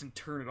pissed and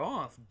turn it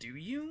off, do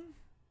you?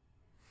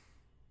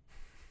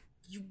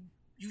 You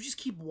just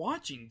keep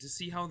watching to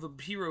see how the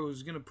hero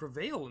is going to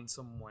prevail in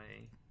some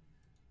way.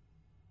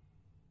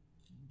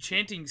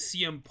 Chanting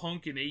CM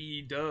Punk and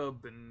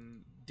AEW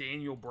and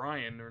Daniel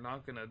Bryan are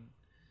not going to...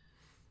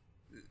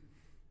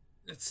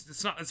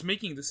 It's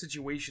making the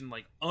situation,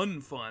 like,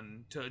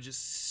 unfun to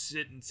just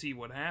sit and see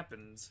what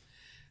happens.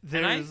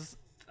 And I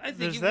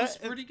think it was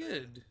pretty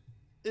good.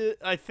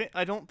 I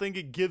don't think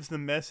it gives the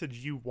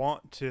message you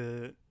want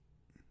to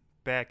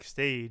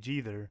backstage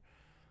either.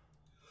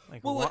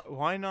 Like, well,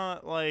 why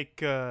not, like,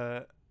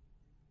 why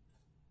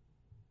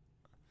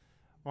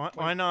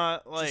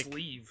not, like, just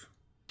leave?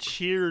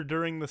 Cheer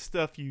during the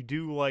stuff you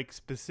do like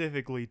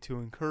specifically to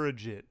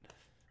encourage it.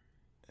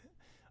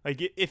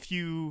 Like,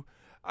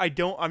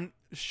 I'm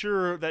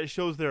sure that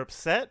shows they're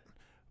upset,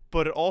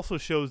 but it also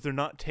shows they're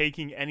not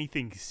taking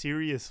anything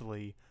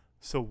seriously.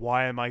 So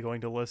why am I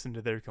going to listen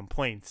to their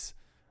complaints?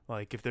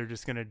 Like, if they're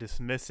just going to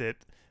dismiss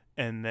it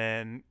and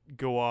then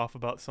go off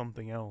about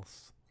something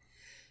else.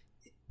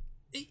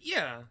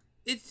 Yeah,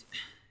 it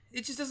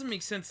just doesn't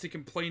make sense to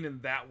complain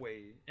in that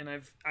way. And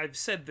I've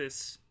said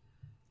this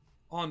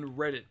on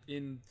Reddit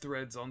in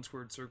threads on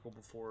Squared Circle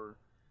before.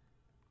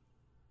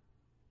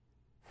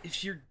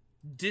 If you're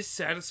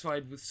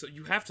dissatisfied with,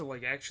 you have to,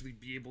 like, actually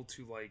be able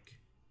to, like,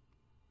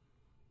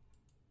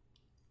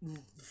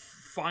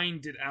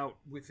 find it out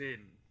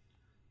within,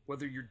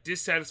 whether you're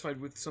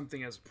dissatisfied with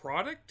something as a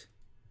product,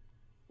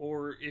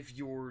 or if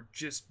you're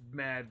just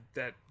mad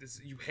that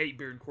you hate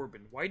Baron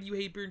Corbin. Why do you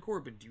hate Baron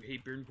Corbin? Do you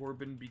hate Baron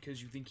Corbin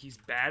because you think he's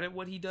bad at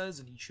what he does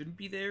and he shouldn't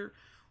be there?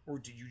 Or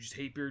do you just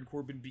hate Baron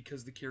Corbin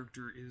because the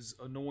character is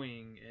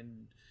annoying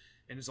and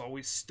and is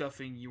always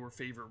stuffing your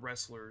favorite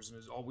wrestlers,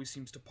 and always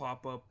seems to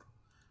pop up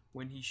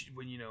when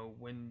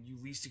when you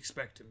least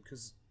expect him.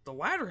 Because the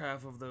latter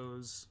half of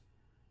those,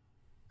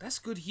 that's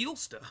good heel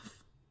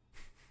stuff.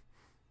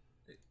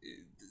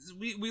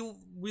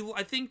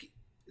 I think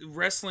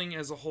wrestling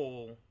as a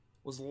whole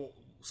was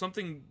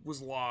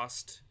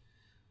lost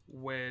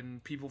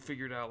when people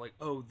figured out, like,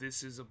 oh,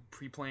 this is a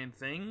pre-planned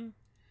thing,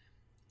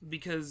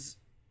 because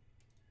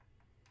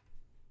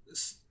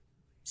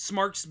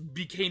Smarks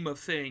became a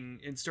thing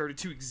and started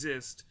to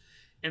exist,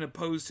 and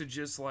opposed to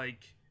just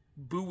like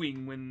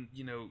booing when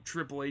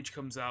Triple H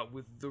comes out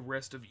with the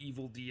rest of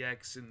Evil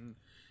DX and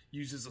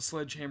uses a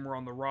sledgehammer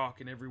on The Rock,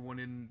 and everyone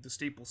in the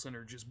Staples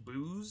Center just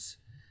boos.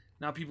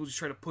 Now people just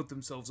try to put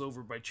themselves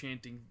over by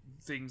chanting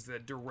things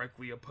that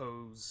directly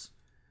oppose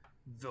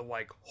the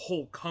like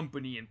whole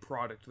company and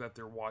product that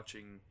they're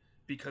watching,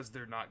 because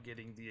they're not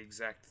getting the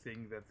exact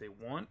thing that they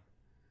want.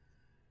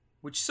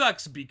 Which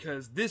sucks,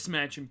 because this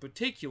match in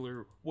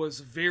particular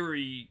was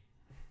very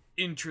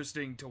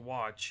interesting to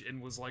watch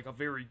and was like a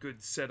very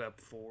good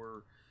setup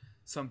for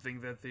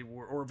something that they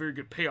were, or a very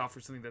good payoff for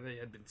something that they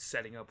had been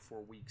setting up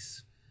for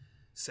weeks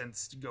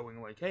since,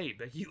 going like, hey,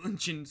 Becky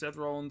Lynch and Seth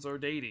Rollins are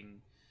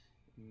dating.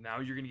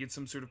 Now you're going to get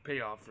some sort of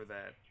payoff for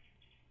that.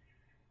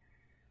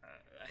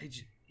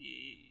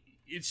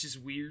 It's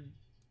just weird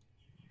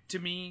to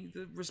me,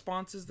 the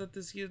responses that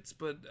this gets,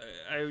 but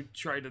I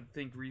try to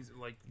think,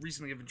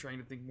 recently I've been trying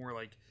to think more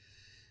like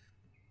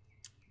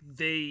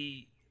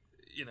they,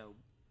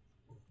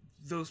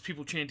 those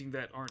people chanting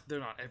that they're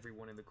not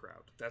everyone in the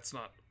crowd. That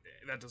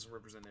doesn't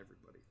represent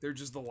everybody. They're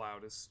just the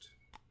loudest.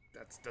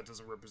 That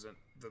doesn't represent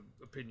the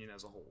opinion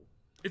as a whole.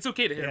 It's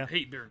okay to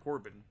hate Baron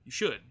Corbin. You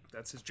should.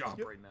 That's his job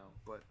right now,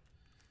 but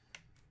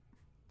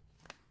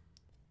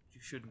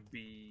you shouldn't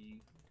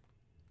be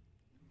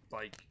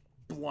like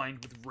blind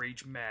with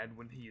rage mad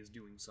when he is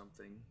doing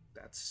something.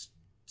 That's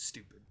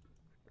stupid.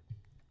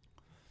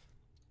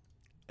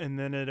 And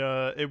then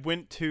it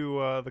went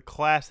to the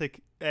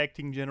classic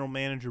acting general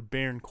manager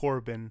Baron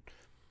Corbin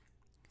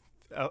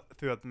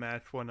throughout the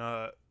match when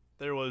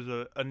there was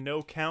a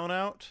no count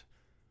out.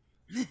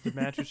 The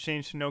match was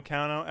changed to no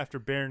count out after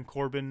Baron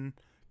Corbin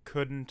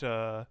couldn't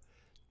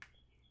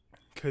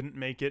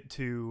make it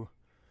to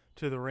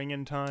the ring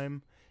in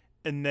time.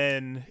 And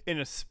then in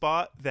a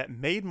spot that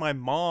made my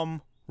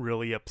mom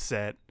really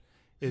upset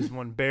is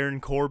when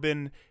Baron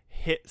Corbin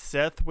hit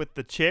Seth with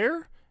the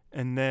chair,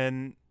 and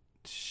then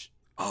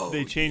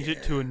they changed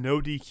it to a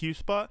no DQ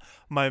spot.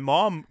 My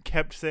mom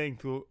kept saying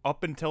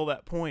up until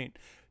that point,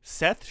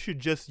 Seth should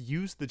just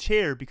use the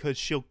chair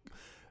because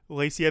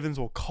Lacey Evans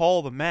will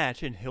call the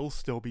match and he'll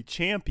still be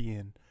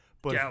champion.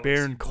 But if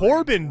Baron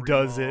Corbin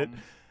does it,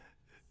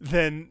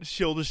 then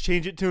she'll just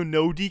change it to a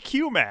no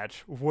DQ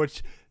match,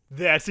 which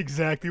that's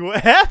exactly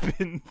what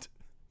happened.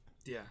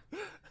 Yeah.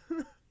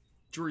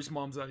 Jory's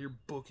mom's out here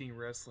booking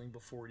wrestling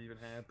before it even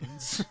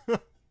happens.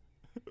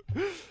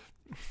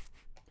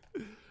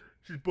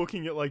 She's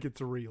booking it like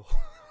it's real.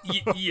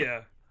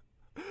 Yeah.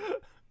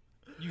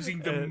 Using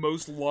the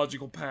most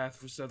logical path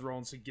for Seth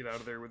Rollins to get out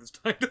of there with his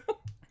title.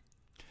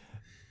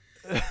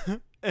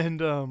 And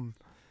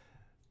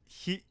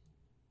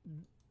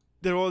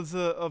there was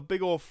a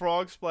big old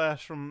frog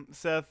splash from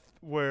Seth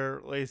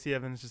where Lacey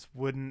Evans just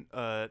wouldn't.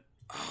 I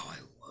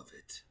love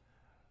it.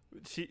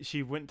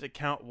 She went to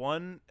count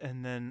one,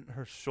 and then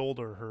her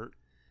shoulder hurt.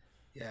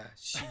 Yeah,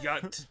 she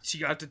got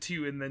to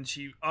two, and then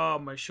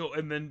my shoulder.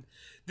 And then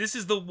this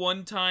is the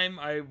one time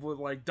I would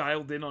like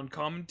dialed in on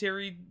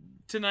commentary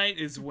tonight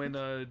is when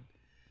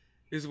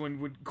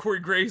Corey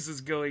Graves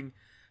is going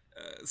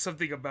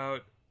something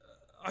about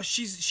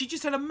she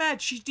just had a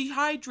match. She's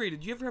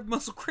dehydrated. You ever have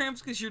muscle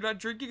cramps because you're not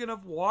drinking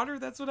enough water?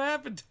 That's what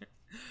happened.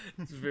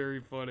 It's very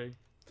funny.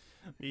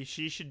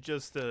 She should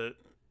just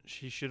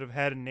she should have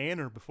had a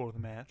nanner before the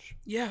match.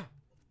 Yeah.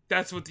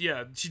 That's what,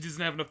 she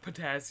doesn't have enough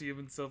potassium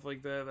and stuff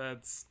like that.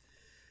 That's,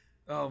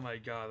 oh my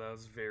god, that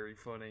was very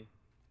funny.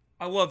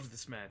 I loved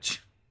this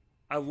match.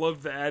 I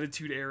loved the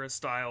Attitude Era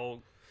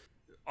style,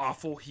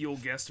 awful heel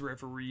guest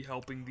referee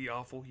helping the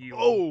awful heel.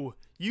 Oh,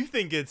 you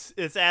think it's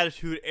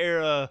Attitude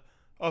Era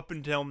up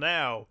until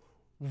now.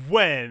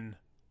 When?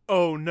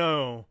 Oh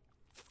no.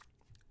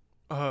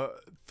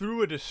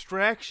 Through a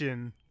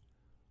distraction,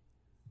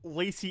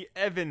 Lacey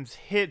Evans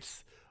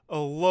hits a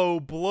low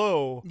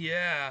blow.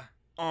 Yeah.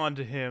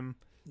 Onto him.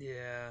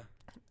 Yeah.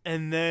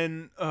 And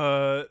then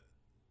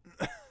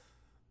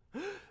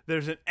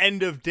there's an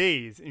end of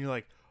days, and you're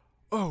like,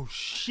 oh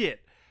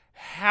shit,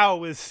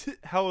 how is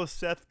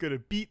Seth gonna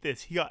beat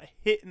this? He got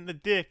hit in the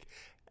dick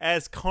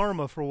as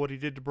karma for what he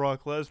did to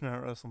Brock Lesnar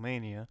at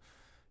WrestleMania.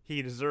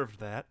 He deserved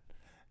that.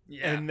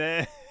 Yeah. And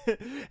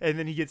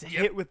then he gets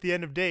hit with the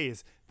end of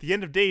days. The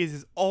end of days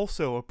is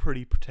also a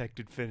pretty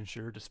protected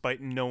finisher, despite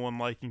no one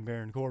liking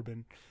Baron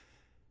Corbin.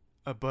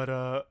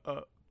 But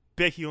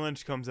Becky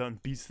Lynch comes out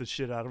and beats the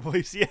shit out of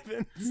Lacey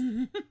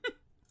Evans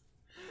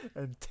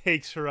and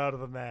takes her out of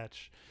the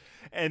match.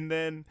 And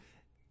then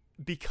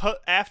because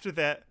after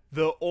that,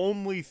 the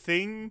only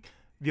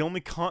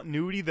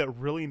continuity that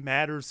really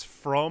matters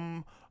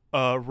from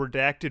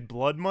redacted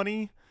blood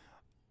money,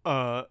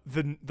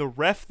 the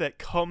ref that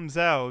comes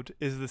out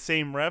is the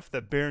same ref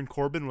that Baron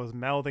Corbin was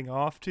mouthing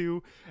off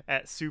to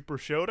at Super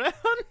Showdown.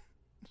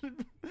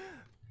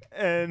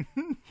 And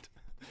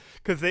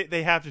because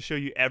they have to show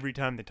you every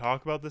time they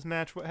talk about this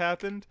match what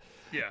happened.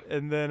 Yeah.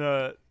 And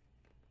then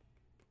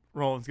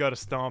Rollins got a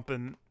stomp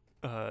in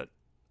the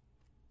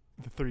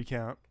 3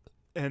 count.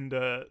 And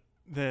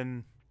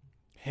then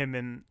him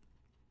and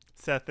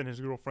Seth and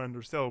his girlfriend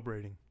are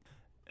celebrating.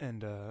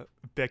 And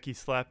Becky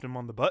slapped him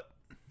on the butt.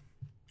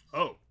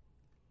 Oh.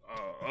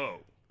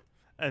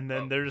 And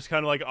then they're just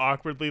kind of like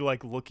awkwardly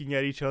like looking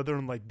at each other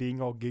and like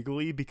being all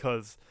giggly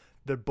because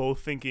they're both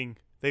thinking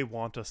they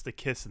want us to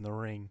kiss in the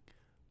ring,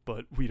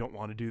 but we don't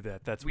want to do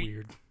that. That's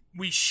weird.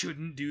 We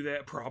shouldn't do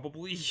that,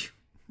 probably.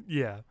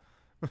 Yeah.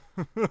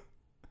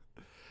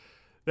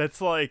 That's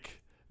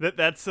like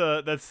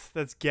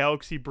that's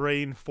galaxy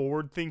brain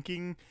forward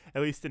thinking,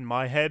 at least in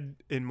my head,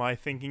 in my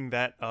thinking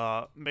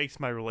that makes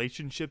my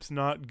relationships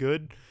not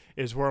good,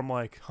 is where I'm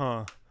like,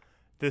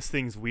 this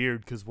thing's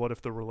weird because what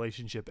if the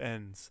relationship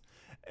ends?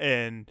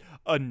 And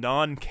a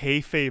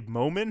non-kayfabe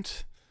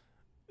moment,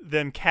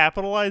 them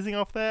capitalizing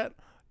off that,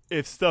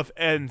 if stuff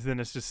ends, then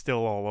it's just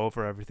still all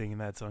over everything,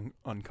 and that's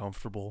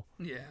uncomfortable.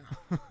 Yeah.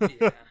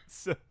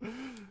 So,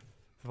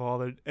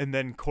 and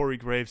then Corey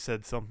Graves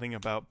said something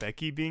about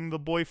Becky being the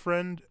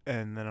boyfriend,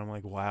 and then I'm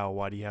like, wow,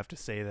 why do you have to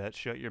say that?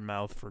 Shut your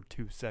mouth for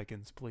 2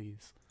 seconds,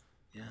 please.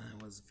 Yeah,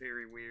 that was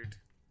very weird.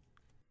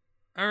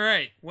 All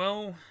right,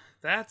 well,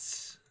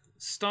 that's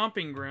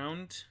Stomping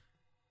Ground.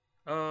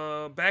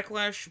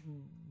 Backlash,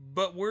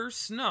 but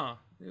worse? Nah,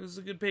 it was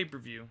a good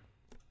pay-per-view.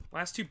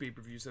 Last 2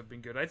 pay-per-views have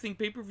been good. I think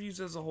pay-per-views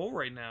as a whole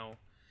right now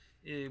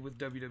with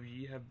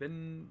WWE have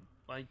been,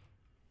 like,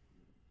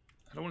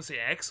 I don't want to say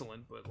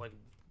excellent, but, like,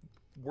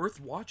 worth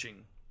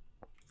watching,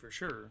 for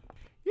sure.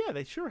 Yeah,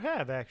 they sure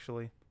have,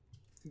 actually.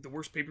 I think the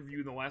worst pay-per-view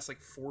in the last,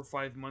 like, 4 or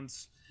 5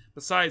 months,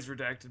 besides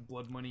Redacted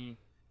Blood Money,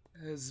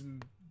 has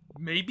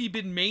maybe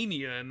been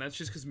Mania, and that's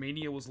just because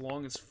Mania was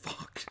long as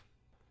fuck.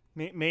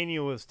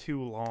 Mania was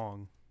too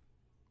long,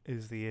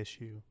 is the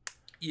issue.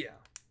 Yeah.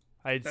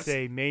 I'd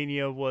say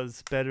Mania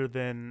was better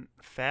than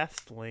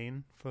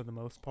Fastlane for the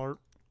most part.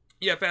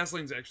 Yeah,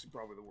 Fastlane's actually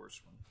probably the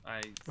worst one.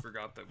 I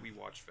forgot that we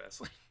watched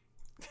Fastlane.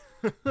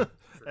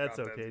 That's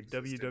okay.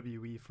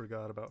 WWE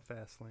forgot about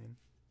Fastlane.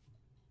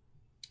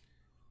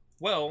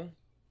 Well,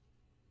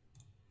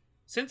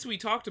 since we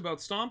talked about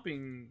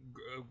Stomping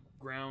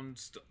Ground,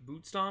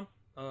 Boot Stomp,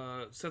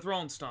 Seth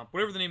Rollins Stomp,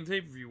 whatever the name of the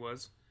pay-per-view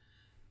was,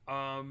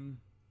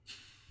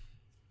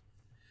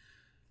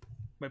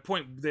 my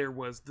point there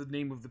was the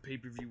name of the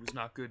pay-per-view was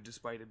not good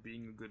despite it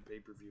being a good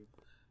pay-per-view.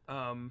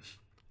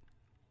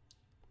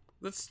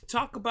 Let's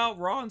talk about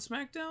Raw and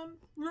SmackDown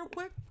real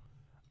quick.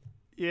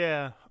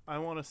 Yeah, I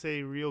want to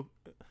say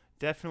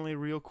definitely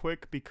real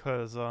quick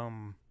because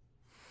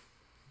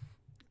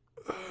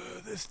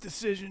this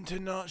decision to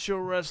not show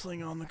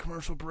wrestling on the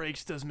commercial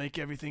breaks does make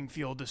everything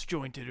feel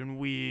disjointed and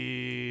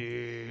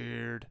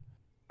weird.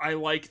 I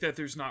like that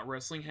there's not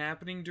wrestling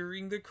happening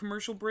during the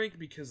commercial break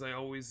because I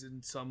always,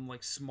 in some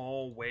like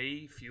small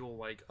way, feel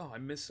like, oh, I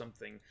missed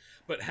something.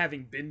 But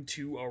having been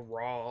to a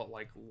Raw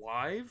like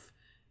live,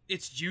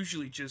 it's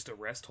usually just a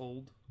rest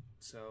hold,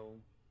 so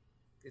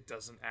it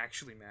doesn't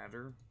actually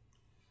matter.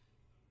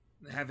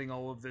 Having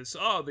all of this,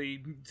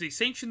 they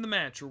sanction the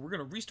match, or we're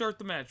gonna restart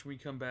the match when we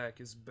come back,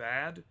 is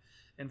bad.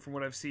 And from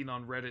what I've seen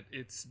on Reddit,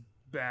 it's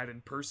bad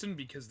in person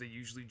because they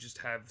usually just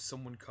have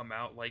someone come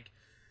out like.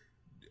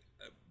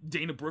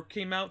 Dana Brooke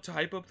came out to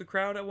hype up the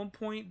crowd at one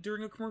point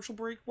during a commercial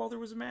break while there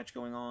was a match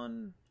going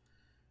on.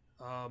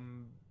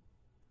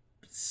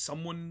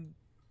 Someone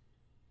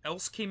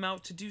else came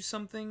out to do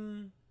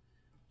something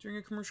during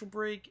a commercial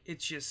break.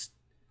 It's just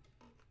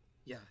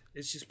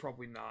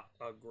probably not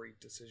a great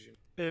decision.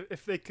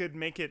 If they could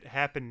make it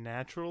happen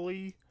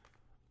naturally,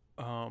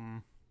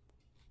 it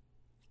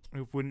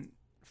wouldn't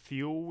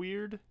feel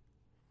weird.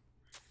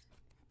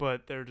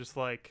 But they're just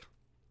like,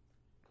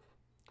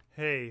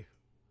 hey,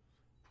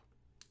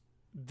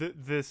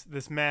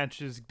 this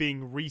match is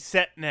being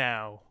reset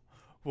now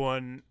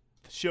when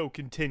the show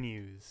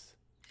continues.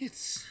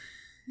 It's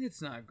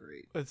not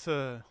great. Let's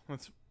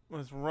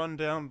run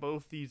down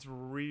both these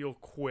real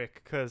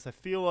quick because I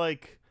feel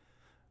like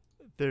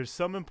there's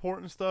some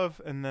important stuff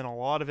and then a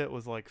lot of it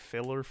was like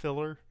filler.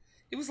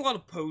 It was a lot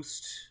of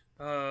post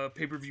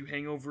pay-per-view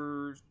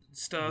hangover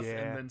stuff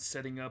and then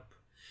setting up.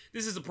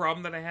 This is a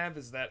problem that I have,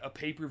 is that a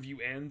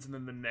pay-per-view ends and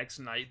then the next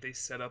night they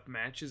set up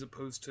matches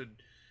opposed to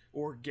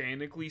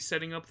organically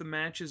setting up the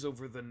matches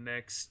over the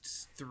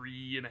next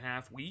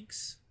 3.5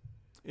 weeks.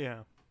 Yeah.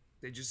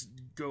 They just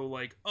go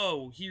like,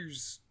 oh,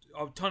 here's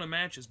a ton of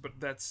matches, but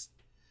that's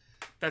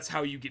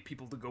how you get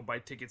people to go buy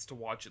tickets to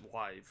watch it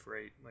live,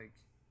 right? Like,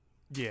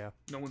 yeah.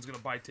 No one's going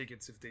to buy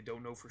tickets if they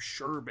don't know for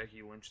sure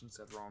Becky Lynch and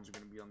Seth Rollins are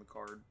going to be on the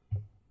card.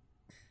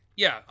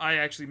 Yeah, I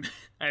actually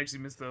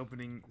missed the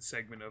opening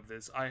segment of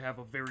this. I have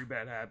a very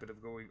bad habit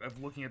of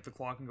looking at the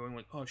clock and going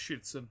like, oh shit,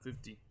 it's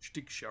 7:50. Should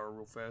take a shower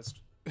real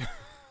fast.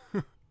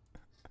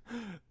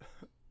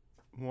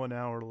 1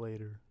 hour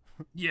later.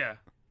 Yeah,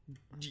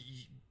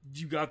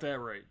 you got that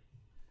right.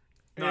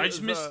 No, I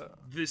just missed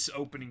this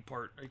opening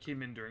part. I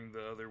came in during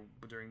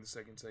the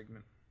second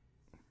segment.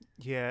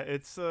 Yeah,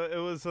 it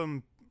was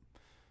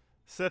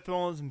Seth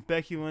Rollins and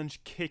Becky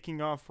Lynch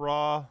kicking off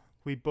Raw.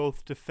 We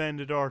both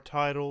defended our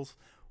titles.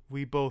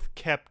 We both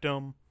kept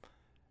them.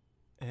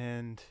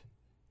 And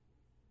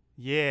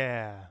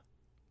yeah.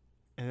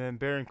 And then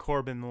Baron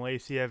Corbin and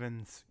Lacey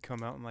Evans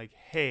come out and like,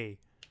 hey,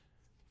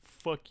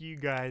 fuck you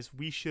guys.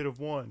 We should have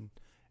won.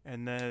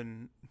 And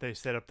then they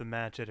set up the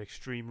match at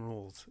Extreme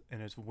Rules,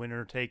 and it's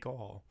winner take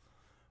all,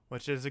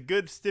 which is a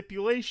good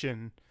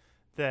stipulation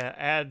that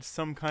adds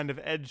some kind of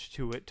edge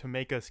to it to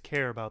make us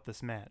care about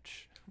this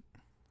match.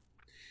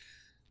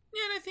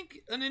 Yeah, and I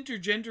think an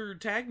intergender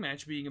tag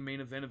match being a main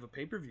event of a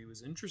pay-per-view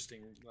is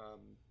interesting,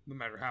 no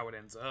matter how it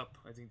ends up.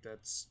 I think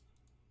that's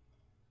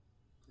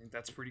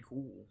pretty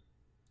cool.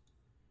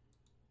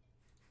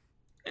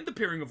 And the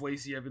pairing of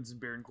Lacey Evans and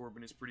Baron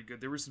Corbin is pretty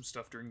good. There was some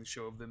stuff during the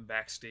show of them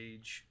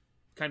backstage,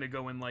 kind of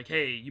going like,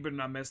 hey, you better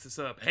not mess this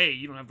up. Hey,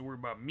 you don't have to worry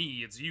about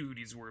me. It's you who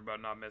needs to worry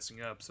about not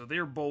messing up. So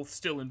they're both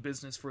still in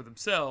business for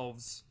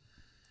themselves.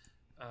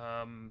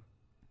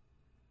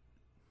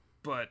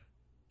 But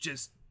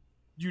just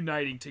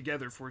uniting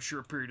together for a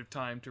short period of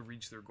time to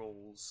reach their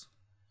goals.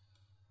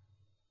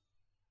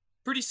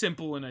 Pretty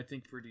simple and I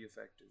think pretty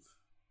effective.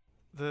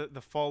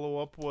 The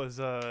follow-up was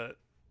an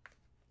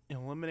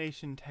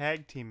elimination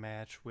tag team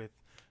match with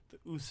the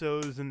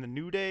Usos and the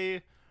New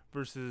Day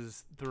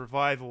versus the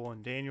Revival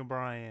and Daniel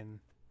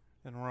Bryan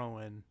and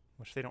Rowan,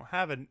 which they don't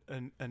have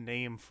a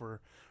name for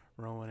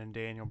Rowan and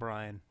Daniel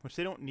Bryan, which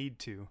they don't need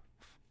to.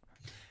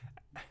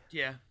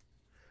 Yeah.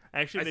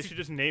 Actually, they should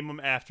just name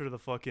them after the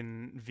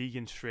fucking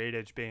vegan straight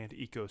edge band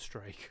Eco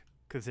Strike,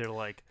 because they're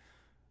like...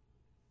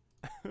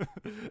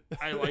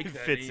 I like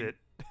that fits name.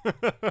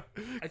 It.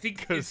 I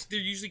think they're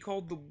usually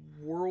called the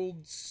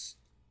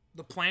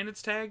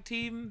Planets Tag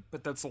Team,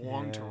 but that's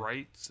long to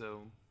write,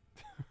 so...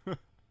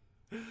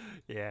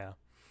 Yeah.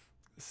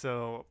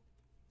 So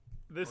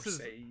this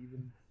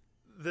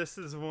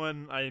is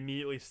when I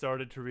immediately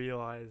started to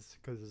realize,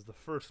 because it's the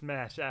first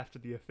match after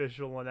the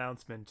official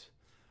announcement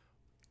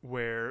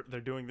where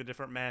they're doing the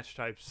different match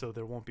types so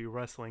there won't be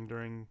wrestling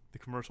during the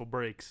commercial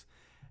breaks,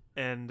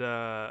 and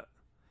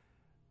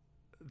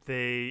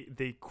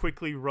they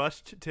quickly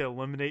rushed to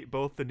eliminate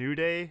both the New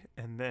Day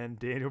and then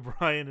Daniel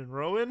Bryan and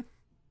Rowan.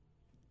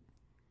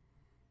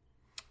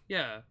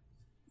 Yeah.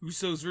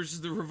 Usos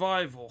versus the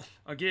Revival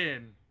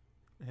again.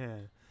 Yeah,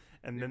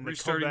 and then they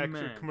come back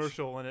to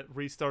commercial and it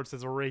restarts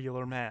as a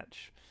regular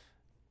match,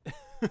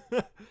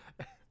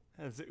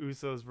 as the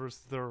Usos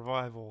versus the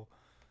Revival,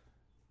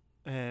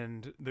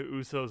 and the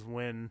Usos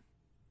win.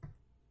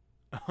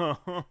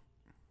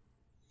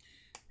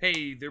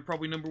 Hey, they're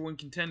probably number one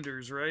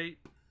contenders, right?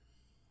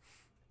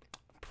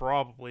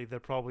 Probably.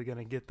 They're probably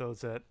gonna get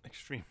those at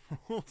Extreme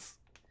Rules.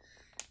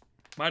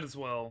 Might as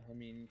well. I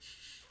mean,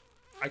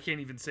 I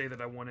can't even say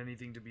that I want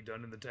anything to be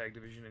done in the tag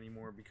division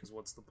anymore, because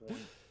what's the point?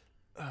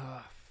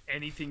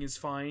 Anything is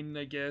fine,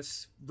 I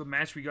guess. The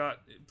match we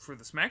got for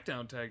the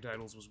SmackDown tag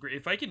titles was great.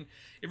 It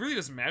really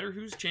doesn't matter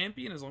who's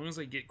champion, as long as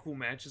I get cool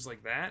matches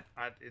like that,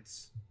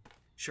 it's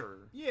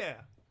sure. Yeah,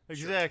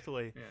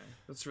 exactly. Sure. Yeah,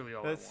 that's really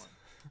all I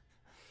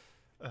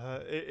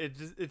want.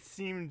 It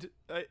seemed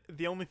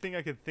the only thing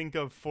I could think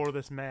of for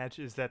this match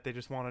is that they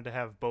just wanted to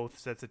have both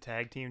sets of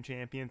tag team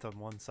champions on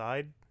one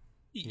side.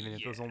 Even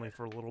if it was only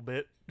for a little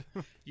bit.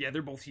 Yeah,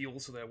 they're both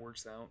heels, so that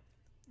works out.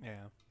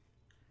 Yeah.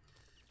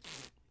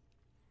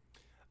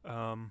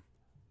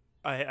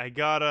 I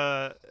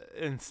gotta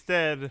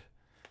instead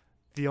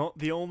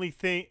the only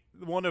thing,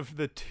 one of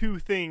the two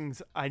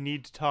things I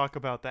need to talk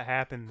about that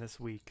happened this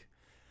week.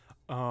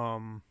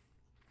 The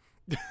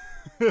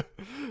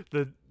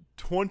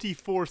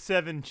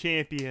 24/7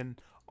 champion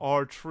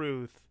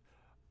R-Truth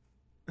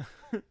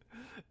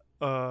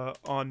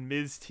on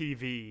Miz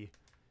TV.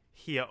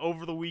 He,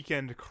 over the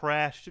weekend,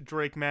 crashed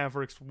Drake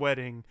Maverick's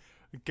wedding,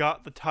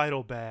 got the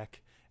title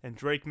back, and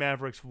Drake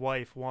Maverick's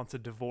wife wants a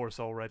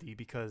divorce already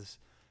because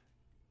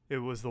it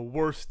was the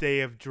worst day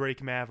of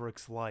Drake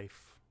Maverick's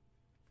life,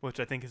 which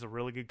I think is a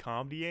really good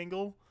comedy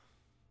angle.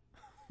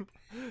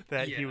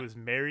 That he was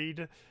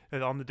married,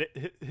 and on the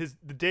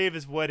day of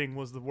his wedding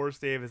was the worst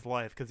day of his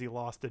life because he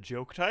lost a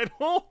joke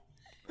title.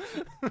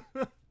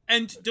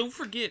 And don't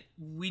forget,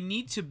 we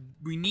need to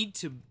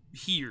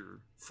hear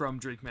from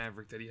Drake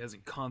Maverick that he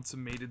hasn't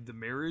consummated the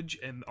marriage,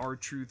 and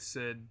R-Truth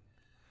said,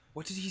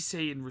 what did he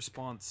say in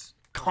response?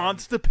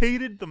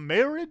 Constipated the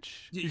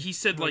marriage? He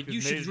said, like, you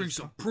should drink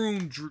some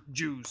prune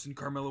juice, and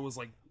Carmella was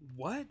like,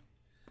 what?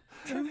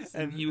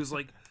 And he was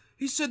like,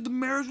 he said the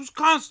marriage was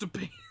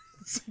constipated.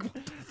 It's like,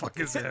 what the fuck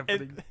is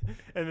happening?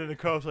 And then the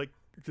crowd was like,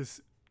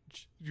 this,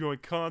 you're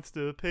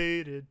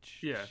constipated.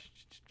 Yeah.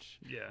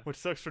 Which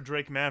sucks for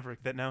Drake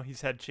Maverick that now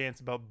he's had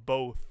chance about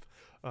both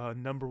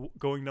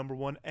going number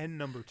one and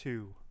number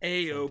two.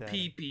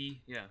 AOPP.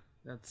 Yeah,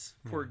 that's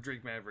poor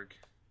Drake Maverick.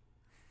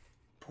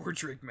 Poor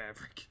Drake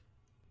Maverick.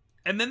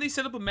 And then they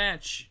set up a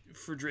match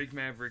for Drake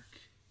Maverick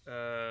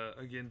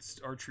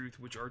against R-Truth,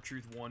 which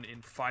R-Truth won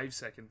in 5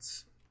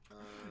 seconds.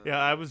 Yeah,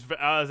 I was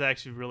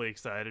actually really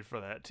excited for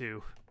that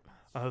too.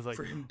 I was like,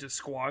 for him to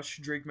squash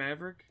Drake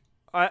Maverick.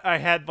 I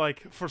had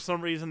like, for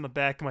some reason, in the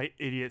back of my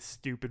idiot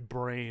stupid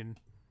brain,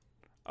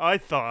 I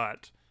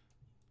thought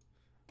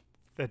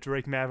that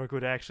Drake Maverick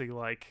would actually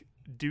like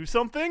do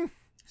something.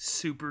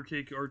 Super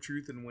kick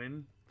R-Truth and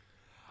win.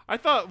 I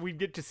thought we'd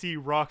get to see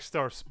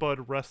Rockstar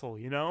Spud wrestle,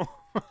 you know?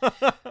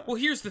 Well,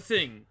 here's the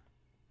thing.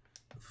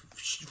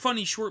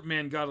 Funny short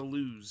man gotta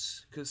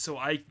lose, so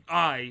I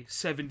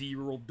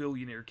 70-year-old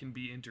billionaire, can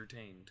be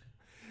entertained.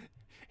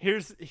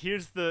 Here's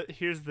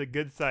the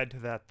good side to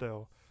that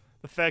though.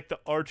 The fact that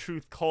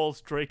R-Truth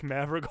calls Drake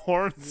Maverick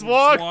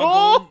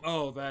Hornswoggle.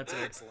 Oh, that's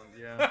excellent.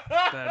 Yeah,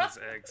 that is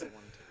excellent.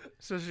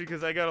 Especially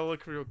because I gotta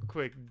look real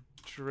quick.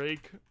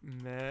 Drake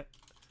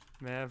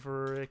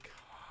Maverick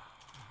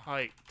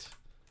height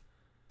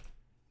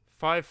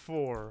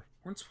 5'4".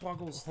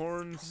 Hornswoggle's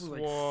Hornswoggle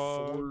like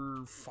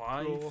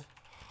 4'5".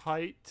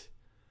 Height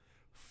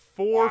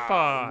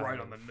 4'5". Right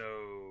on the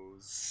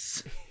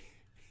nose.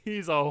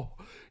 He's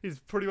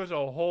pretty much a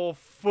whole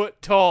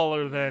foot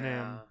taller than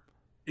him.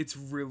 It's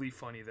really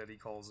funny that he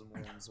calls him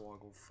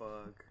Hornswoggle.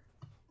 Fuck.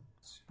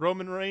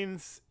 Roman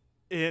Reigns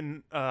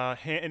in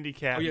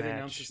handicap match. They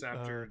announced this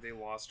after they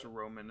lost to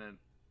Roman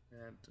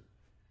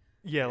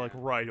like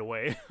right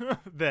away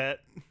that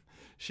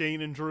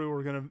Shane and Drew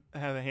were gonna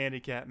have a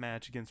handicap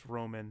match against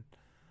Roman.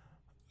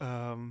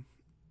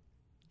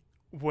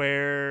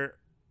 Where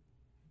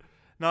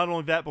not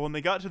only that, but when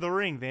they got to the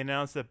ring, they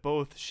announced that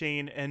both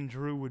Shane and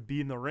Drew would be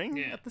in the ring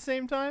at the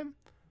same time.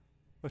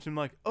 Which I'm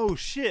like, oh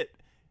shit,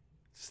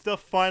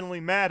 stuff finally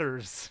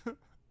matters.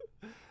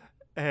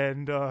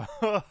 And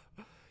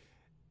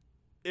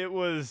it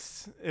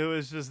was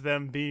just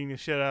them beating the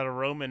shit out of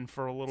Roman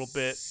for a little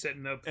bit,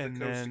 setting up the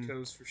coast to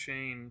coast for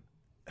Shane.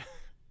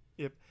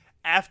 Yep.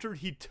 After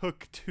he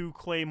took 2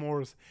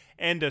 claymores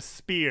and a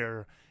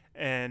spear,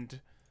 and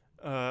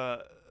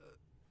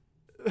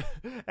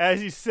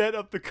as he set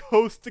up the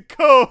coast to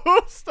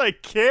coast, I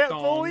can't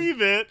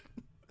believe it.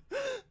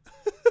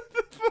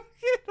 The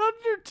fucking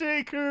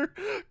Undertaker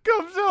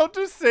comes out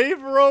to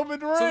save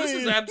Roman Reigns. So this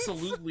is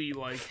absolutely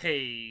like,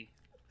 hey,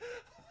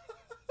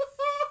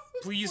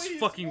 please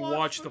fucking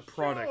watch the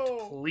product,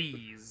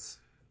 please.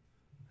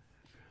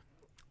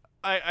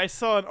 I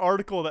saw an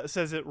article that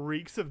says it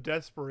reeks of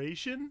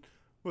desperation,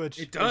 which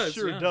it does.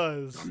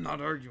 Does. I'm not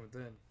arguing with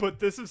that. But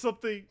this is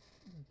something.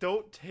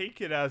 Don't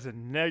take it as a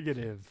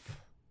negative,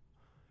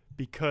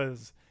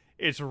 because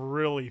it's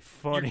really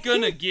funny. You're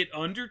gonna get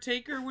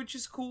Undertaker, which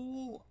is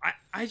cool.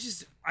 I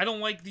don't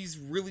like these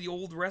really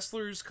old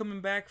wrestlers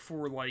coming back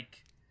for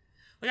like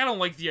I don't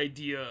like the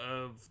idea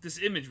of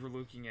this image we're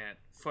looking at.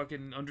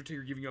 Fucking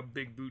Undertaker giving a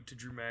big boot to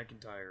Drew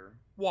McIntyre.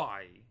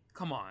 Why?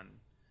 Come on.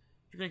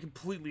 You're gonna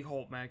completely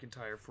halt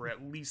McIntyre for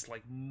at least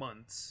like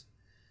months.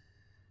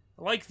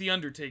 I like the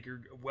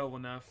Undertaker well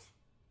enough,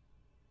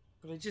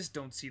 but I just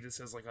don't see this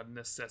as like a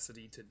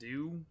necessity to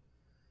do.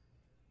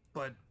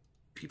 But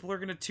people are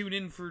going to tune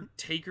in for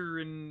Taker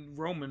and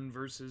Roman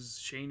versus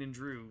Shane and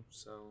Drew,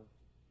 so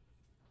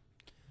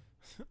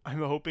I'm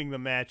hoping the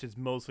match is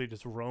mostly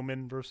just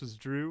Roman versus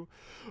Drew,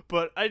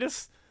 but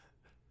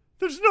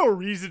there's no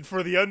reason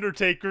for the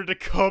Undertaker to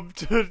come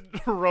to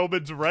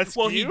Roman's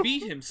rescue. Well, he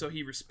beat him, so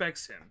he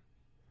respects him.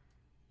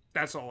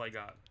 That's all I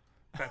got.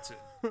 That's it.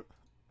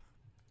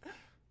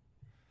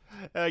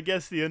 I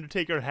guess the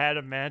Undertaker had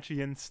a match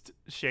against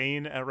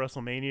Shane at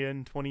WrestleMania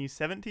in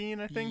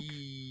 2017, I think.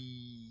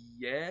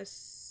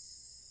 Yes.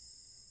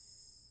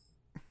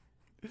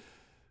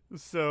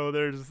 So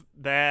there's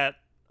that.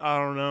 I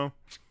don't know.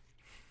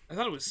 I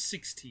thought it was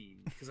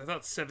 16, because I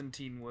thought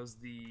 17 was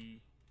the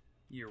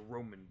year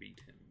Roman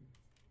beat him.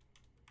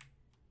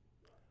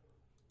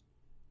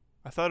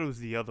 I thought it was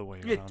the other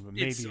way around, but maybe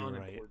you're right. It's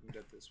unimportant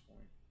at this point.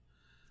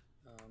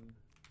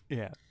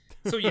 Yeah.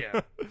 So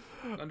yeah,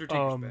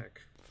 Undertaker's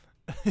back.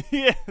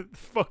 Yeah,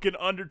 fucking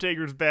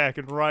Undertaker's back,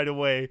 and right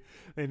away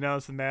they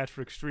announced the match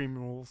for Extreme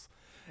Rules.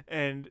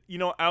 And,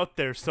 out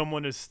there,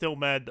 someone is still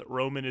mad that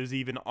Roman is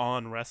even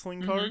on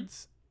wrestling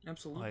cards.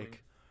 Absolutely.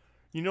 Like,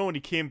 when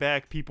he came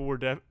back, people were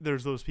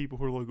there's those people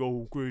who are like,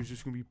 oh, Gray's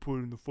just going to be put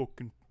in the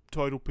fucking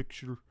title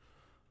picture.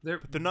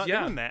 But they're not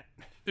doing that.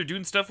 They're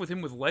doing stuff with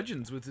him with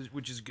Legends,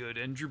 which is good.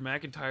 And Drew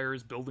McIntyre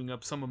is building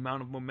up some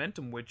amount of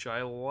momentum, which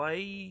I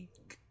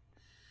like.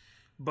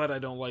 But I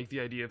don't like the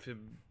idea of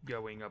him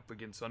going up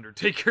against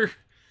Undertaker.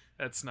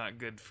 That's not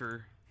good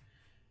for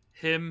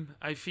him,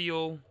 I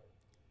feel.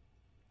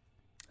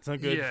 It's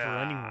not good for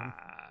anyone.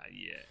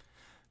 Yeah.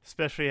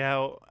 Especially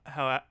how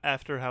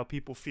after how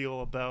people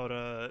feel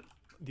about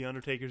the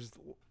Undertaker's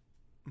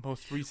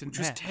most recent match.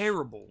 Which was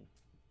terrible.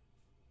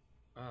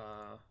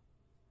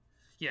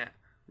 Yeah,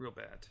 real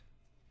bad.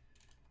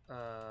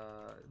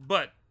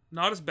 But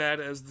not as bad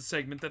as the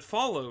segment that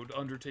followed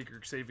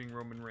Undertaker saving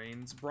Roman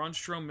Reigns, Braun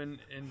Strowman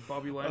and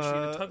Bobby Lashley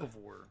in a tug of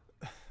war.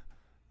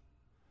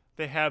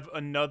 They have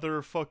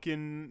another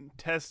fucking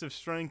test of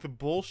strength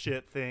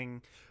bullshit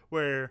thing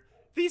where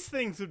these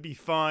things would be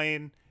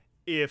fine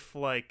if,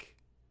 like,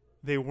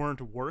 they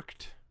weren't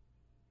worked.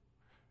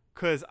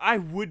 Because I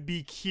would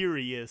be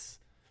curious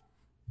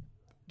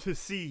to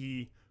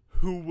see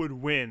who would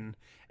win.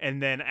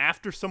 And then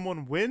after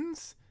someone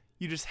wins,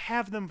 you just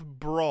have them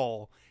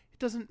brawl. It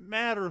doesn't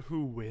matter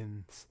who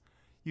wins.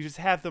 You just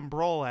have them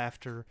brawl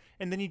after,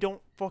 and then you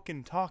don't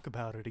fucking talk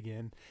about it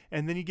again.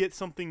 And then you get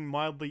something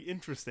mildly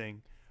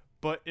interesting.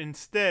 But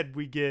instead,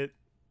 we get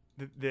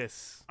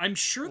this. I'm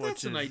sure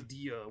that's an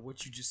idea,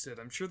 what you just said.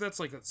 I'm sure that's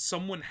like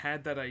someone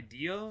had that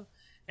idea,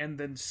 and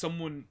then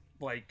someone,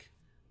 like,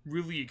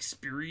 really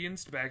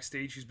experienced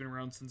backstage who's been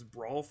around since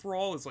Brawl for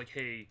All is like,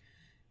 hey,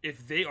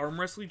 if they arm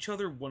wrestle each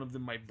other, one of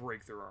them might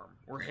break their arm.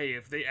 Or, hey,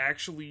 if they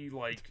actually,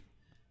 like,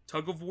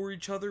 tug of war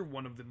each other,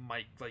 one of them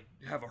might, like,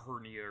 have a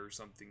hernia or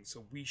something.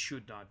 So we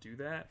should not do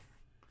that.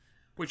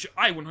 Which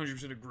I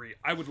 100% agree.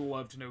 I would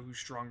love to know who's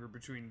stronger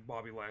between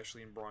Bobby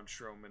Lashley and Braun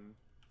Strowman.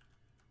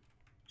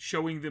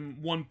 Showing them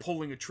one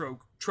pulling a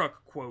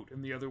truck quote,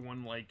 and the other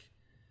one, like,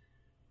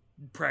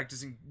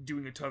 practicing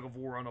doing a tug of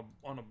war on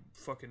a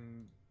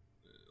fucking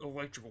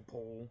electrical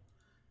pole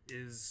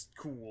is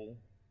cool,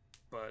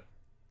 but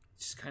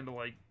it's just kind of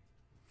like,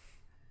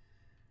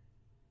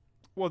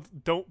 well,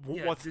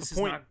 what's the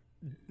point?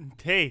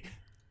 Hey,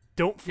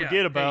 don't forget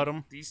hey, about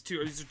them. These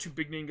are two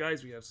big name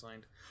guys we have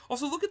signed.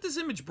 Also, look at this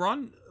image.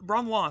 Braun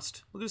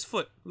lost. Look at his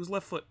foot. Look at his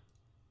left foot.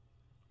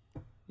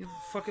 He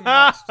fucking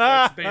lost.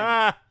 That's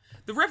banned.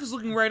 The ref is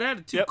looking right at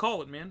it too. Yep.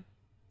 Call it, man.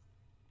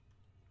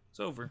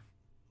 It's over.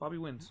 Bobby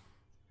wins.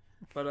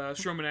 But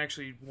Strowman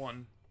actually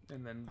won,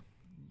 and then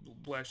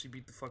Lashley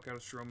beat the fuck out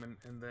of Strowman,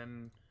 and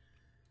then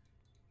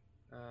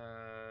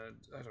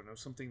I don't know,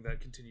 something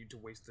that continued to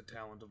waste the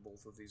talent of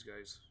both of these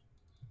guys.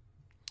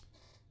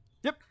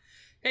 Yep.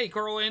 Hey,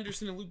 Carl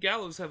Anderson and Luke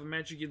Gallows have a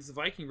match against the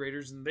Viking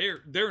Raiders, and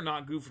they're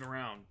not goofing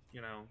around.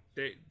 You know,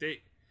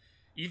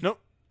 nope.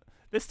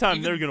 This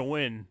time they're gonna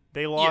win.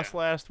 They lost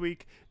last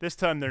week. This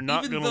time they're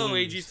not gonna lose. Even though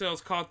AJ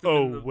Styles caught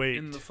them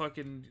in the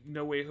fucking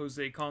No Way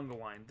Jose conga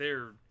line,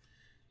 they're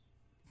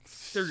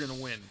gonna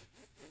win.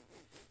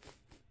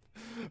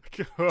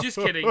 Just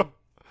kidding.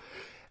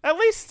 At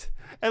least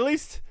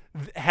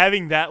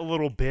having that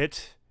little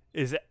bit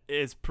is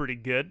pretty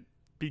good,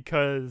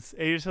 because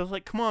AJ Styles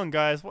like, come on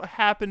guys, what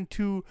happened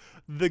to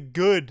the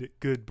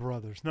good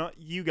brothers? Not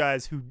you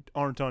guys who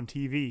aren't on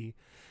TV.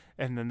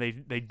 And then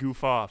they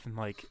goof off, and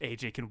like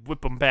AJ can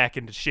whip them back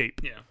into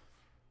shape. Yeah.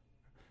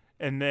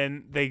 And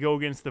then they go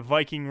against the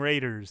Viking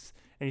Raiders,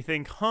 and you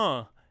think,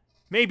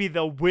 maybe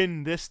they'll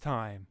win this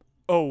time.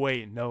 Oh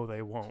wait, no,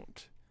 they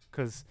won't,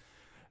 because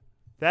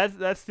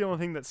that's the only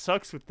thing that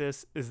sucks with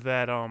this, is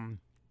that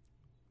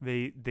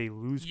they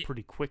lose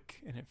pretty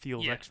quick, and it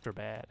feels extra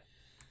bad.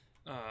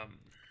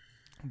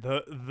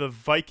 The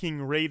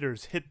Viking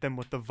Raiders hit them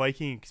with the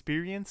Viking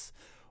experience.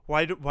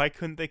 Why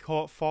couldn't they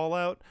call it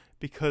Fallout?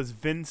 Because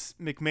Vince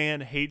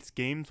McMahon hates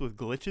games with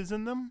glitches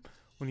in them.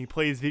 When he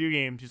plays video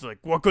games, he's like,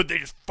 why couldn't they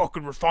just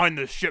fucking refine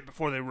this shit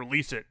before they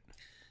release it?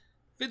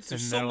 Vince,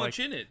 there's so much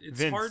in it.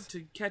 It's hard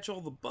to catch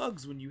all the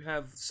bugs when you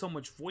have so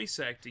much voice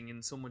acting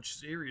and so much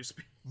serious...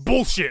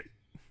 Bullshit!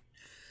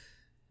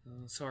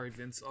 Sorry,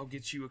 Vince. I'll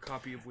get you a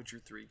copy of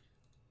Witcher 3.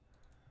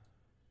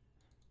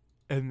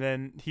 And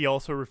then he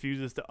also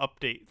refuses to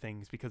update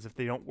things, because if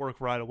they don't work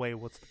right away,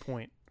 what's the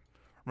point?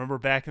 Remember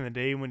back in the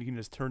day when you can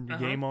just turn your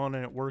game on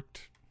and it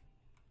worked?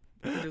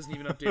 He doesn't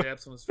even update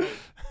apps on his phone.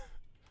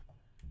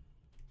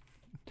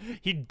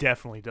 He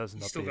definitely doesn't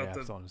update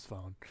apps on his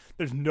phone.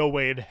 There's no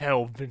way in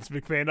hell Vince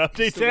McMahon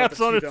updates apps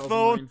on his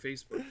phone.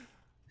 Facebook.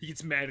 He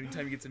gets mad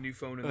anytime he gets a new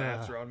phone and the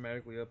apps are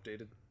automatically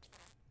updated.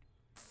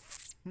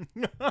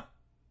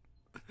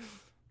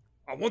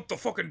 I want the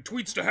fucking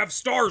tweets to have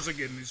stars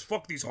again.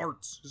 Fuck these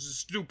hearts. This is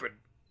stupid.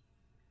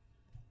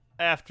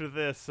 After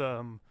this,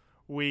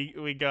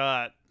 we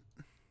got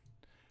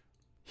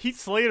Heath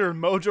Slater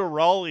and Mojo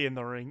Rawley in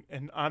the ring,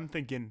 and I'm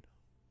thinking,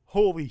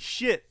 holy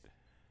shit,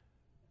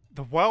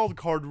 the wild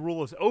card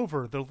rule is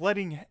over. They're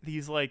letting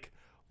these, like,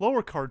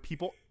 lower card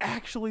people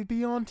actually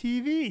be on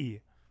TV.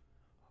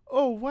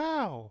 Oh,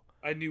 wow.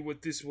 I knew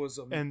what this was.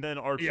 And then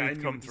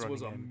R-Truth comes running in. This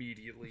was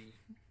immediately.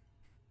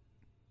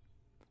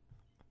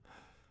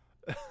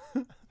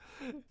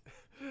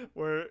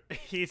 Where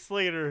Heath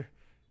Slater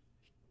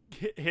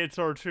hits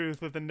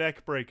R-Truth with a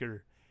neck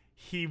breaker.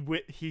 He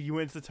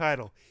wins the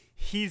title.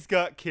 He's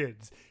got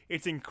kids.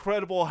 It's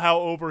incredible how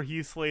over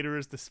Heath Slater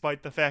is,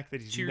 despite the fact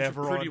that he's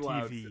never on TV.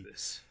 Loud for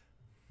this.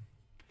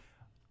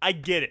 I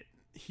get it.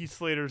 Heath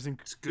Slater is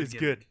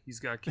good. He's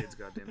got kids,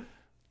 goddammit.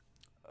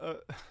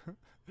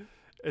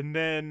 And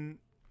then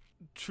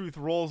Truth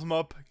rolls him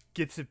up,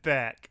 gets it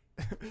back.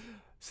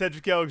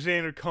 Cedric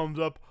Alexander comes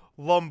up,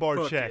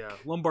 lumbar check. Yeah.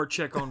 Lumbar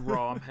check on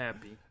Raw. I'm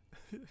happy.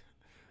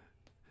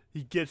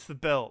 He gets the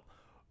belt.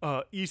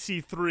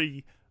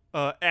 EC3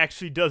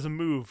 actually does a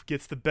move,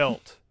 gets the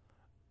belt.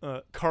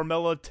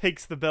 Carmella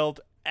takes the belt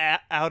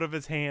out of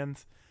his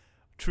hands.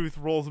 Truth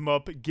rolls him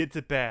up, gets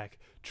it back.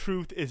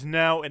 Truth is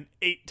now an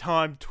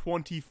 8-time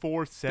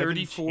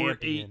 24/7 champion.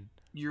 34-8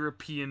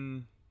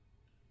 European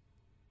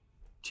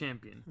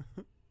champion.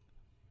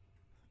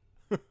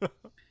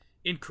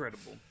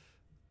 Incredible.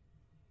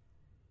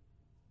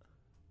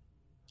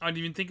 I didn't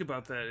even think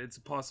about that. It's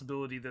a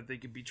possibility that they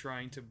could be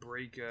trying to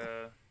break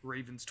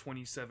Raven's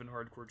 27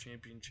 Hardcore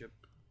Championship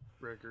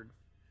record.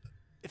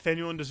 If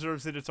anyone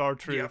deserves it, it's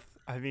R-Truth. Yep.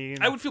 I mean,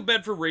 I would feel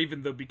bad for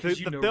Raven though, because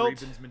the you know belt...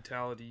 Raven's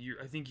mentality.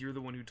 I think you're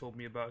the one who told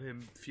me about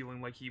him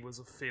feeling like he was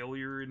a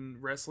failure in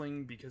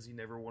wrestling because he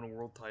never won a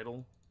world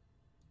title.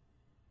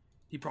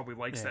 He probably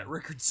likes that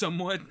record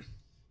somewhat.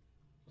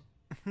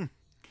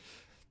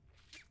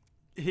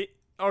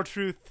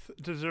 R-Truth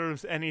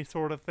deserves any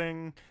sort of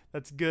thing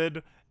that's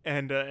good,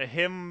 and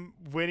him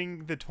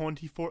winning the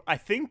 24... I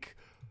think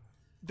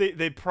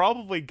they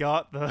probably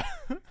got the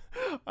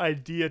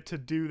idea to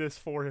do this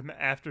for him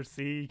after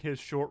seeing his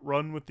short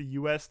run with the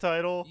U.S.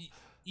 title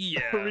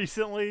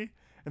recently,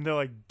 and they're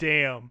like,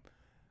 damn,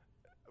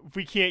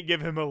 we can't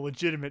give him a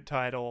legitimate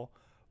title,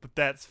 but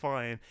that's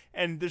fine.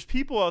 And there's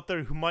people out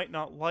there who might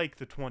not like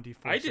the 24/7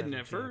 I didn't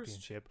at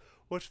championship,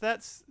 which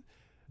that's...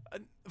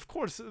 Of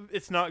course,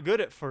 it's not good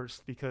at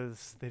first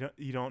because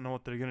you don't know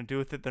what they're gonna do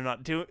with it.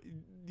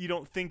 You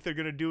don't think they're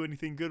gonna do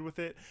anything good with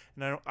it,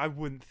 and I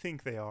wouldn't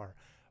think they are.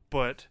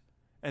 But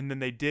and then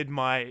they did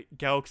my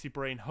Galaxy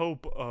Brain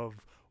hope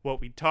of what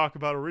we talked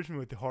about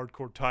originally with the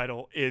hardcore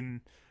title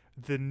in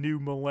the new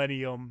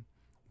millennium,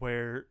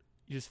 where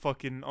you just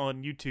fucking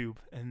on YouTube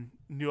and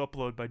new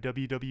upload by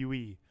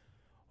WWE.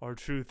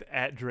 R-Truth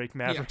at Drake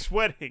Maverick's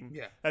wedding.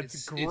 Yeah,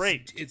 that's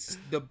great. It's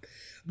the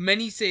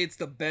many say it's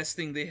the best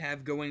thing they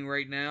have going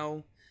right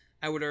now.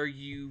 I would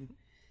argue,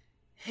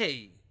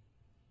 hey,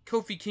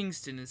 Kofi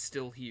Kingston is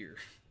still here.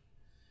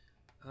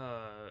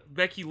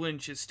 Becky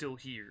Lynch is still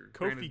here.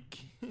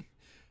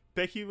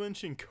 Becky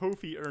Lynch and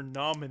Kofi are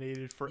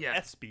nominated for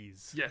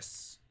ESPYs.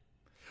 Yes.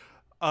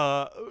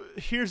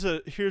 Here's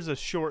a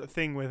short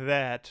thing with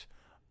that.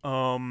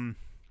 I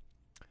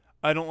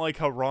don't like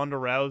how Ronda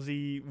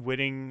Rousey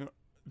winning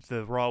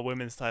the Raw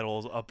Women's title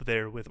is up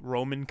there with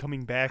Roman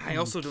coming back. I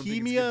also don't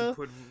think it's good to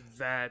put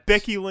that.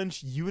 Becky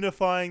Lynch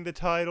unifying the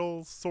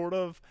titles, sort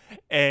of,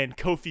 and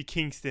Kofi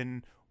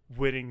Kingston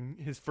winning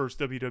his first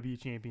WWE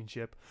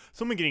Championship.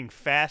 Someone getting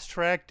fast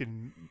tracked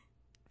in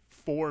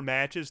 4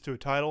 matches to a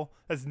title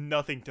has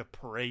nothing to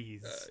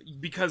praise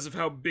because of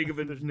how big of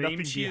a There's name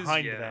nothing she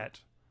behind is. that.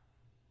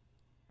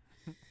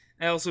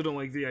 I also don't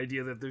like the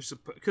idea that they're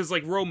because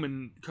like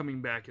Roman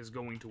coming back is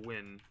going to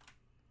win.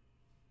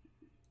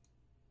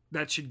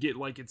 That should get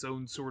like its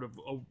own sort of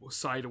a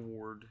side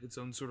award, its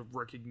own sort of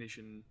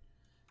recognition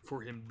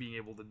for him being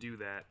able to do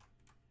that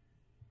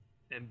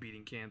and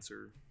beating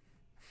cancer.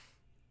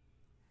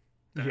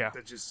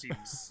 That just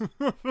seems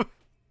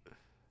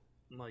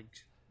like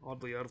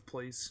oddly out of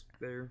place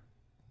there.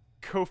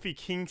 Kofi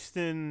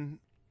Kingston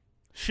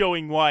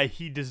showing why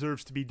he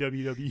deserves to be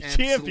WWE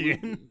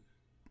champion.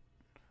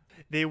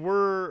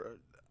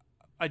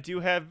 I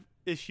do have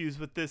issues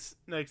with this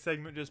next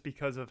segment just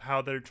because of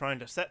how they're trying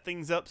to set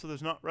things up so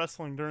there's not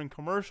wrestling during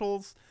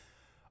commercials.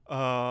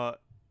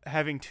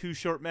 Having 2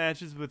 short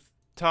matches with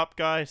top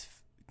guys,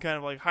 kind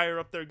of like higher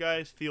up their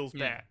guys, feels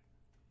bad.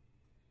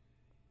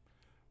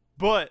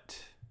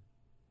 But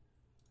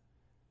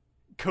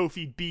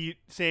Kofi beat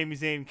Sami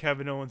Zayn and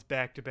Kevin Owens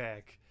back to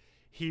back.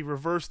 He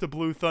reversed the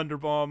Blue Thunder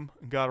Bomb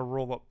and got a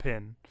roll-up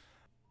pin.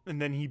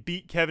 And then he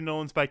beat Kevin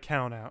Owens by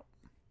countout.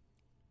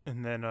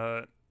 And then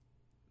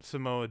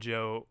Samoa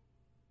Joe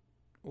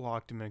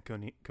locked him in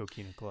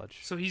Coquina Clutch.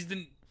 So he's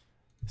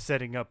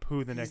setting up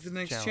who the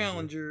next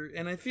challenger.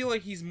 And I feel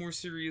like he's more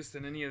serious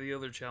than any of the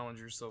other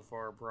challengers so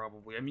far,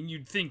 probably. I mean,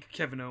 you'd think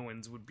Kevin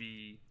Owens would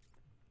be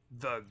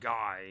the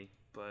guy,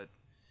 but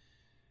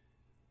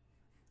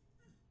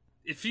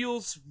it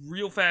feels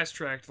real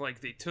fast-tracked,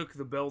 like they took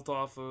the belt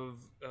off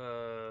of,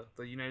 the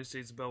United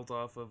States belt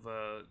off of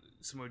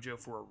Samoa Joe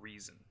for a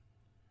reason.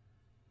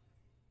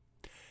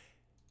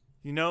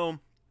 You know,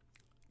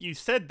 you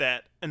said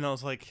that, and I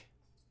was like,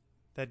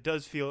 that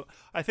does feel...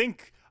 I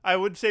think I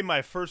would say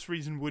my first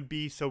reason would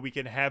be so we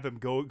can have him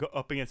go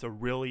up against a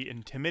really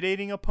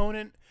intimidating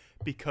opponent,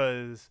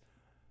 because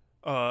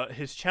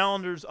his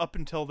challengers up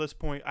until this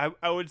point,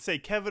 I would say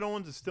Kevin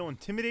Owens is still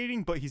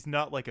intimidating, but he's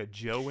not like a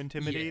Joe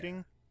intimidating.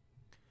 Yeah.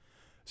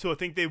 So I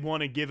think they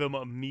want to give him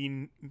a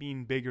mean,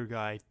 bigger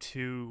guy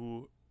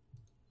to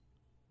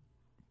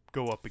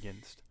go up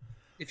against.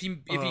 If he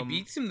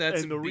beats him,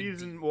 that's and the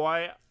reason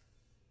why...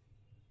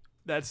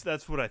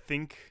 That's what I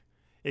think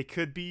it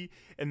could be,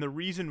 and the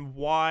reason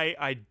why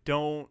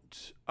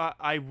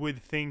I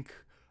would think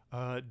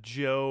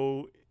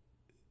Joe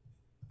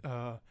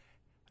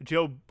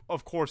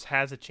of course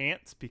has a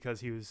chance because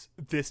he was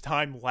this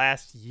time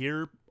last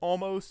year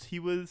almost he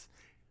was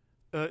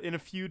in a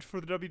feud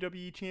for the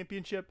WWE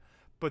Championship,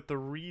 but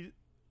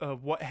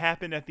what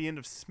happened at the end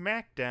of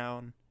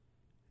SmackDown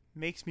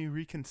makes me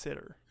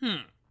reconsider.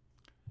 And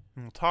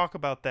we'll talk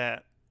about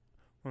that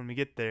when we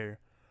get there.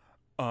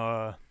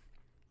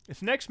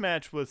 This next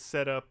match was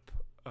set up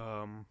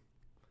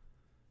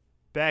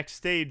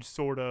backstage,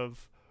 sort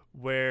of,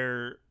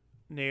 where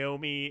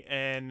Naomi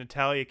and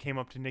Natalya came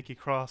up to Nikki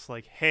Cross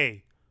like,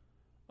 hey,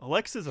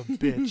 Alexa's a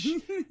bitch,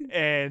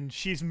 and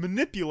she's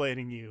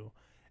manipulating you.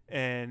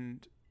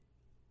 And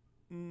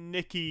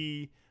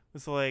Nikki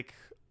was like,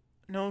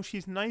 no,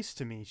 she's nice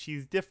to me.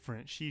 She's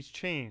different. She's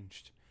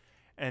changed.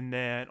 And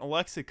then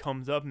Alexa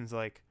comes up and is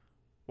like,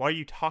 why are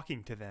you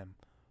talking to them?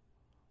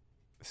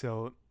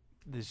 So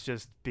there's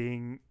just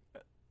being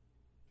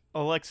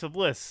Alexa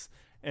Bliss.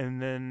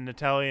 And then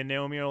Natalya and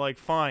Naomi are like,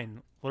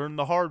 fine, learn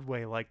the hard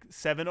way like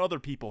 7 other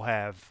people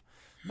have.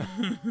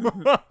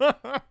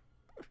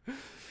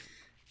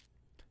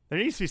 There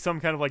needs to be some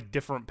kind of like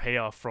different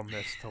payoff from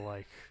this to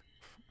like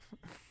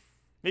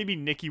maybe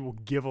Nikki will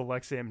give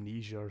Alexa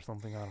amnesia or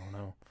something, I don't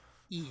know.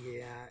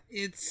 Yeah,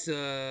 it's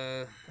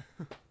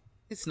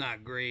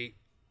not great.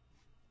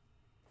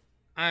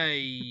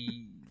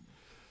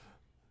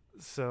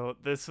 So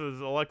this was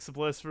Alexa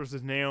Bliss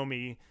versus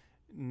Naomi.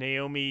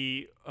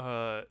 Naomi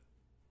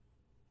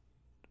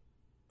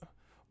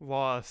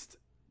lost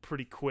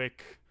pretty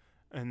quick,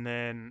 and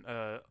then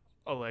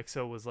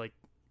Alexa was like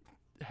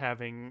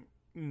having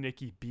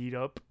Nikki beat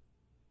up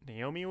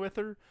Naomi with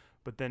her,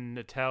 but then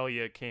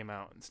Natalya came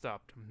out and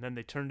stopped him. Then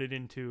they turned it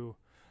into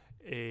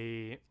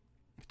a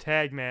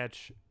tag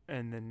match,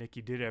 and then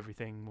Nikki did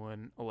everything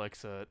when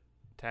Alexa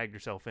tagged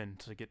herself in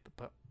to get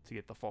the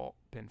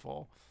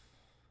pinfall.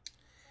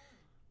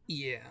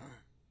 Yeah.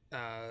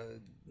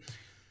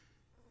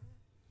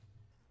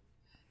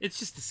 It's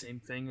just the same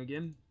thing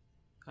again.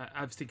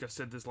 I think I've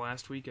said this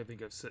last week. I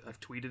think I've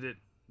tweeted it.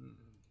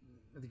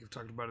 I think I've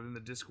talked about it in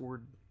the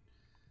Discord.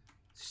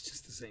 It's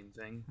just the same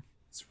thing.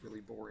 It's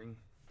really boring.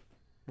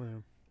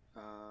 Wow.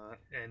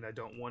 And I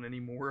don't want any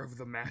more of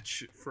the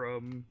match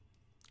from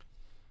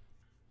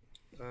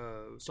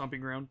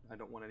Stomping Ground. I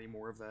don't want any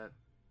more of that.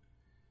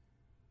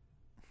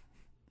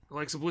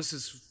 Alexa Bliss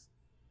is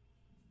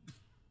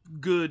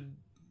good,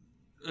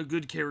 a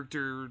good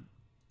character,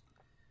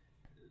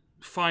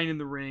 fine in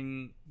the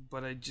ring,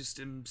 but I just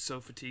am so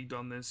fatigued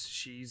on this.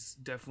 She's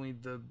definitely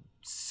the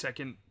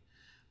third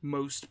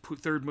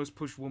most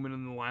pushed woman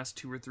in the last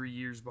 2 or 3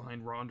 years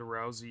behind Ronda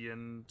Rousey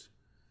and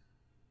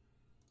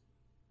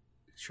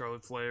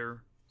Charlotte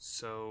Flair.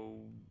 So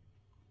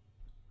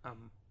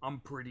I'm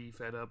pretty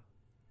fed up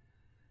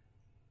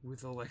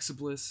with Alexa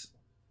Bliss.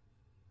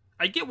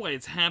 I get why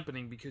it's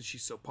happening because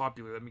she's so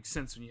popular. That makes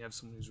sense when you have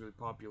someone who's really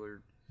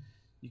popular.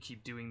 You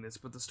keep doing this,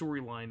 but the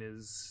storyline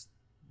is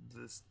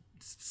the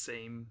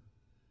same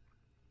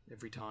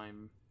every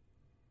time,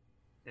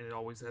 and it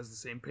always has the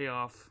same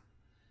payoff,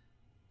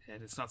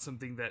 and it's not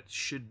something that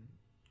should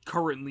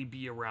currently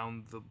be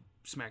around the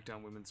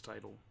SmackDown Women's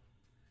title.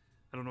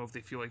 I don't know if they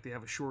feel like they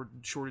have a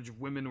shortage of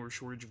women or a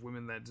shortage of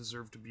women that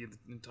deserve to be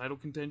in title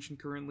contention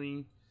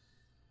currently,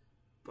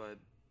 but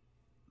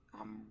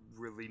I'm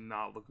really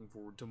not looking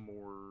forward to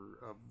more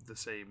of the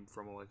same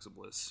from Alexa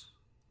Bliss.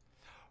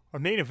 Our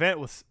main event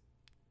was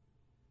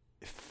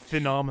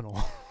phenomenal.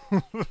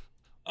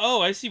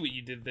 Oh, I see what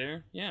you did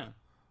there. Yeah.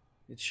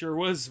 It sure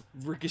was.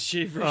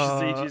 Ricochet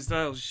versus AJ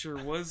Styles sure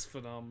was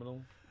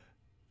phenomenal.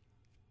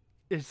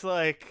 It's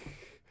like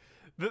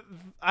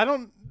I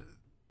don't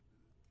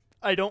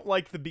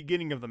like the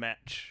beginning of the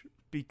match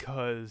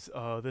because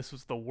this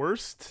was the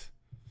worst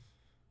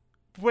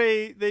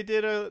way they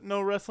did a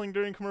no wrestling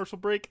during commercial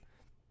break,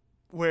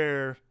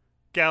 where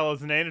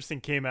Gallows and Anderson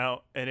came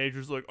out and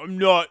Adrian's like, I'm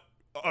not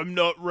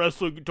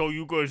wrestling until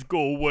you guys go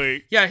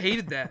away. Yeah, I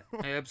hated that.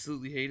 I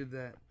absolutely hated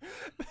that.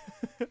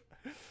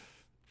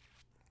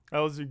 That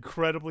was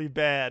incredibly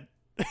bad.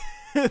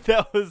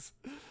 That was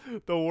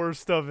the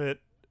worst of it.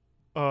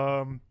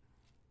 And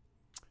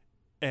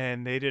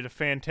they did a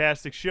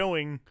fantastic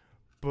showing,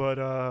 but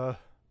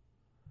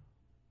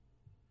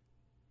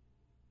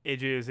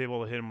AJ was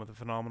able to hit him with a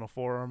phenomenal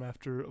forearm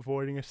after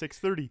avoiding a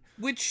 630.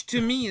 Which to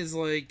me is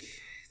like,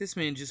 this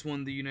man just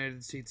won the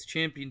United States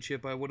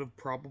Championship. I would have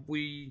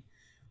probably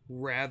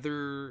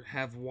rather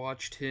have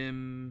watched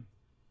him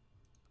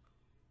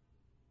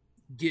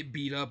get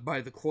beat up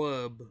by the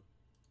club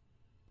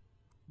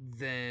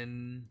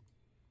than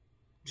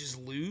just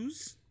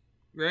lose,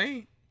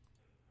 right?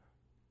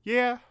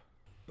 Yeah.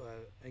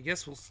 But I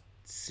guess we'll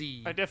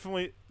see.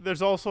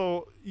 There's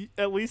also,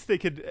 at least they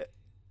could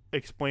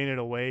explain it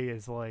away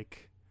as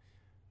like,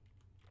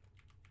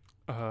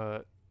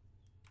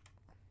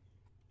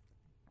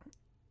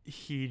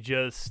 he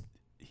just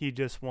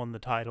won the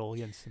title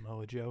against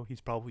Samoa Joe. He's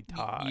probably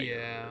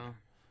tired.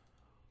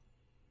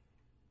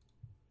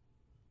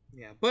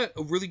 Yeah, but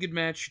a really good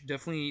match.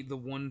 Definitely the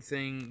one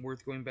thing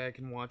worth going back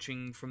and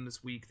watching from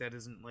this week that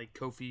isn't like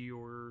Kofi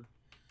or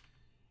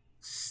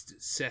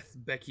Seth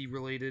Becky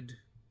related.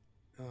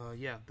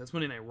 Yeah, that's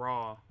Monday Night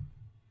Raw.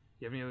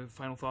 You have any other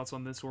final thoughts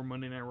on this or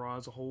Monday Night Raw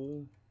as a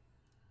whole?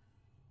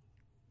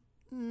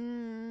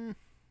 Not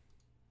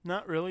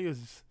really.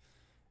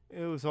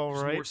 It was all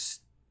right.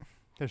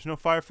 There's no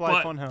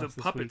Firefly Funhouse this week.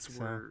 The puppets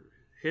were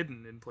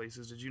hidden in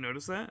places. Did you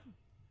notice that?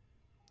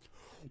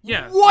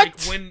 Yeah.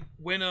 What? Like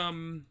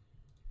when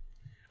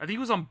I think it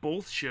was on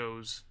both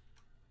shows.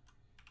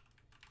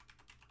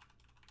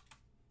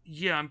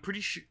 Yeah, I'm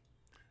pretty sure.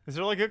 Is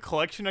there like a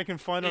collection I can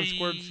find on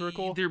Squared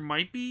Circle? There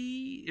might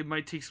be. It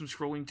might take some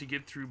scrolling to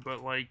get through,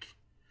 but like,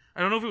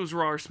 I don't know if it was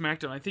Raw or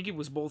SmackDown. I think it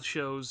was both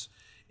shows.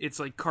 It's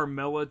like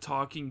Carmella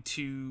talking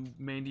to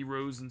Mandy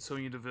Rose and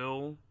Sonya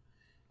Deville,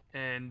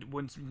 And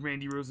when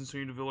Mandy Rose and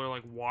Sonya Deville are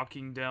like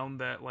walking down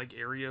that like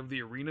area of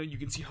the arena, you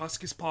can see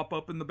Huskus pop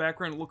up in the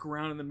background, look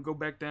around, and then go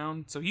back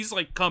down. So he's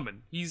like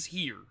coming. He's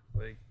here.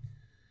 Like,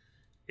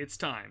 it's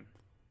time.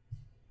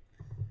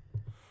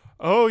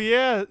 Oh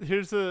yeah,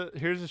 here's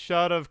a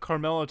shot of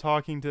Carmella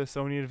talking to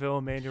Sonya Deville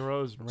and Mandy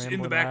Rose and In the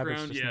Ramblin' background,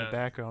 Rabbit's just in yeah. the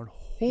background.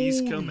 He's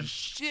Holy coming.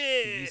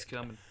 shit! He's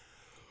coming.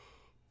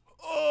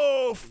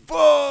 Oh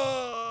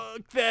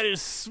fuck! That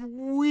is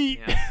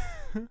sweet. Yeah.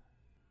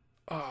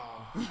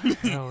 Oh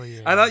hell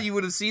yeah! I thought you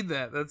would have seen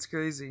that. That's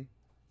crazy.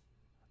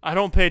 I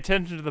don't pay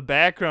attention to the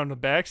background of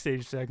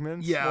backstage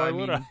segments. Yeah, Why I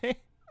would mean- I?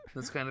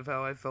 That's kind of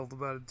how I felt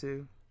about it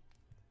too.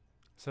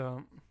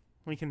 So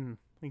we can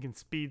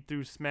speed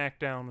through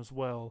SmackDown as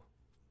well.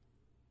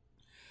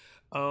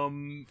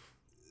 Kofi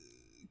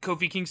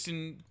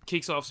Kingston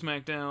kicks off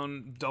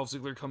SmackDown. Dolph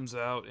Ziggler comes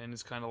out and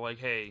is kind of like,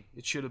 "Hey,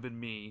 it should have been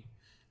me."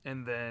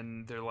 And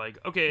then they're like,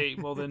 "Okay,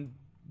 well then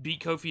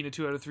beat Kofi in a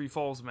 2 out of 3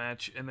 falls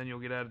match, and then you'll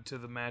get added to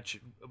the match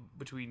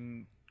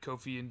between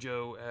Kofi and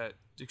Joe at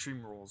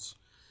Extreme Rules."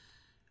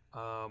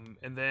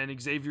 And then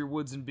Xavier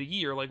Woods and Big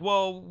E are like,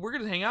 "Well, we're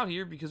gonna hang out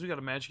here because we got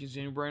a match against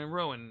Daniel Bryan and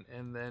Rowan."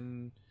 And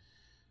then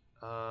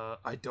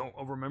I don't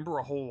remember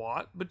a whole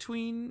lot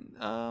between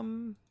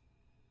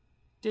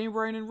Daniel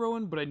Bryan and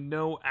Rowan, but I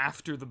know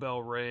after the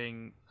bell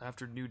rang,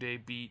 after New Day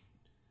beat,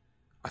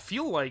 I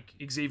feel like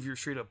Xavier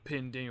straight up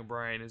pinned Daniel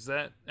Bryan. Is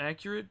that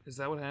accurate? Is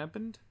that what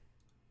happened?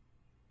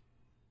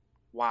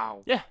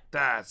 Wow. Yeah.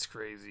 That's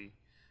crazy.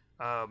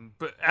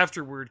 But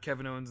afterward,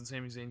 Kevin Owens and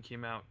Sami Zayn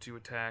came out to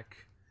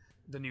attack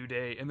the New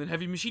Day, and then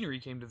Heavy Machinery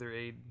came to their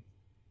aid.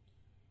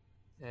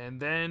 And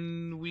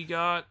then we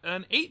got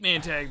an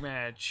 8-man tag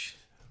match.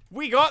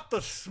 We got the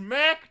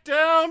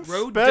SmackDown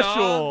Road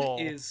special.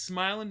 Dogg is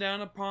smiling down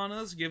upon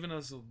us, giving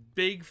us a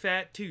big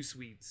fat 2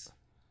 sweets.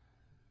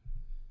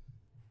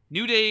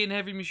 New Day and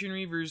Heavy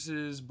Machinery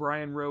versus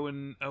Brian,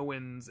 Rowan,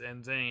 Owens,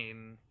 and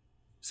Zayn.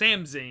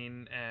 Sam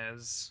Zayn,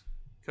 as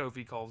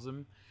Kofi calls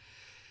him.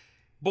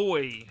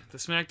 Boy, the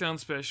SmackDown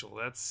special.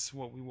 That's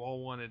what we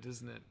all wanted,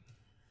 isn't it?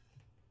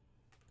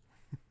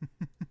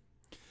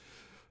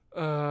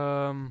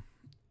 And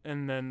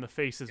then the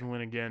faces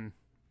win again.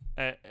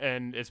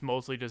 And it's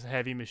mostly just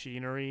Heavy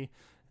Machinery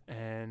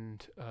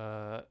and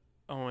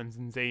Owens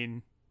and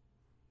Zayn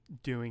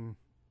doing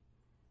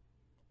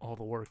all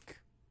the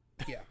work.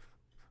 Yeah.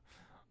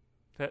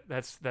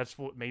 That's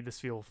what made this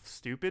feel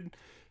stupid.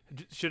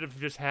 Should have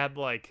just had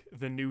like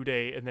the New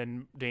Day and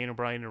then Daniel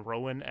Bryan and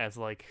Rowan as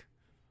like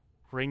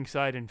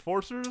ringside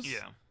enforcers.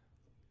 Yeah.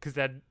 Because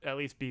that'd at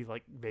least be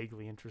like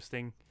vaguely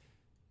interesting.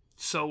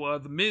 So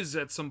the Miz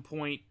at some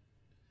point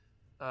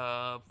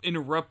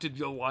interrupted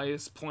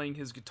Elias playing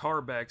his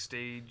guitar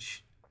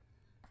backstage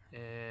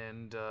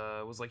and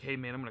was like, "Hey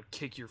man, I'm gonna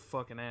kick your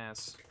fucking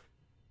ass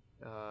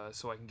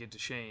so I can get to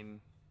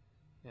Shane."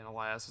 And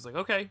Elias was like,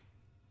 "Okay,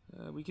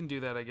 we can do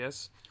that, I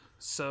guess."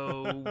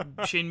 So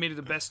Shane made it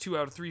the best 2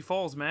 out of 3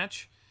 falls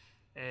match,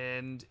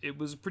 and it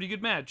was a pretty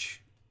good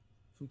match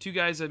from two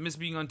guys that miss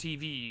being on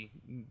TV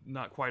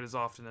not quite as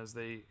often as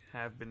they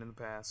have been in the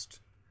past.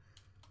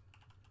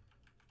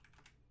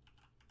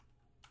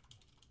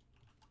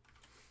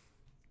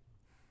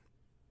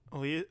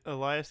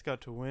 Elias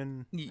got to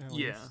win. Yeah,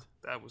 least.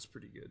 that was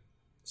pretty good.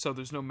 So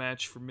there's no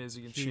match for Miz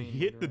against He Shane.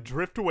 hit the right?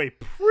 drift away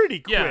pretty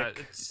quick. Yeah,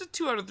 it's a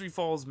 2 out of 3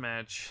 falls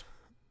match.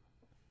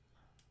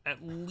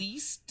 At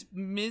least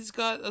Miz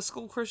got a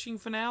skull crushing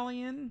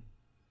finale in.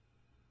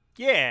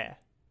 Yeah.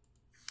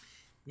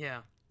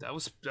 Yeah, that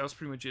was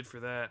pretty much it for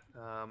that.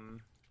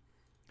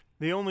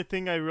 The only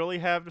thing I really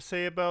have to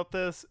say about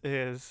this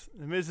is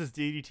the Miz's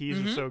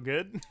DDTs are so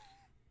good.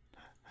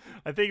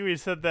 I think we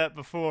said that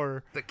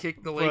before.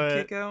 The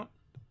leg kick out.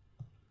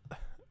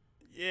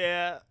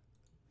 Yeah,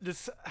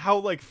 just how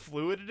like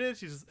fluid it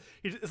is.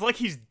 It's like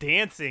he's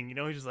dancing. You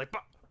know, he's just like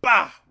bah,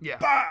 bah, Yeah,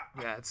 bah.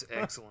 yeah, it's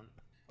excellent.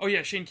 Oh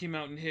yeah, Shane came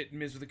out and hit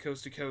Miz with a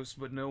coast to coast,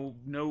 but no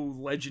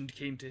legend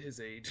came to his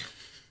aid.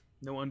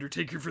 No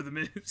Undertaker for the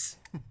Miz.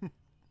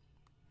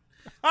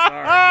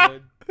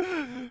 Sorry,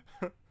 bud.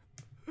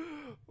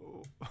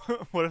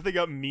 What if they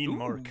got Mean Ooh.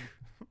 Mark?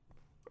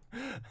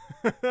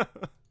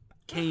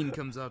 Kane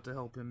comes out to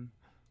help him.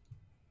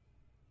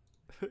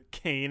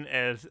 Kane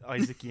as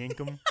Isaac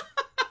Yankem.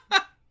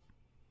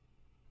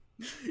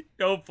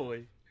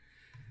 Hopefully.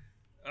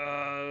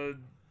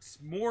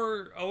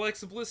 More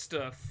Alexa Bliss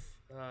stuff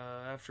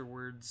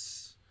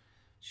afterwards.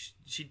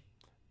 She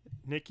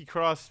Nikki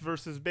Cross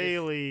versus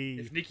Bailey.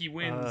 if Nikki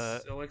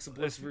wins, Alexa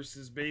Bliss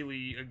versus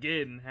Bailey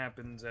again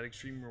happens at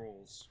Extreme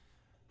Rules.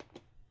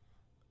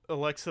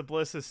 Alexa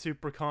Bliss is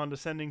super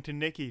condescending to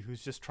Nikki,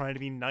 who's just trying to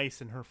be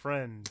nice and her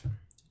friend. Yeah,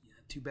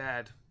 too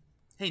bad.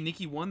 Hey,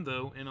 Nikki won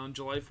though, and on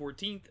July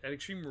 14th at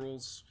Extreme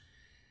Rules,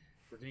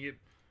 we're gonna get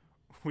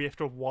We have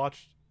to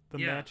watch the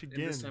match and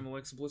again. this time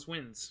Alexa Bliss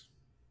wins,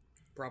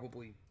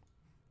 probably.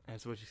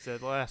 That's what you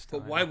said last time.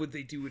 But why would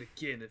they do it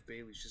again if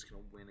Bailey's just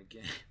gonna win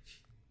again?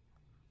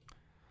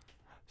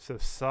 So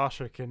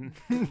Sasha can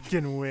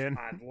win.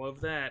 I'd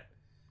love that.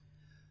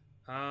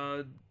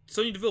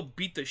 Sonya Deville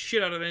beat the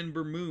shit out of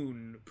Ember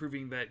Moon,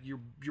 proving that your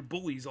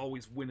bullies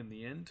always win in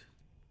the end.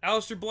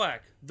 Aleister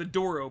Black, the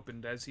door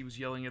opened as he was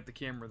yelling at the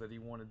camera that he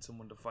wanted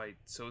someone to fight,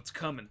 so it's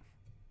coming.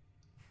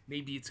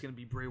 Maybe it's going to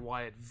be Bray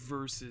Wyatt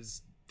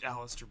versus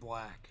Aleister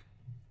Black.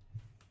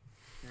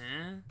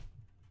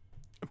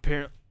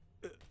 Apparently,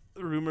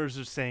 rumors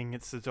are saying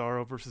it's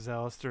Cesaro versus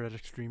Aleister at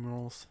Extreme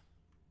Rules.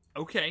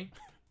 Okay.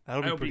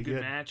 That'll be a good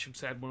good. match. I'm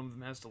sad one of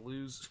them has to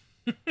lose.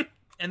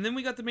 And then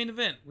we got the main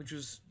event, which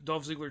was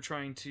Dolph Ziggler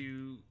trying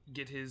to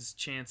get his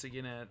chance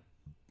again at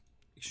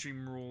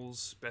Extreme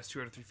Rules Best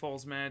 2 out of 3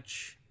 Falls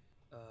match.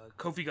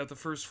 Kofi got the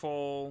first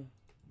fall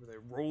where they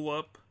roll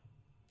up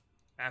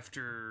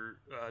after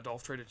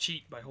Dolph tried to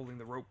cheat by holding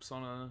the ropes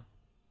on a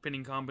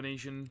pinning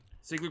combination.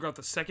 Ziggler got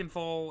the second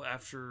fall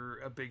after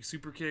a big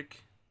super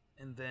kick.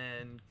 And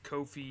then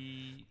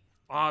Kofi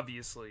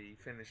obviously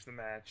finished the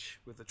match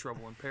with a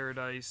Trouble in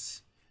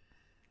Paradise.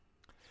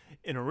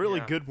 In a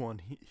really good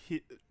one.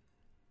 He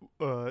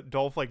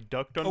Dolph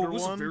ducked under it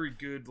was one. A very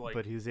good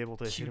but he was able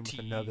to hit him with QT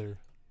another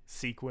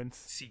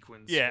sequence.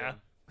 Yeah.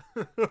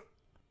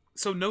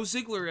 So no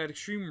Ziggler at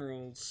Extreme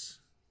Rules.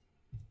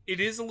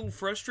 It is a little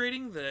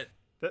frustrating that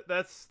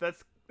that's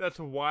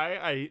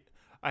why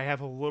I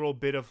have a little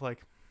bit of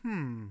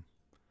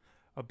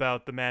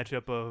about the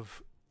matchup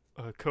of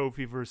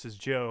Kofi versus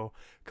Joe,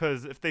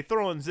 because if they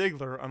throw in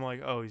Ziggler, I'm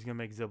like, oh, he's gonna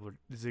make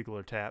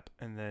Ziggler tap,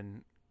 and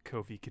then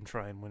Kofi can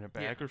try and win it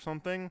back or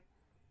something.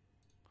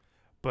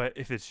 But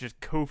if it's just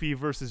Kofi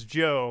versus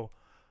Joe,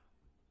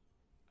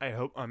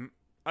 I'm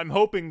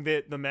hoping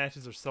that the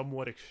matches are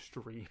somewhat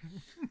extreme.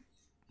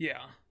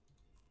 Yeah.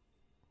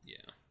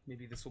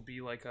 Maybe this will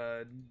be like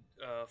a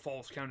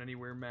Falls Count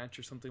Anywhere match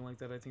or something like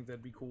that. I think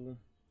that'd be cool.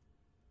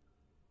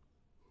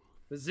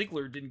 But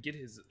Ziggler didn't get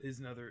his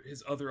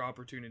other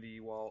opportunity,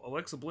 while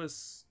Alexa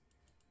Bliss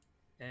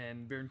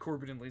and Baron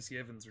Corbin and Lacey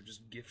Evans are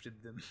just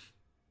gifted them.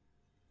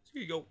 So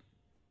here you go.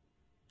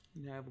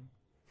 You can have them.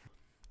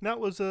 That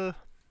was a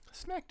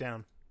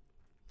SmackDown.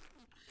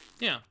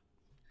 Yeah.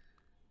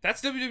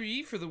 That's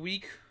WWE for the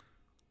week.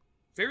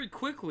 Very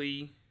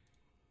quickly,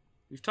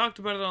 we've talked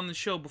about it on the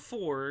show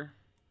before.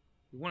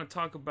 We want to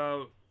talk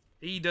about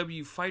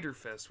AEW Fyter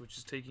Fest, which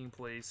is taking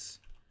place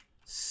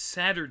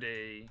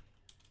Saturday,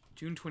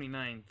 June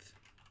 29th,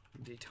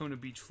 in Daytona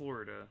Beach,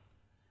 Florida.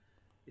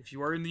 If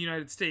you are in the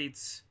United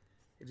States,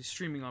 it is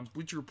streaming on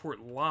Bleacher Report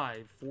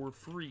Live for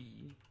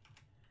free.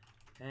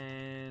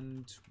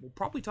 And we'll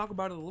probably talk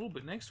about it a little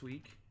bit next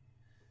week.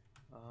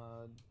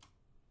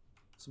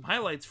 Some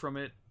highlights from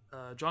it.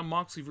 Jon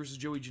Moxley versus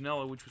Joey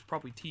Janela, which was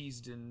probably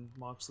teased in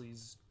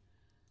Moxley's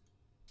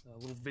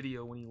little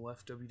video when he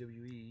left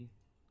WWE.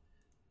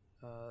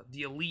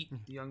 The Elite,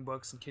 the Young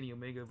Bucks, and Kenny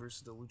Omega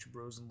versus the Lucha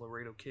Bros and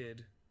Laredo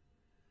Kid.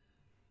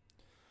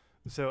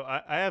 So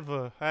I have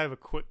a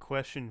quick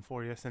question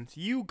for you, since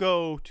you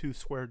go to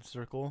Squared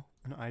Circle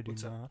and I do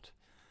not.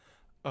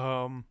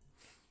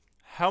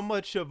 How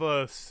much of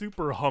a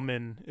super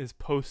hummin is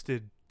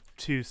posted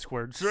to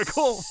Squared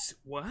Circle?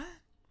 What?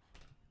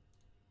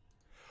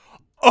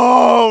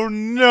 Oh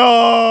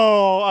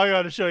no! I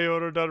gotta show you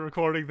when we're done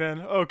recording.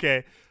 Then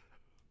okay,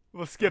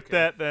 we'll skip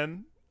that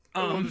then.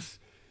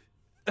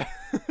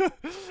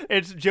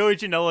 It's Joey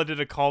Janela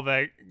did a call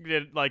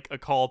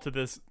to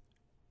this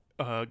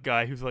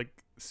guy who's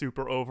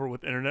super over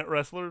with internet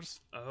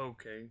wrestlers.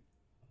 Okay.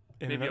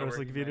 Internet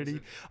wrestling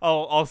community.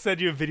 I'll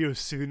send you a video as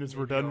soon as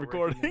we're done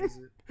recording.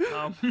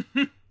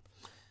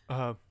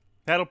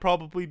 That'll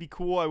probably be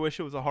cool. I wish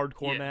it was a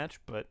hardcore match,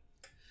 but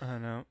I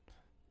don't know.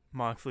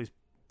 Moxley's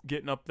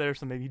getting up there,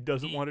 so maybe he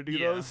doesn't want to do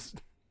those.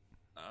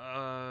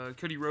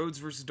 Cody Rhodes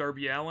versus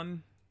Darby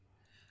Allin.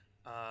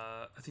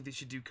 I think they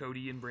should do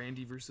Cody and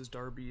Brandy versus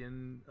Darby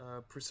and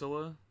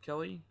Priscilla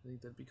Kelly. I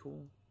think that'd be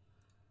cool.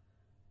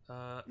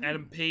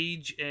 Adam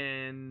Page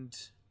and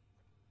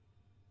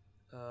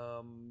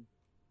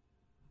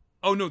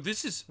oh no,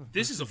 this is a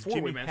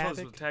 4-way match. This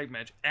is a tag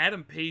match.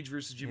 Adam Page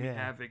versus Jimmy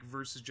Havoc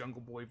versus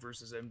Jungle Boy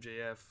versus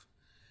MJF.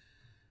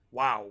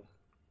 Wow,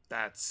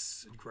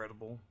 that's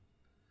incredible.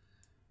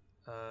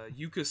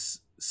 Yuka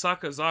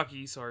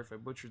Sakazaki, sorry if I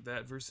butchered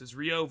that, versus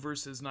Rio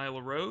versus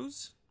Nyla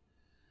Rose.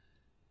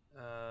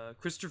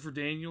 Christopher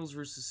Daniels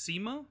versus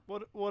Sema.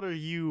 What are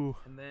you?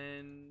 And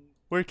then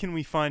where can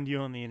we find you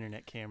on the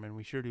internet, Cameron?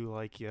 We sure do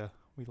like you.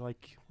 We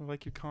like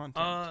your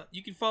content.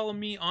 You can follow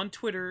me on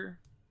Twitter.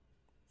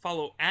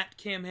 Follow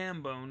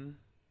 @CamHambone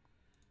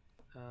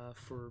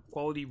for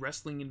quality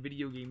wrestling and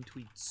video game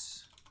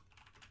tweets.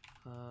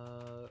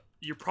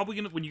 You're probably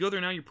gonna, when you go there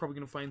now, you're probably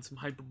gonna find some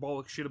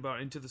hyperbolic shit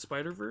about Into the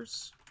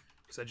Spider-Verse,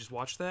 because I just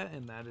watched that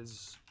and that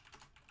is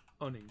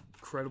an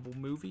incredible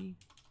movie.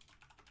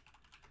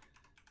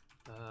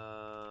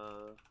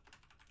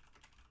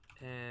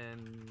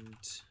 And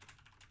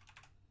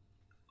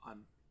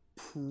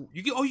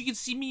you can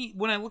see me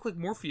when I look like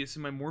Morpheus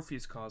in my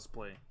Morpheus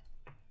cosplay.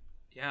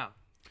 Yeah,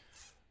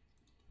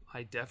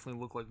 I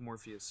definitely look like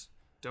Morpheus,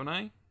 don't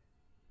I?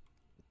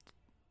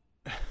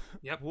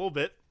 Yep, a little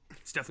bit.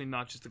 It's definitely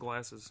not just the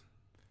glasses.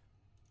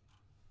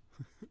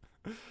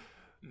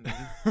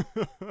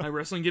 My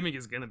wrestling gimmick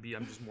is gonna be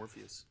I'm just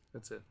Morpheus.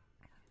 That's it.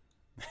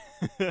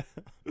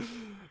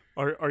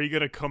 Are you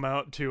gonna come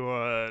out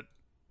to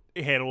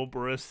Hannibal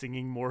Buress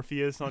singing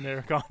Morpheus on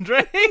Eric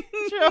Andre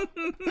show?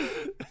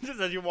 Just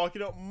as you're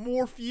walking up,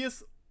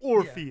 Morpheus,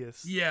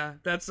 Orpheus. Yeah,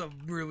 that's a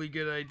really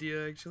good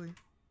idea, actually.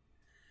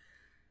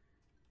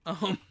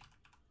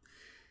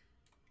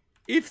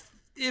 If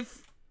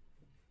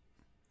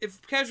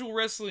casual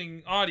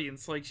wrestling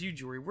audience likes you,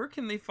 Jory, where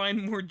can they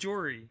find more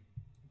Jory?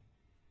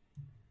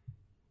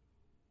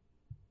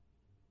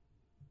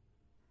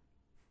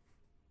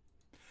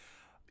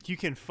 You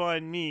can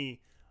find me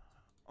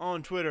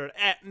on Twitter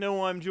at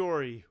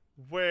 @NoI'mJory,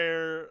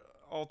 where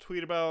I'll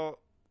tweet about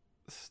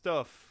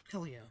stuff.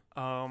 Hell yeah.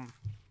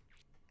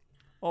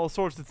 All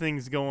sorts of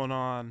things going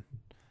on.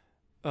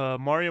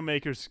 Mario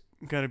Maker's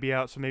gonna be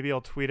out, so maybe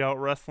I'll tweet out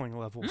wrestling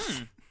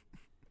levels.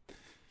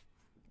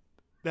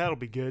 That'll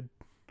be good.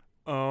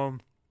 You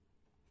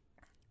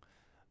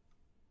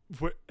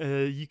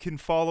can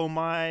follow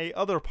my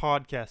other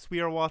podcast. We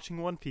are watching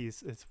One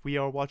Piece. It's We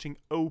Are Watching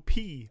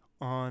OP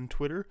on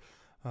Twitter.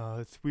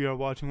 It's We Are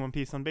Watching One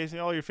Piece on basically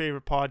all your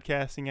favorite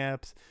podcasting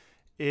apps.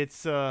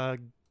 It's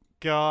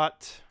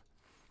got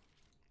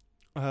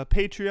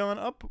Patreon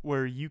up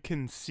where you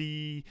can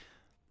see.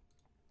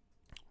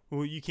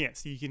 Well, you can't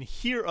see. You can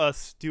hear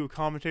us do a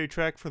commentary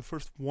track for the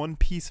first One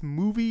Piece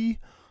movie.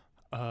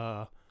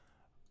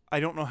 I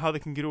don't know how they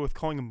can get away with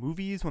calling them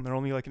movies when they're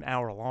only like an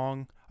hour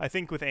long. I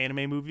think with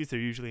anime movies, they're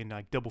usually in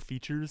like double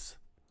features.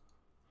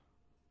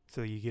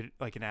 So you get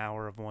like an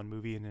hour of one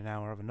movie and an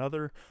hour of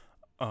another.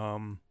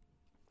 And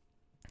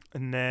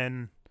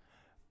then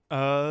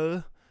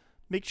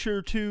make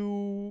sure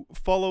to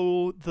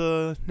follow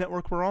the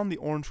network we're on, the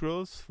Orange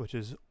Groves, which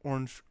is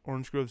Orange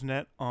Groves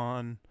Net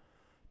on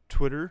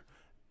Twitter.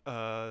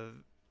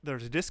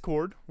 There's a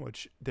Discord,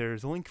 which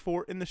there's a link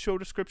for in the show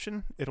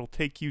description. It'll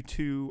take you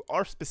to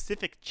our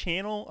specific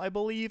channel, I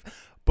believe,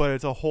 but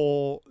it's a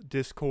whole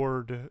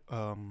Discord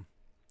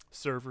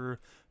server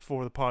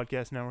for the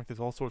podcast network. There's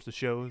all sorts of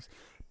shows.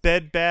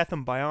 Bed Bath &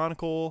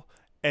 Bionicle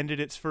ended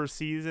its first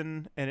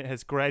season, and it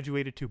has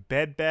graduated to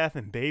Bed Bath &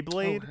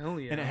 Beyblade. Oh, hell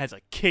yeah. And it has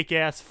a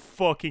kick-ass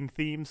fucking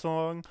theme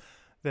song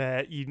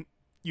that you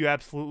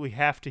absolutely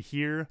have to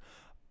hear.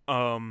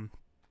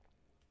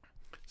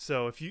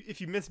 So if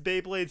you miss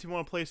Beyblades, you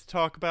want a place to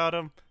talk about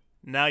them,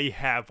 now you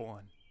have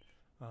one.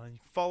 You can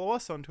follow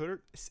us on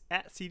Twitter. It's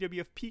at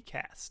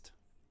CWFPcast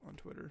on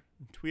Twitter.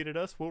 Tweet at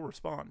us, we'll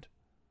respond.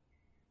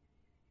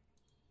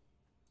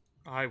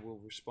 I will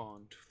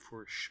respond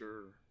for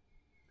sure.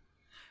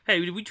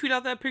 Hey, did we tweet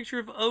out that picture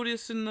of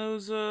Otis in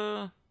those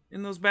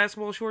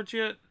basketball shorts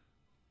yet?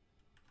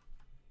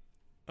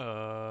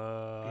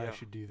 I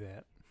should do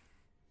that.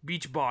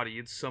 Beach body,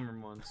 it's summer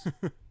months.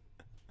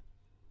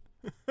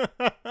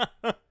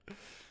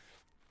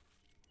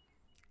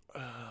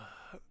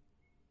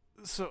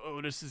 So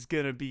Otis is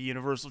gonna be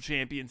Universal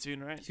Champion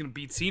soon, right? He's gonna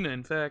beat Cena,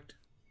 in fact.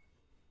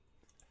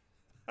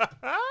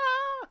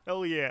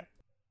 Hell yeah.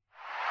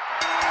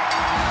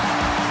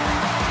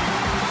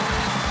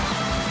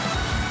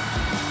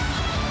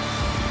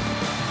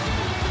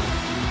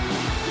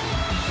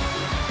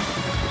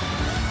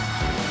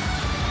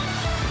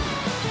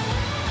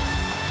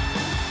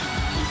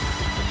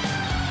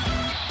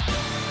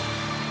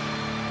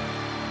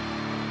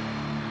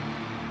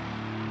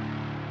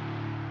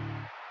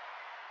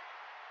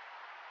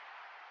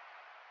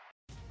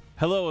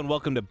 Hello and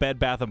welcome to Bed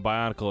Bath &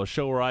 Bionicle, a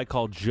show where I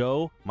call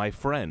Joe my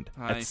friend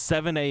at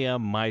 7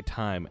 a.m. my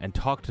time and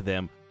talk to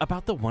them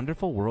about the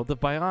wonderful world of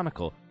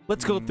Bionicle.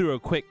 Let's go through a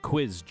quick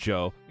quiz,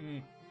 Joe.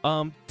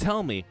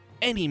 Tell me,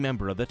 any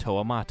member of the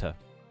Toamata?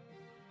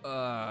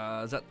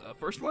 Is that the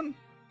first one?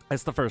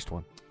 That's the first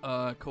one.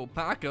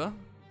 Kopaka.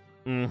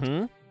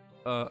 Mm-hmm.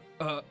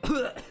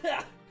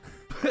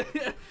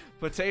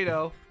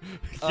 Potato.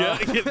 Yeah,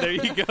 there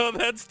you go.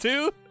 That's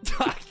two.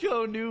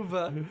 Taco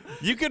Nuva.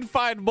 You can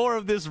find more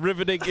of this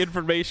riveting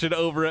information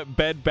over at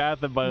Bed Bath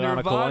 & Bionicle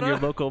Nirvana? on your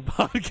local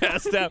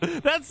podcast app.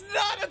 That's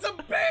a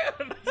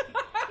band.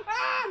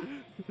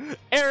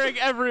 Airing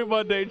every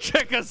Monday.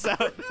 Check us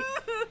out.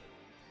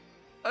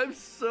 I'm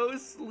so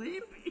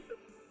sleepy.